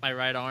running up my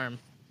right arm,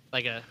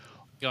 like a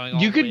going.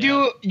 All You the could way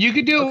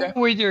do up. it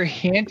where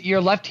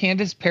your left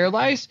hand is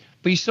paralyzed,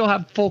 but you still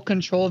have full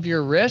control of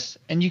your wrist,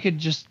 and you could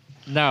just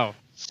No.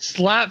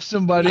 slap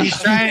somebody.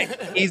 He's trying.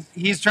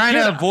 He's trying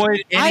to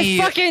avoid any.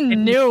 I fucking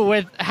knew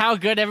with how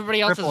good everybody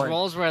else's Crippling.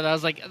 rolls were that I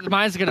was like,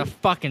 mine's gonna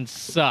fucking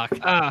suck.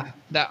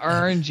 That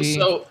RNG.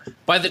 So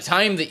by the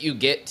time that you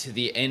get to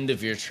the end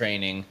of your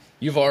training,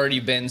 you've already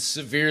been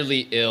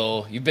severely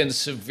ill, you've been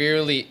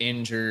severely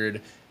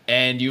injured,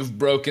 and you've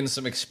broken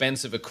some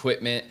expensive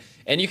equipment.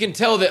 And you can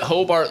tell that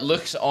Hobart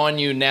looks on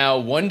you now,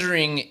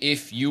 wondering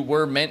if you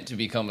were meant to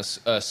become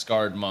a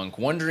scarred monk,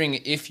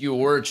 wondering if you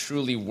were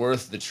truly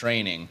worth the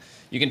training.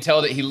 You can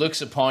tell that he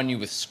looks upon you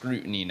with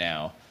scrutiny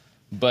now,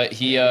 but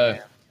he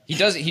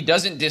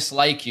doesn't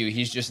dislike you.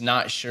 He's just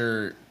not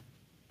sure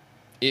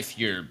if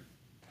you're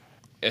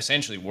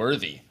essentially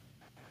worthy.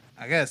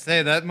 I gotta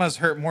say that must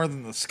hurt more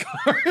than the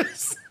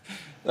scars.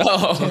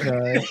 Oh,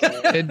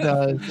 It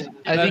does.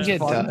 I think it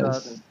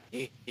does.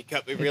 He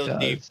cut me It real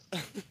deep.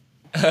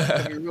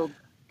 does.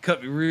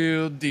 Cut me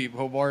real deep,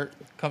 Hobart.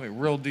 Cut me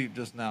real deep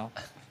just now.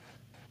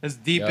 As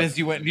deep Yep. as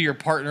you went into your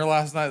partner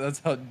last night, that's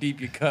how deep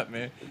you cut me.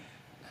 yep.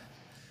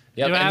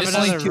 Do I and have this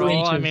another is 2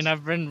 roll? I inches. mean,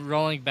 I've been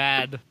rolling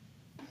bad.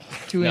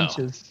 2 No.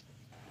 inches.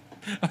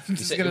 I'm you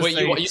just say, gonna wait,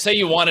 say, you say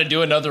you want to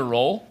do another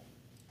roll?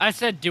 I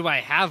said, do I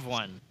have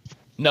one?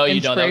 No,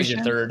 you don't. That was your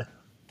Inspiration? third.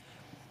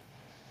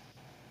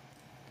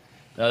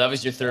 No, that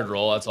was your third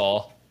roll. That's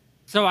all.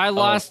 So I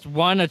lost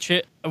one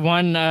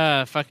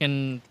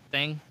fucking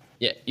thing.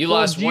 Yeah, you Well,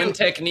 lost do one you-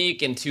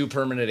 technique and 2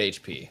 permanent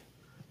HP.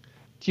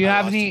 Do you I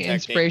have lost any a technique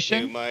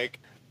inspiration? Too, Mike.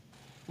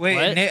 wait,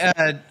 What?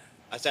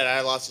 I said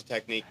I lost a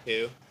technique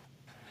too.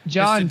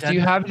 John, Mr. do you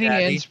have any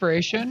Daddy.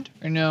 inspiration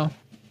or no?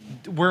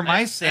 were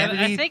my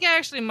sanity? I think I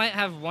actually might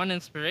have one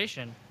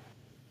inspiration.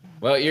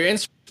 Well, your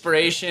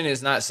inspiration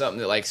is not something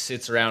that like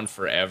sits around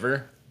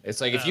forever. It's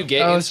like if you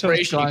get Oh, so it's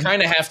inspiration, you gone.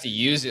 kind of have to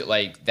use it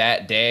like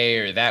that day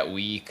or that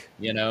week,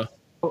 you know?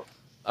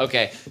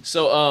 Okay.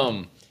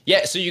 So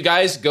yeah, so you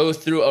guys go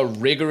through a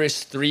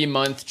rigorous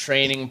 3-month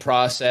training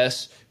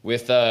process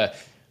with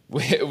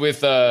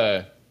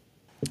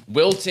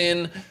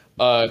Wilton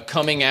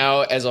coming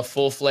out as a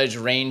full-fledged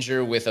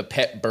ranger with a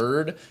pet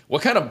bird.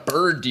 What kind of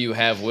bird do you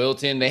have,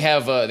 Wilton? They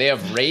have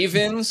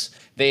ravens.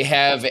 They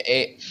have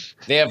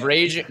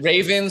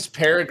ravens,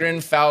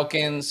 peregrine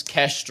falcons,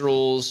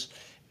 kestrels,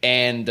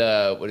 and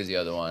what is the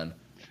other one?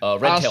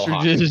 Red-tailed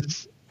hawk.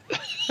 Ostriches.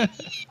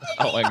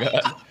 Oh my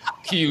god,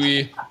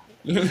 kiwi.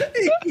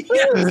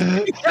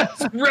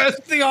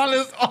 resting on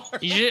his arm.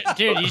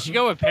 Dude, you should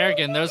go with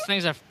peregrine. Those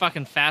things are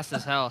fucking fast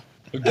as hell.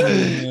 I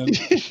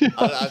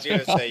was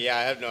gonna say, yeah,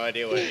 I have no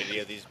idea what any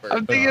of these birds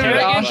I'm thinking are. of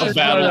Peregrines ostrich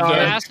are one of the Battle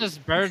bird.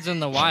 fastest birds in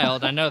the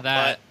wild. I know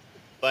that.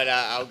 but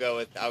I'll go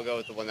with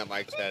the one that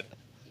Mike said.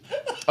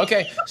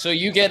 Okay, so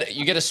you get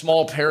a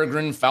small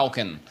peregrine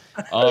falcon.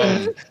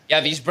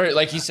 Yeah, these birds,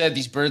 like he said,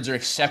 these birds are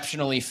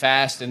exceptionally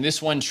fast, and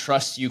this one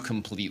trusts you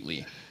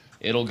completely.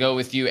 It'll go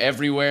with you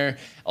everywhere.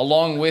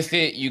 Along with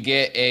it, you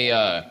get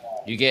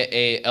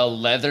a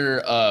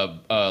leather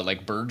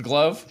like bird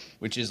glove,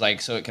 which is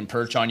like so it can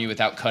perch on you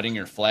without cutting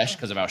your flesh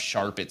because of how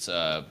sharp its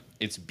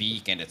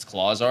beak and its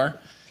claws are,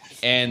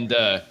 and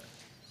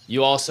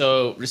you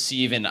also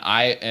receive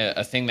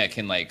a thing that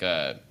can like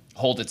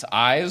hold its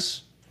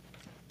eyes.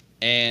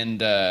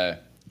 And or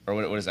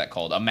what is that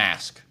called? A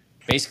mask,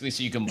 basically,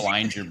 so you can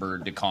blind your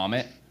bird to calm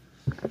it.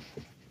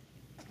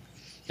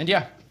 And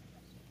yeah.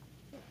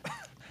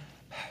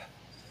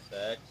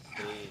 Sexy.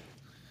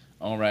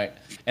 All right.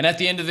 And at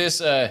the end of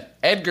this,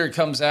 Edgar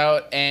comes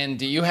out,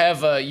 and you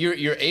have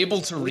you're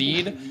able to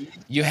read.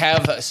 You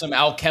have some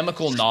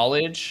alchemical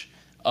knowledge.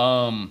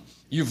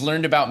 You've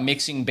learned about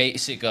mixing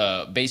basic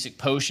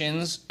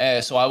potions.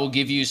 So I will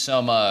give you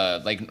some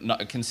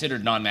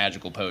considered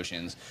non-magical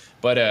potions,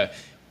 but.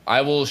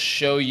 I will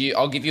show you.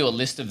 I'll give you a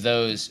list of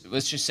those.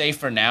 Let's just say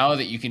for now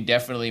that you can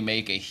definitely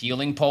make a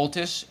healing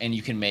poultice, and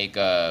you can make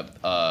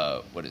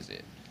what is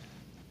it?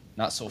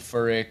 Not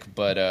sulfuric,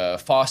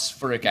 but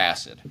phosphoric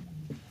acid.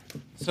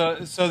 So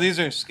these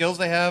are skills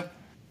they have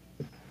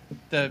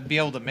to be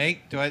able to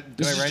make. Do I write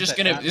that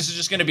down? This is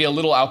just gonna be a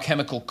little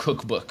alchemical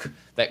cookbook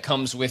that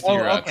comes with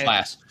your okay.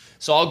 class.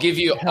 So I'll give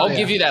you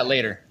that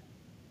later.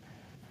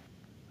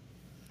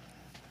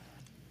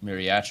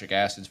 Muriatic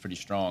acid's pretty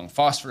strong.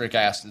 Phosphoric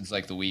acid's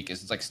like the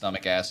weakest. It's like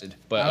stomach acid,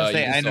 but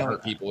you can still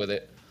hurt people with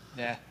it.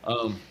 Yeah.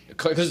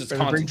 Because it's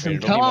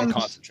concentrated. It'll be more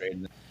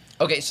concentrated.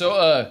 Okay,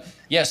 so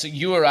so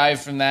you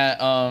arrive from that,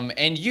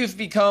 and you've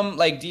become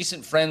like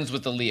decent friends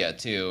with Aaliyah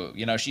too.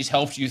 You know, she's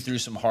helped you through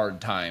some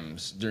hard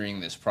times during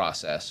this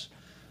process.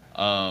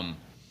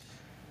 Daigle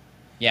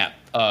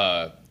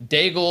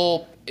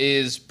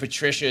is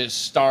Patricia's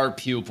star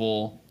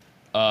pupil,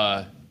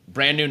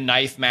 brand new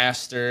knife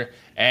master.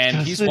 And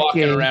he's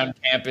walking around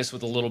campus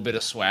with a little bit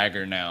of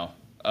swagger now.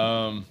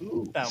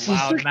 That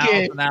loud mouth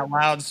and that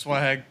loud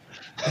swag.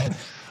 How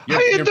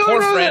you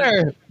doing over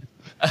there?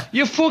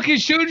 You fucking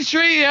shooting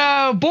straight,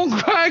 bone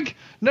crack?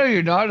 No,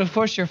 you're not. Of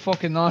course, you're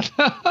fucking not.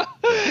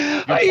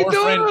 How you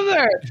doing over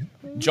there?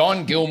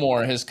 John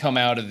Gilmore has come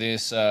out of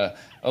this a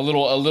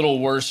little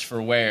worse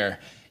for wear.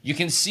 You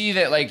can see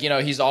that, like, you know,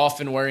 he's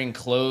often wearing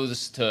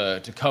clothes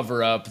to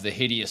cover up the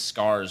hideous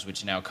scars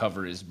which now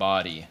cover his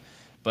body.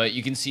 But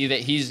you can see that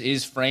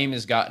his frame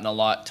has gotten a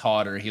lot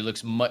tauter. He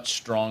looks much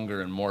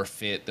stronger and more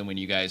fit than when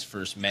you guys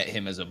first met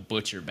him as a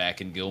butcher back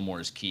in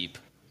Gilmore's Keep.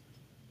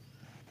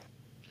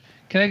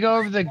 Can I go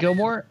over to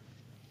Gilmore?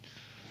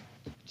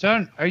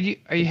 John, are you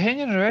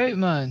hanging right,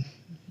 man?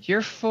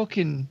 You're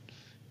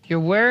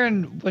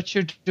wearing what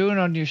you're doing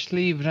on your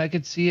sleeve, and I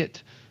could see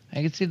it.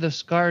 I could see the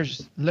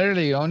scars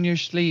literally on your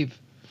sleeve.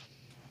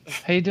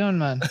 How you doing,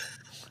 man?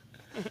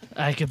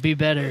 I could be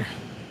better.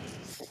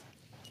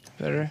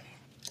 Better?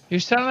 You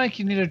sound like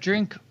you need a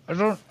drink. I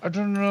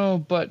don't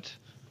know, but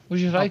would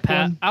you like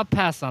one? I'll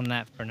pass on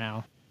that for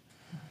now.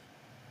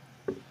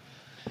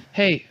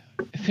 Hey,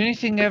 if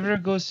anything ever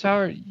goes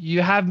sour,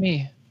 you have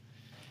me.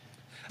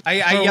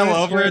 I yell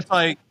over. It's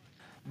like,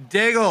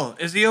 Daigle,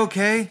 is he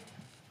okay?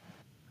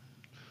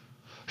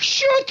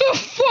 Shut the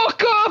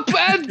fuck up,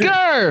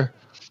 Edgar!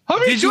 How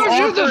many times you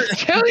have to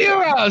tell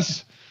your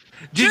ass?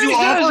 Did you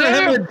offer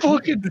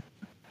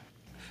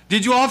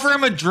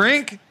him a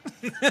drink?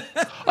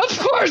 Of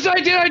course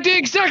I did. I did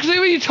exactly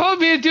what you told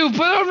me to do,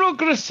 but I'm not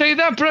going to say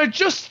that, but I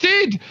just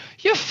did.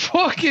 You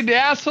fucking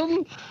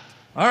asshole.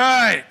 All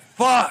right,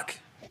 fuck.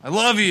 I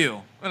love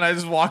you. And I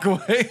just walk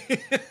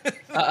away.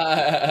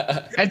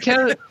 I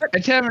tell him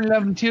I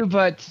love him too,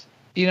 but,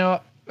 you know,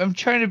 I'm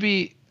trying to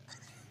be,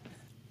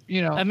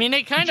 you know. I mean,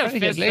 it kind of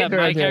fits that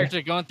my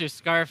character going through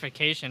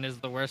scarification is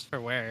the worst for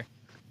wear.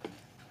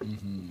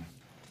 Mm-hmm.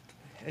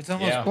 It's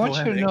almost I want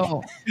you to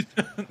know.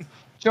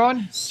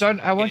 John,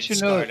 I want you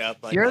to know.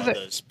 Up like all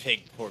those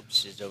pig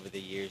corpses over the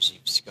years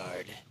you've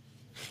scarred.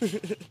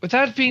 With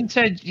that being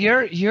said,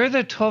 you're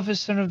the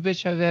toughest son of a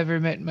bitch I've ever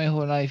met in my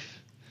whole life.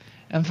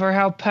 And for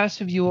how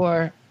passive you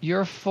are,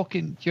 you're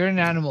an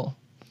animal.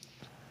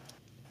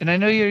 And I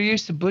know you're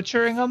used to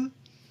butchering them,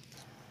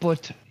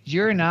 but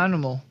you're an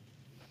animal.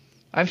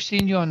 I've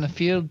seen you on the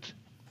field,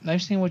 and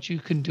I've seen what you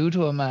can do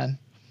to a man.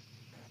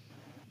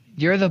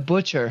 You're the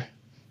butcher.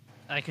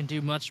 I can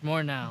do much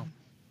more now.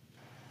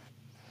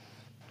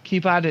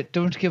 Keep at it.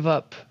 Don't give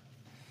up.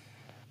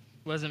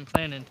 Wasn't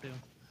planning to.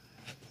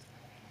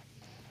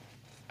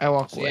 I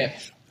walk away. Yeah.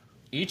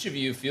 Each of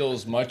you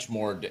feels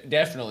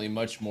definitely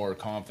much more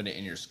confident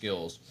in your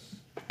skills.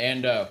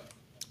 And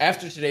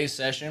after today's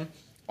session,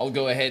 I'll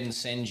go ahead and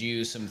send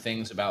you some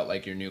things about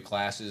like your new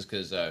classes,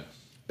 because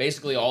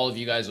basically all of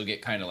you guys will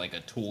get kind of like a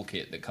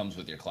toolkit that comes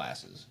with your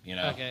classes. You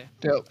know? Okay.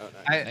 Dope.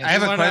 I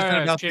have a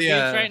question about the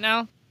attributes right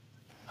now.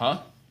 Huh?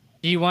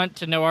 Do you want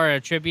to know our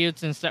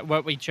attributes and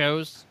what we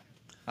chose?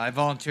 I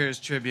volunteer as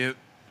tribute.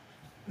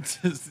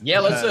 Yeah,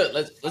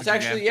 let's Okay,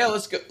 actually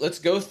let's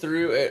go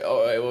through it.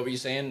 Oh, what were you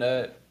saying,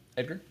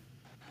 Edgar?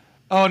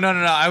 Oh no.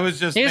 I was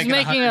just He's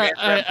making Hunger Games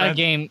a reference.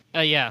 game.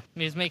 Yeah,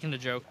 he's making a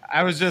joke.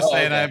 I was just Oh,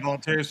 saying okay. I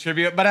volunteer as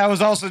tribute, but I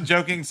was also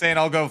joking, saying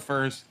I'll go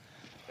first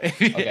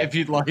if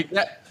you'd like.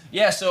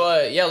 Yeah. So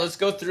let's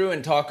go through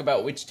and talk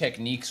about which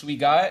techniques we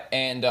got,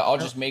 and I'll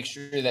just make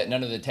sure that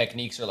none of the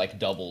techniques are like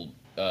doubled.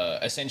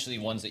 Essentially,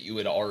 ones that you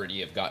would already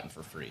have gotten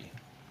for free.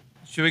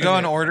 Should we go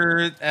in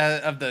order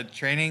of the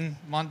training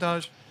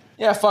montage?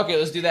 Yeah, fuck it.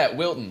 Let's do that.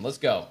 Wilton, let's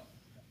go.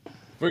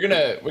 We're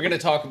gonna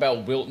talk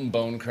about Wilton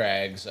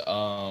Bonecrag's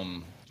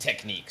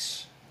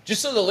techniques.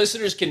 Just so the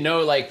listeners can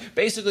know, like,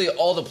 basically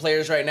all the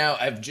players right now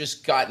have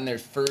just gotten their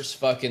first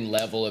fucking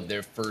level of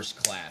their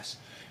first class.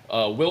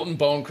 Wilton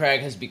Bonecrag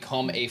has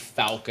become a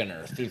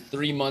falconer through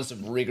 3 months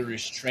of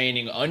rigorous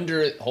training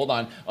under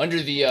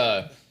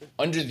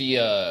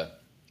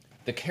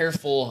the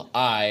careful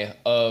eye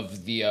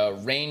of the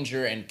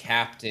ranger and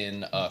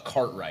captain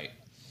Cartwright.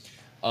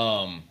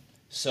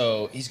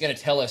 So he's going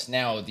to tell us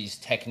now these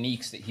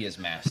techniques that he has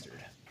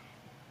mastered.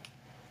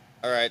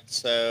 All right,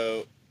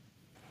 so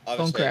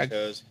obviously I Bonecrag.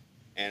 chose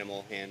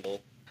animal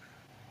handle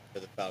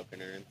for the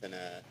falconer, and then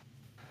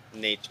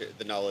nature,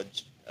 the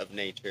knowledge of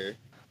nature.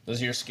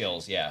 Those are your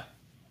skills, yeah.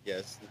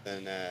 Yes,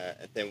 and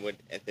then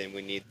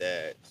we need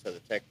the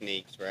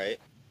techniques, right?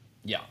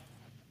 Yeah.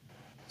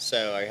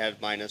 So I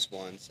had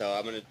 -1. So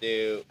I'm gonna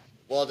do.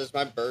 Well, does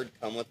my bird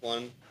come with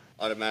one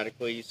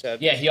automatically? You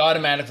said. Yeah, he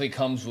automatically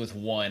comes with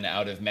 1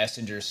 out of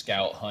messenger,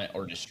 scout, hunt,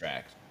 or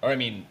distract. Or I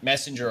mean,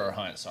 messenger or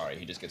hunt. Sorry,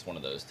 he just gets one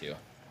of those 2.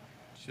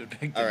 Should have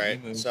picked All a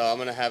right. new move. So I'm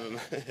gonna have him.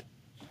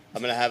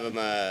 I'm gonna have him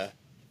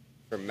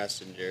for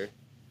messenger.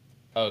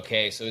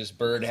 Okay, so his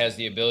bird has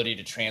the ability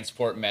to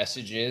transport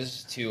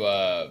messages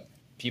to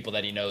people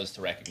that he knows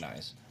to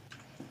recognize.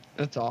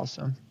 That's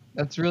awesome.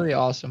 That's really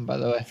awesome, by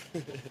the way.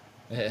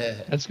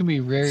 That's gonna be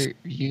very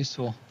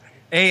useful.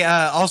 Hey,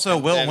 also,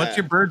 And Will, then, what's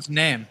your bird's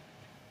name?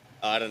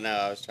 I don't know.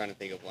 I was trying to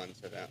think of one.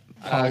 So now.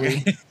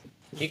 Polly.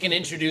 He can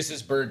introduce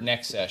his bird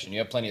next session. You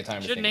have plenty of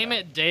time to Should think name about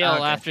it Dale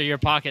Okay. after your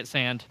pocket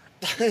sand.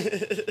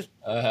 That'd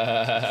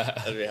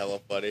be hella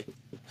funny.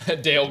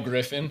 Dale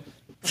Griffin.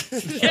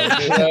 That'd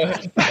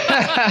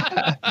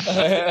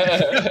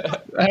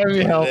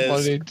be hell It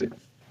funny.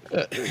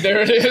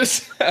 There it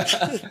is.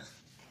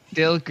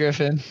 Dale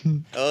Griffin.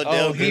 Oh,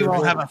 Oh, he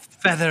won't have a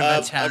feather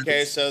of a chance.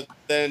 Okay, so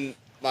then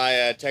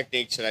my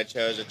techniques that I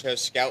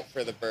chose scout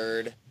for the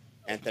bird,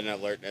 and then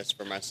alertness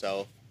for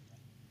myself.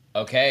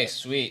 Okay,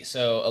 sweet.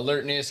 So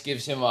alertness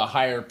gives him a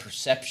higher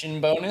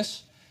perception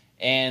bonus,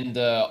 and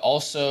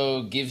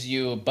also gives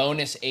you a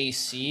bonus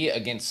AC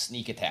against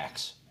sneak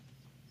attacks.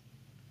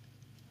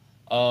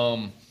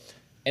 And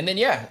then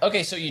yeah,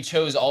 okay. So you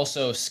chose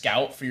also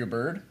scout for your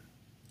bird.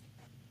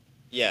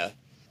 Yeah.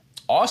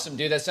 Awesome,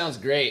 dude. That sounds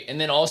great. And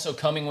then also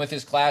coming with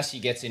his class, he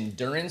gets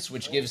endurance,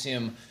 which gives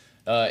him,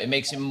 it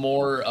makes him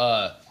more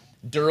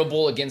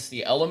durable against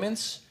the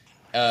elements.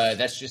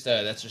 That's just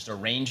a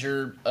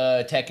ranger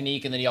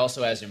technique, and then he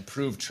also has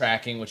improved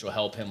tracking, which will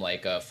help him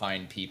like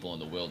find people in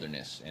the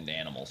wilderness and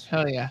animals.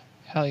 Hell yeah.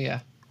 Hell yeah.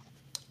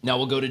 Now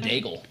we'll go to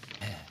Daigle.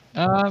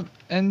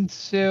 And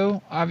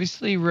so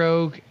obviously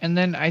Rogue, and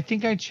then I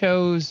think I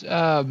chose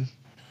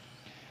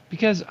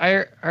because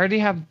I already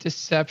have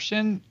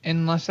Deception,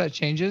 unless that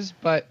changes.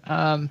 But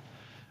I'm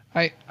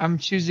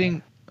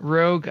choosing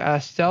Rogue,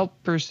 Stealth,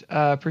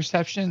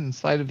 Perception, and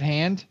Sleight of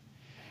Hand.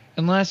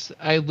 Unless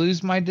I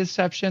lose my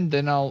Deception,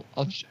 then I'll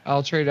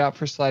trade out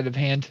for Sleight of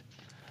Hand.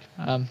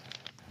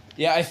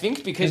 Yeah, I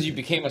think because you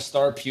became a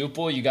star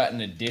pupil, you got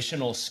an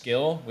additional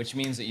skill, which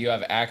means that you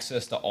have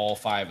access to all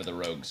 5 of the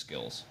rogue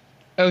skills.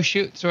 Oh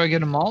shoot! So I get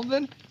them all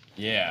then?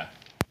 Yeah.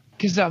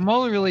 Because I'm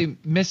only really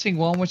missing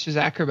one, which is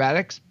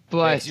Acrobatics.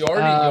 But you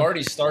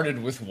already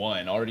started with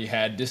 1, already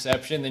had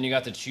deception, then you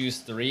got to choose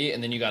 3,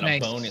 and then you got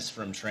Nice. a bonus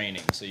from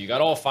training. So you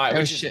got all 5, Oh,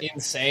 which shit. is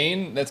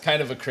insane. That's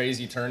kind of a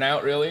crazy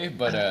turnout, really,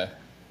 but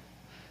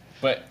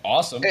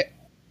awesome.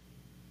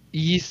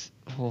 Yes.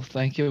 Well,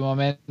 thank you, my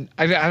man.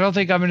 I don't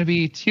think I'm going to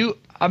be too.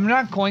 I'm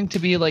not going to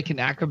be like an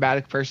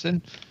acrobatic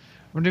person.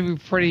 I'm going to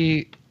be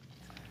pretty.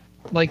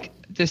 Like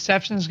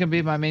deception is going to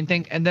be my main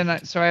thing, and then I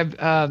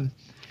have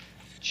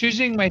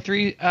choosing my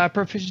 3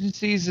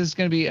 proficiencies is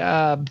going to be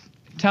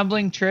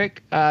tumbling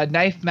trick,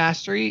 knife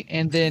mastery,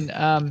 and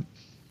then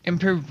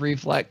improved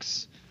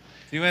reflex.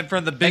 You went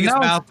from the biggest that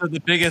was- mouth to the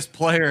biggest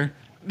player.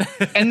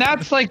 And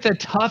that's like the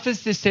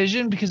toughest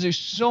decision because there's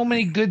so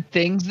many good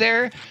things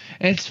there,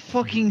 and it's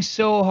fucking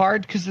so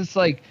hard because it's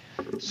like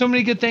so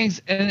many good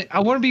things, and I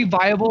want to be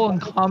viable in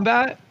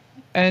combat,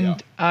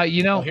 and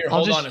you know, Here, I'll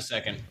hold just. on a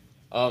second.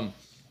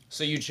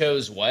 So you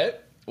chose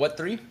what? What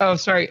 3? Oh,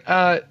 sorry.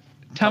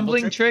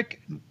 Tumbling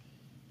trick,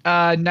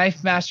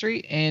 knife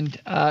mastery, and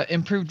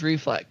improved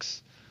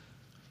reflex.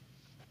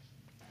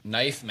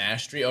 Knife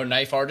mastery or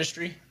knife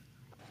artistry?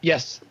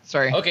 Yes.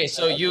 Sorry. Okay,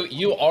 so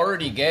you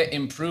already get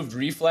improved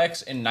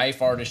reflex and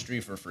knife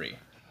artistry for free.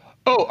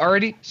 Oh,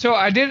 already? So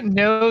I didn't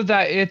know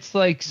that it's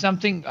like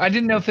something. I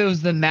didn't know if it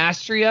was the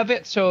mastery of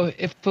it. So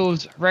if it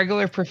was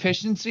regular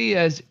proficiency,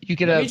 as you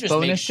get Let a me just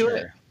make bonus to it.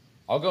 sure.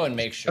 I'll go and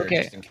make sure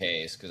Okay. just in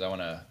case, because I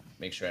want to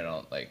make sure I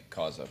don't like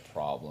cause a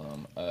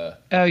problem.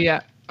 Oh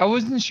yeah. I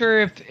wasn't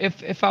sure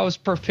if I was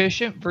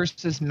proficient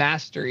versus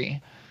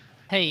mastery,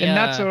 Hey, and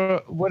that's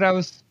what I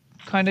was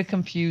kind of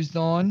confused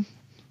on.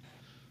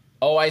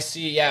 Oh, I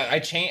see. Yeah, I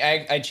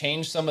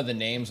changed some of the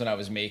names when I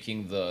was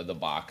making the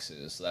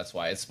boxes. So that's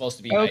why it's supposed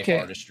to be knife Okay.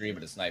 artistry,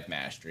 but it's knife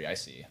mastery. I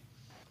see.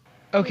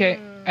 Okay.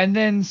 And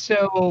then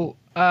so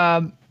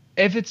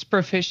if it's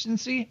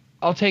proficiency,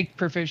 I'll take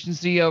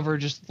proficiency over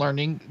just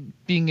learning,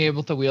 being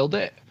able to wield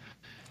it.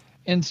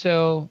 And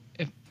so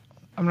if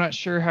I'm not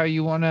sure how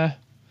you want to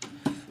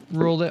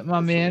rule it, my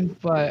man,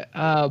 but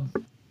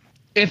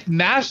if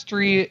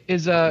mastery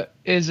is a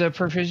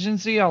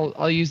proficiency,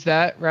 I'll use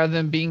that rather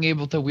than being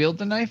able to wield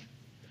the knife.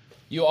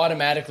 You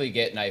automatically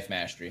get knife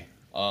mastery.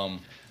 So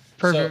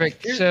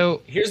Perfect.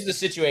 So here's the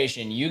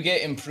situation: you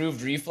get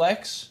improved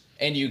reflex,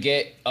 and you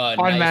get knife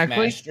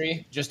automatically.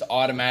 mastery just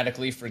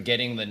automatically for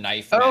getting the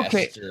knife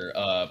Okay.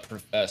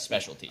 master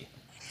specialty.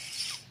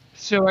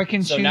 So I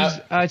can So now,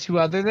 choose two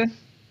other then.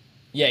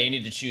 yeah, you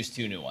need to choose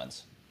 2 new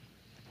ones.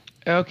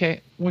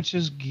 Okay, which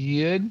is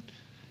good.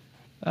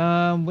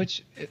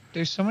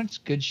 There's so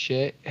much good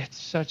shit.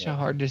 It's such a Yeah.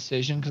 hard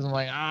decision because I'm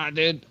like,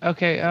 dude.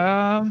 Okay,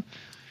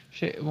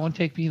 shit. It won't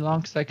take me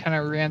long because I kind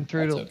of ran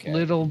through That's it a okay.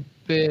 little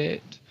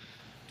bit.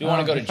 Do you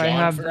want to go to If I John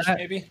have first, that,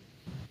 maybe?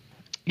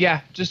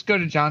 yeah, just go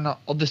to John.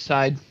 I'll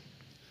decide.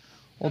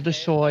 I'll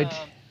decide.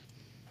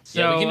 so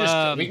Yeah, we can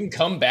just we can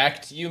come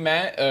back to you,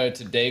 Matt,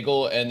 to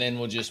Daigle, and then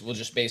we'll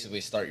just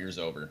basically start yours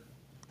over.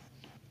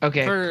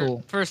 Okay, for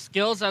cool. for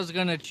skills, I was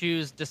gonna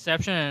choose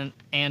deception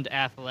and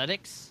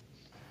athletics.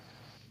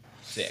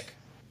 Sick.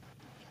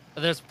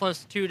 There's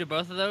 +2 to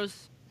both of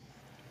those.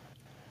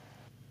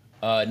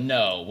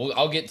 No,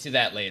 I'll get to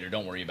that later.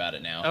 Don't worry about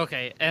it now.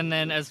 Okay, and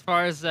then as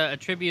far as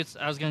attributes,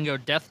 I was gonna go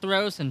death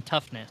throws and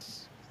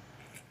toughness.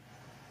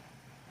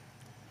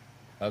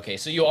 Okay,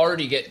 so you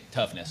already get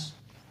toughness,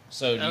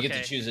 so you get to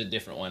Okay. choose a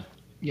different one.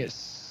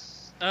 Yes.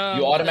 You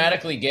Then-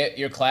 automatically get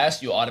your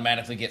class. You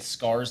automatically get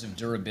scars of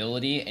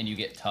durability, and you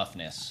get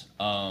toughness.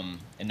 And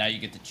now you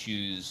get to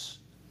choose.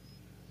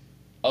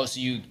 Oh, so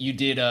you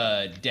did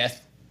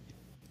death.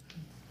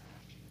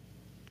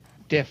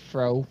 Death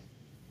throw.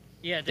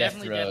 Yeah, Death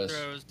definitely throws.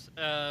 death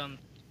throws.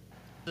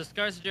 The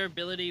scars of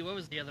durability. What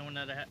was the other one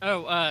that I had?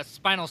 Oh,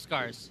 spinal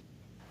scars.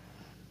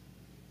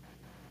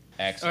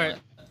 Excellent.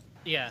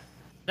 Yeah,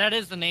 that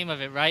is the name of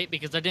it, right?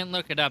 Because I didn't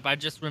look it up. I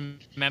just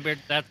remembered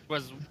that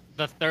was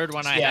the third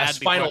one I Yeah, had.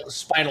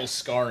 spinal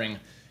scarring.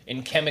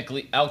 In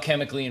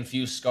alchemically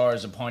infused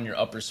scars upon your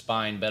upper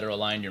spine better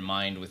align your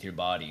mind with your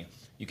body.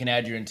 You can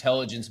add your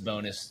intelligence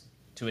bonus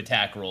to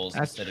attack rolls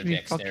That's instead of pretty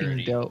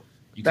dexterity. fucking dope.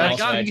 You can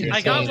That's also add pretty your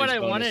I got what intelligence I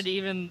bonus.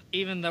 wanted,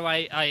 even though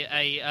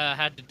I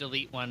had to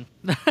delete one.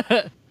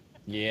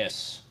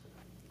 Yes.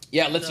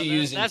 Yeah, it lets So you that-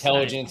 use that's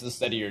intelligence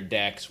instead of your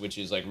dex, which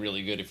is like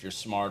really good if you're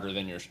smarter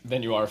than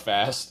you are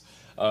fast.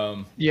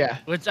 Yeah.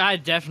 Which I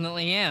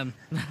definitely am.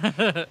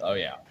 Oh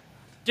yeah.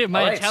 Dude,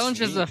 my All right,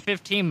 intelligence is sweet. a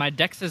 15. My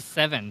dex is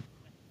 7.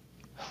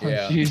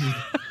 Yeah. Oh, Jesus.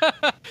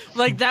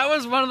 Like, that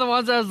was one of the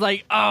ones I was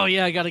like, oh,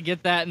 yeah, I gotta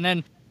get that. And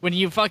then when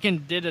you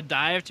fucking did a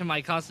dive to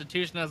my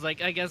constitution, I was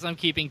like, I guess I'm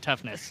keeping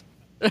toughness.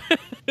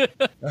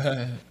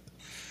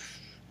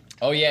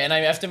 Oh yeah, and I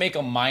have to make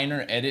a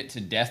minor edit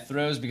to death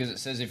throws because it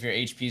says if your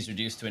HP is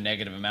reduced to a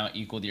negative amount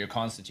equal to your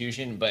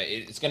constitution, but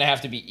it's going to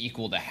have to be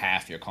equal to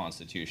half your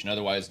constitution.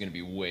 Otherwise, it's going to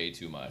be way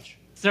too much.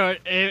 So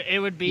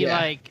it would be Yeah.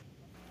 like,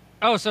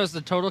 oh, so it's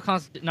the total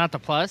not the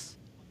plus?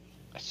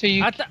 So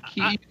you, I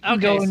you can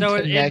go okay, so into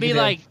it'd be negative.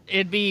 like,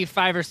 it'd be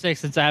 5 or 6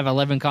 since I have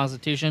 11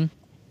 constitution.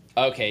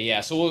 Okay,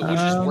 yeah. So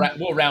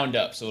we'll round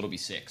up, so it'll be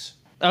 6.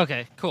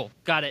 Okay, cool.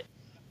 Got it.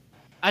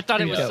 I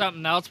thought it was Yeah.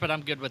 something else, but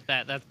I'm good with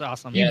that. That's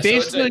awesome. Yeah, You so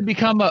it's basically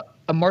become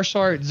a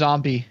martial art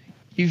zombie.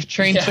 You've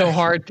trained so Yeah.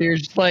 hard,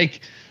 there's like,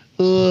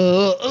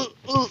 So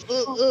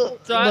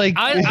like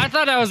I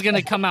thought I was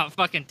gonna come out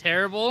fucking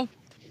terrible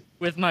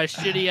with my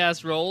shitty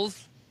ass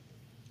rolls.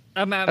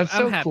 I'm That's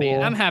so happy.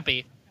 cool. I'm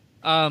happy.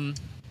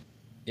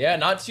 Yeah,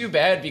 not too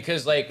bad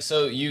because like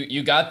so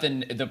you got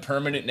the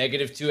permanent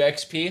 -2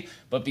 XP,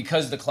 but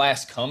because the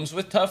class comes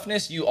with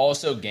toughness, you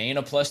also gain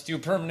a +2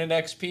 permanent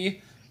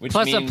XP, which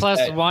Plus a means plus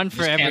that 1 for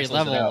just every cancels it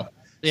level. out.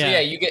 Yeah. So yeah,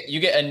 you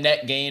get a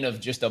net gain of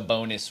just a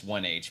bonus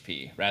 1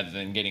 HP rather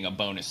than getting a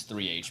bonus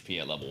 3 HP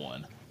at level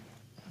 1.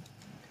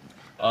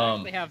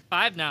 We have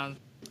 5 now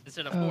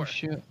instead of 4. oh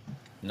shoot.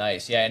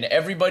 Nice, yeah, and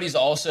everybody's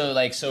also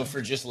like so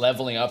for just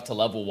leveling up to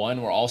level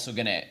 1, we're also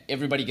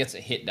everybody gets a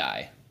hit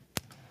die.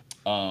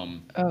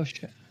 Oh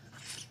shit.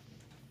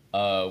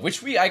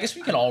 Which I guess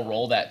we can all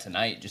roll that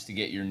tonight just to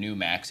get your new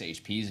max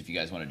HPs if you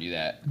guys want to do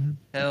that.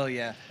 Hell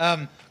yeah.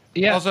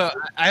 Yeah. Also,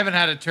 I haven't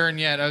had a turn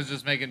yet. I was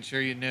just making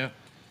sure you knew.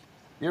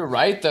 You're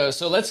right though.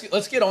 So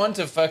let's get on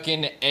to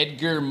fucking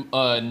Edgar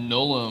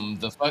Nullum,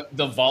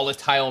 the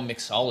volatile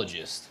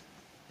mixologist.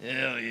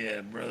 Hell yeah,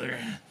 brother.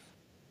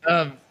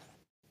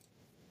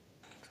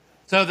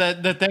 So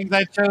the things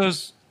I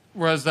chose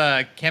was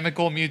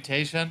chemical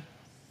mutation,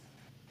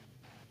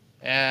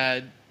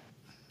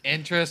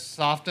 interest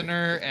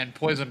softener, and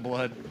poison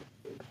blood.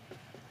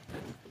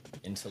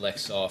 Intellect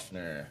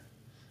softener.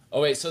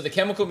 Oh wait, so the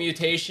chemical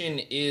mutation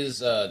is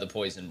the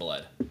poison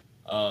blood.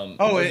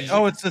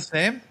 It's the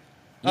same.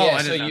 Yeah,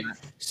 I didn't know that.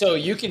 So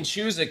you can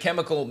choose a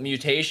chemical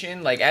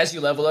mutation. Like as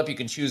you level up, you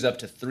can choose up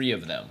to 3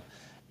 of them.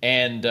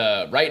 And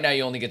right now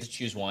you only get to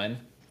choose one.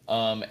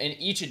 And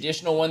each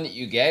additional one that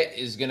you get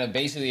is gonna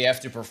basically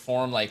have to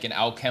perform like an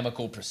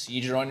alchemical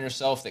procedure on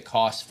yourself that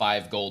costs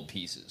 5 gold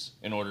pieces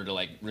in order to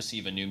like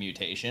receive a new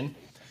mutation.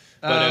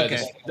 But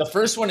Okay. the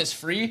first one is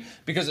free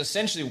because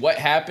essentially what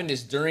happened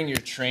is during your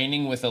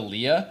training with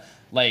Aaliyah,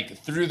 like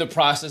through the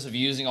process of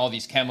using all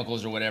these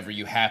chemicals or whatever,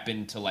 you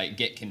happen to like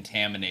get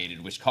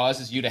contaminated, which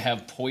causes you to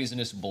have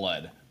poisonous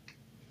blood.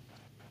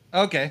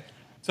 Okay.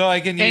 So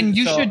I can use. And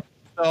you should.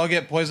 So I'll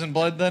get poison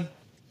blood then.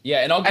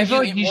 Yeah, and I'll I give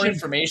feel you like you more should-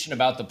 information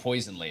about the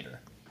poison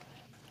later.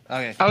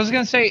 Okay. I was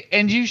gonna say,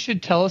 and you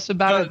should tell us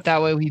about it.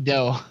 That way we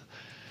know.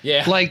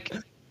 Yeah. Like,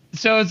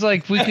 so it's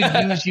like we could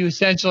use you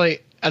essentially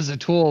as a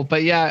tool.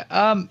 But yeah,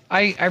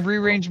 I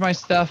rearranged my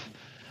stuff.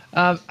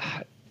 There's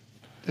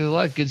a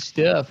lot of good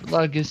stuff.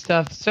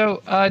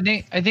 So,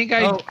 Nate, I think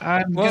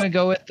I'm gonna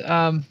go with Wait,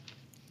 I Hold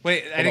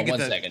didn't on get one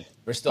the. second.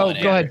 We're still Oh, on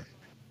air. go ahead.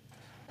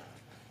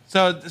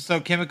 So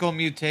chemical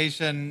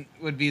mutation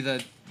would be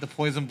the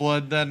poison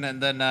blood then,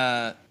 and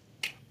then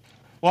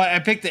well, I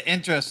picked the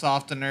interest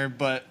softener,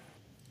 but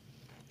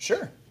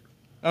Sure.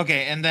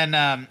 okay, and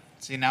then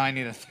see now I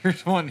need a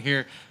third one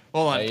here.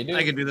 Hold on, Yeah, you do.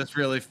 I can do this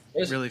really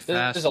fast.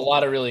 There's a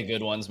lot of really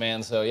good ones,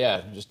 man. So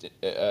yeah, just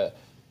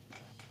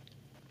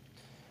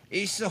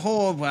It's a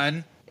whole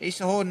one. It's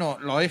a whole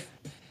not life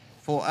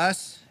for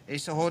us.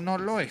 It's a whole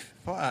not life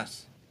for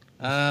us.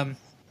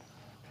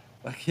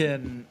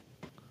 Fucking.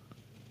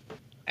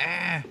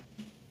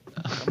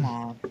 Come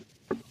on.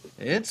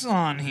 It's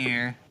on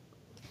here.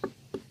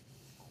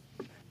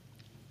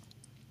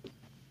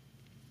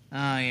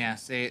 Oh yeah.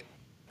 See,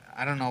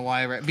 I don't know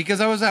why. Because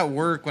I was at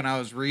work when I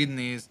was reading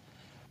these.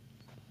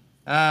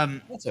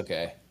 that's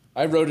okay.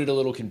 I wrote it a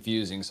little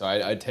confusing, so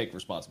I take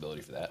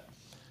responsibility for that.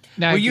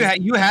 now Well,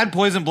 you had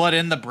poison blood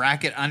in the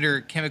bracket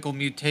under chemical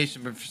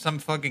mutation, but for some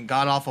fucking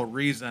god awful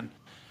reason,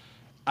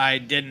 I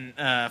didn't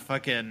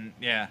fucking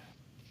yeah.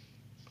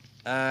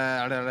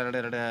 I You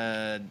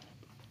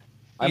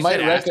might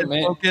said acid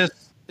recommend. focus.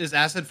 Is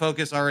acid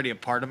focus already a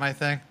part of my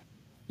thing?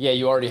 Yeah,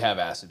 you already have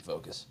acid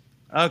focus.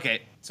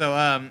 Okay, so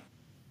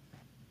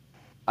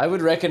I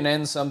would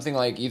recommend something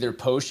like either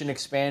potion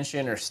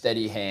expansion or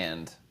steady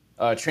hand.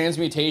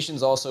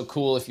 Transmutation's also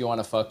cool if you want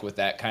to fuck with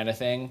that kind of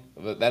thing,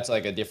 but that's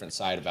like a different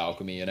side of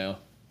alchemy, you know.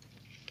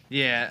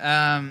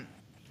 yeah,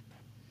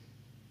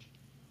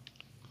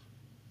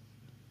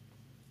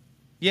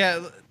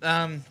 yeah,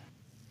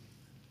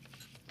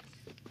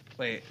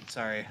 wait,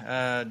 sorry.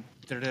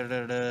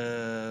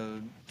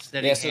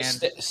 Steady Yeah, so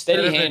hand.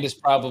 steady hand is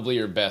probably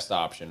your best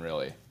option,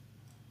 really.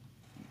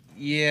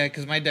 Yeah,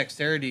 because my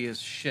dexterity is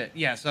shit.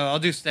 Yeah, so I'll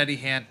do steady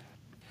hand.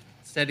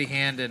 Steady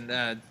hand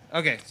and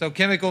okay, so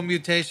chemical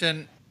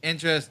mutation,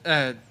 interest,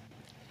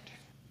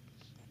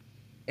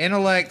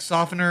 intellect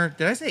softener.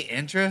 Did I say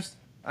interest?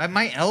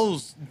 My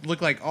L's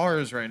look like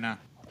R's right now.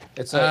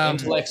 It's an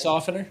intellect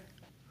softener.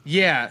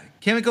 Yeah,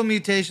 chemical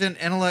mutation,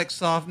 intellect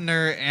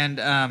softener,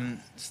 and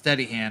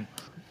steady hand.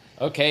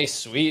 Okay,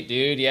 sweet,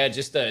 dude. Yeah,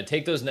 just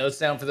take those notes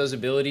down for those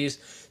abilities.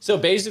 So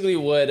basically,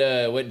 what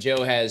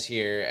Joe has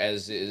here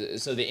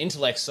so the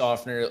intellect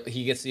softener,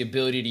 he gets the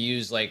ability to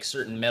use like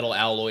certain metal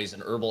alloys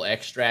and herbal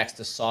extracts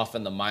to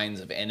soften the minds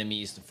of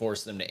enemies to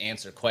force them to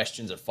answer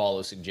questions or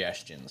follow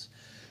suggestions.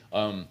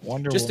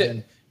 Wonder Just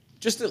Woman.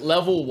 just at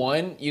level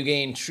 1, you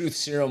gain Truth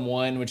Serum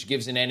 1, which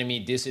gives an enemy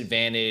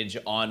disadvantage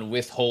on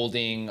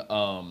withholding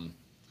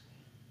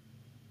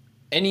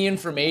any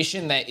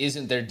information that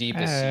isn't their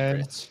deepest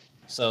secrets.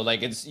 So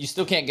like you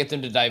still can't get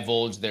them to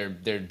divulge their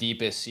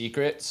deepest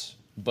secrets,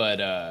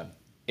 but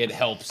it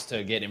helps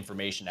to get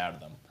information out of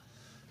them.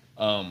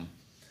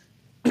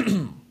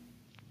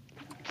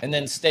 And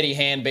then steady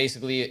hand,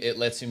 basically it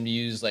lets him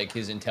use like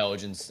his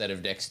intelligence instead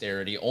of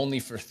dexterity only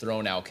for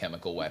thrown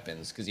alchemical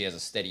weapons because he has a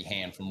steady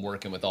hand from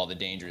working with all the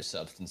dangerous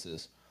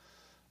substances.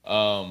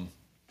 All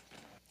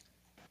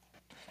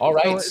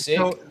right, sick.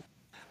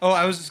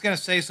 I was just gonna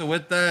say. So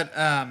with that,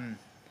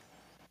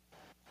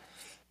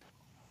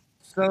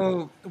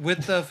 so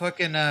with the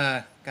fucking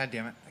god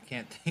damn it, I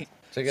can't think.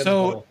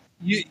 So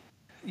you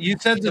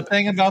said the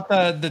thing about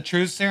the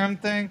truth serum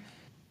thing.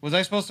 Was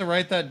I supposed to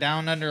write that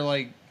down under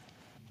like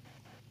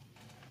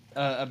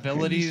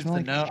abilities to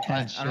know?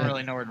 I don't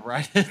really know where to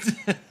write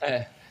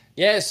it.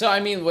 Yeah, so I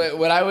mean,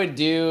 what I would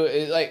do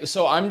is like,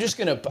 so I'm just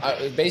gonna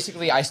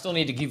basically, I still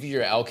need to give you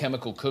your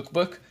alchemical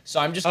cookbook, so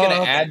I'm just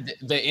gonna add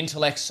the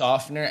intellect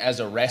softener as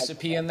a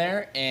recipe in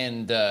there,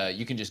 and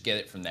you can just get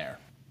it from there.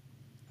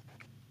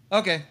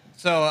 Okay,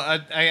 so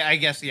I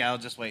guess yeah, I'll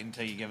just wait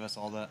until you give us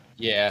all that.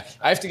 Yeah,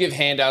 I have to give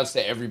handouts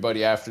to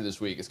everybody after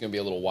this week. It's gonna be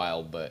a little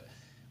wild, but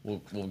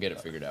we'll get it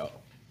figured out.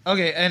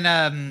 Okay,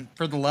 and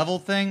for the level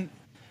thing,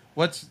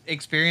 what's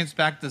experience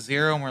back to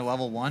 0 and we're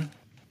level 1?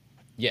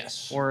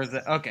 Yes. Or is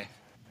it okay?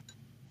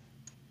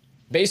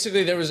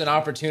 Basically, there was an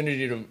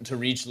opportunity to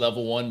reach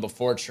level 1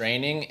 before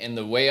training, and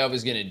the way I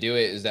was going to do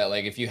it is that,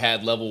 like, if you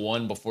had level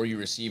 1 before you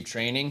received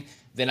training,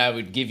 then I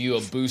would give you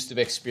a boost of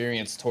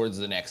experience towards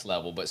the next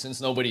level. But since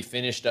nobody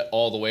finished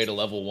all the way to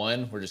level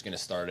 1, we're just going to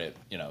start at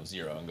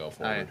 0 and go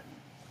forward. Right.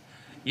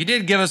 You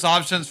did give us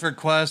options for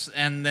quests,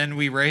 and then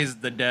we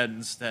raised the dead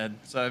instead.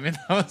 So I mean,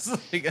 that was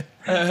like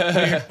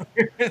I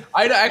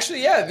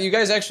actually, yeah, you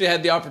guys actually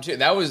had the opportunity.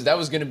 That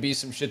was going to be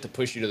some shit to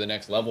push you to the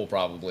next level,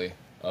 probably.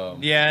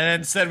 Yeah,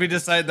 and instead we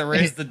decided to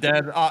raise the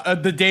dead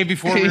the day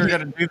before we were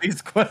gonna do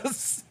these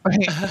quests.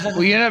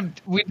 We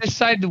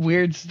decided the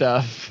weird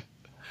stuff.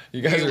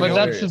 You guys are But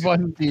hilarious. that's the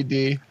fun in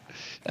DD.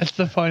 That's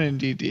the fun in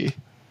DD.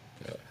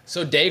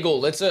 So Daigle,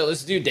 let's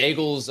do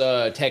Daigle's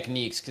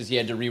techniques because he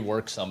had to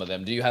rework some of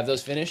them. Do you have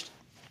those finished?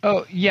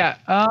 Oh yeah.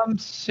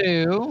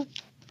 So.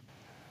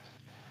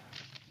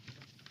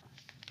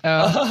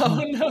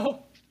 Oh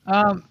no.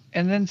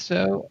 And then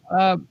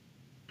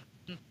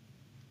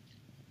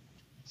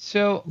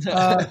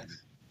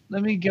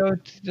let me go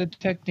to the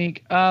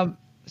technique.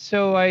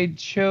 So I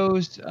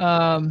chose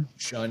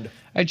Shunned.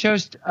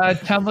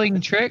 tumbling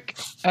trick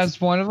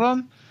as one of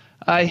them.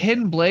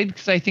 Hidden blade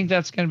because I think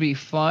that's gonna be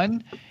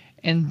fun,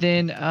 and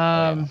then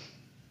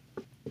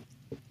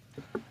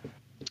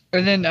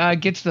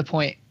get to the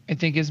point. I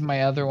think is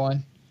my other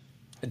one.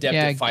 Adept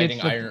Yeah, at fighting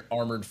gets the-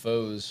 armored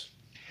foes.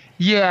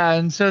 Yeah,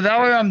 and so that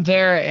way I'm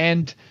there,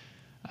 and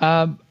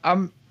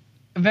I'm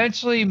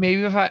eventually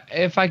maybe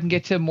if I can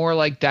get to more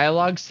like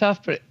dialogue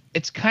stuff, but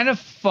it's kind of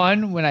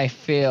fun when I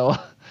fail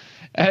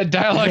at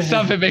dialogue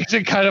stuff. It makes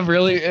it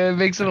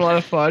a lot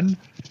of fun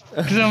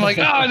because I'm like,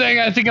 oh dang,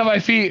 I think on my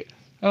feet.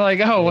 I'm like,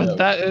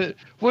 oh,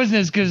 wasn't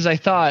as good as I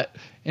thought,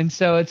 and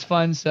so it's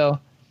fun. So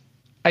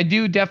I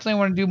do definitely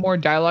want to do more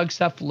dialogue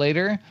stuff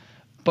later,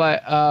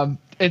 but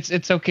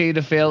it's okay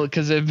to fail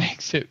because it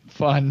makes it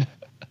fun.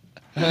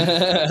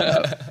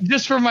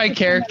 Just for my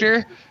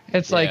character,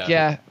 it's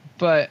like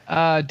but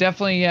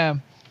definitely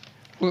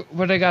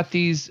what I got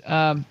these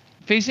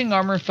facing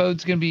armor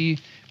foes gonna be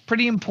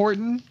pretty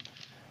important.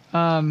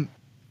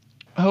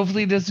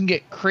 Hopefully it doesn't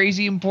get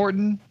crazy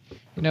important.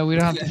 We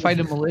don't have to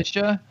fight a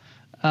militia,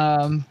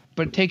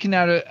 but taking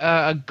out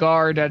a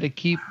guard at a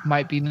keep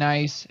might be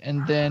nice.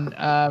 And then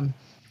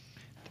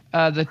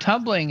the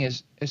tumbling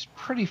is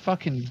pretty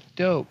fucking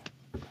dope.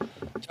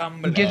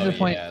 Get to the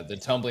point. Yeah, the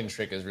tumbling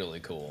trick is really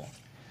cool.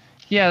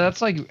 Yeah,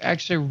 that's like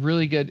actually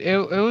really good. It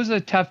was a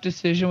tough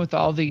decision with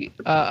all the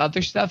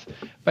other stuff,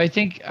 but I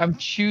think I'm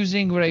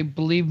choosing what I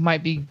believe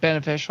might be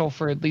beneficial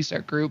for at least our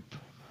group.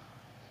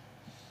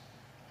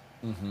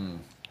 Mm-hmm.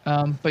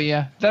 But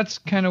yeah, that's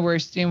kind of where I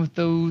stand with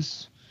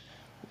those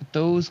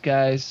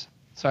guys.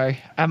 Sorry,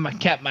 I have my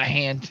cat in my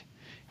hand.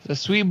 He's a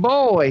sweet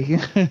boy.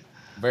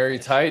 Very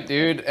tight,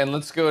 dude. And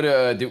let's go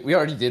to. We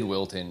already did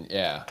Wilton.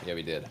 Yeah,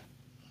 we did.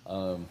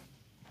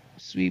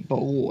 Sweet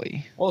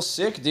boy. Well,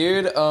 sick,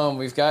 dude.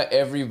 We've got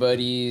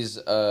everybody's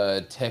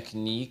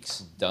techniques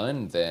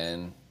done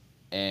then,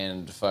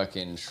 and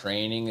fucking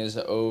training is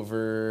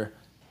over.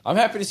 I'm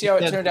happy to see how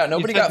it turned out.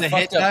 Nobody got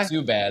fucked up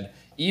too bad.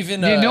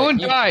 Even no one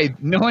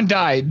died. No one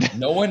died.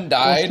 No one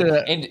died,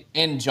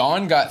 and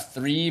John got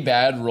 3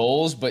 bad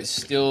rolls, but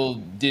still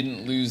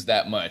didn't lose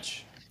that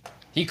much.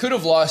 He could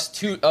have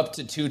lost up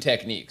to 2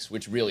 techniques,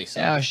 which really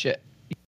sucks. Oh shit.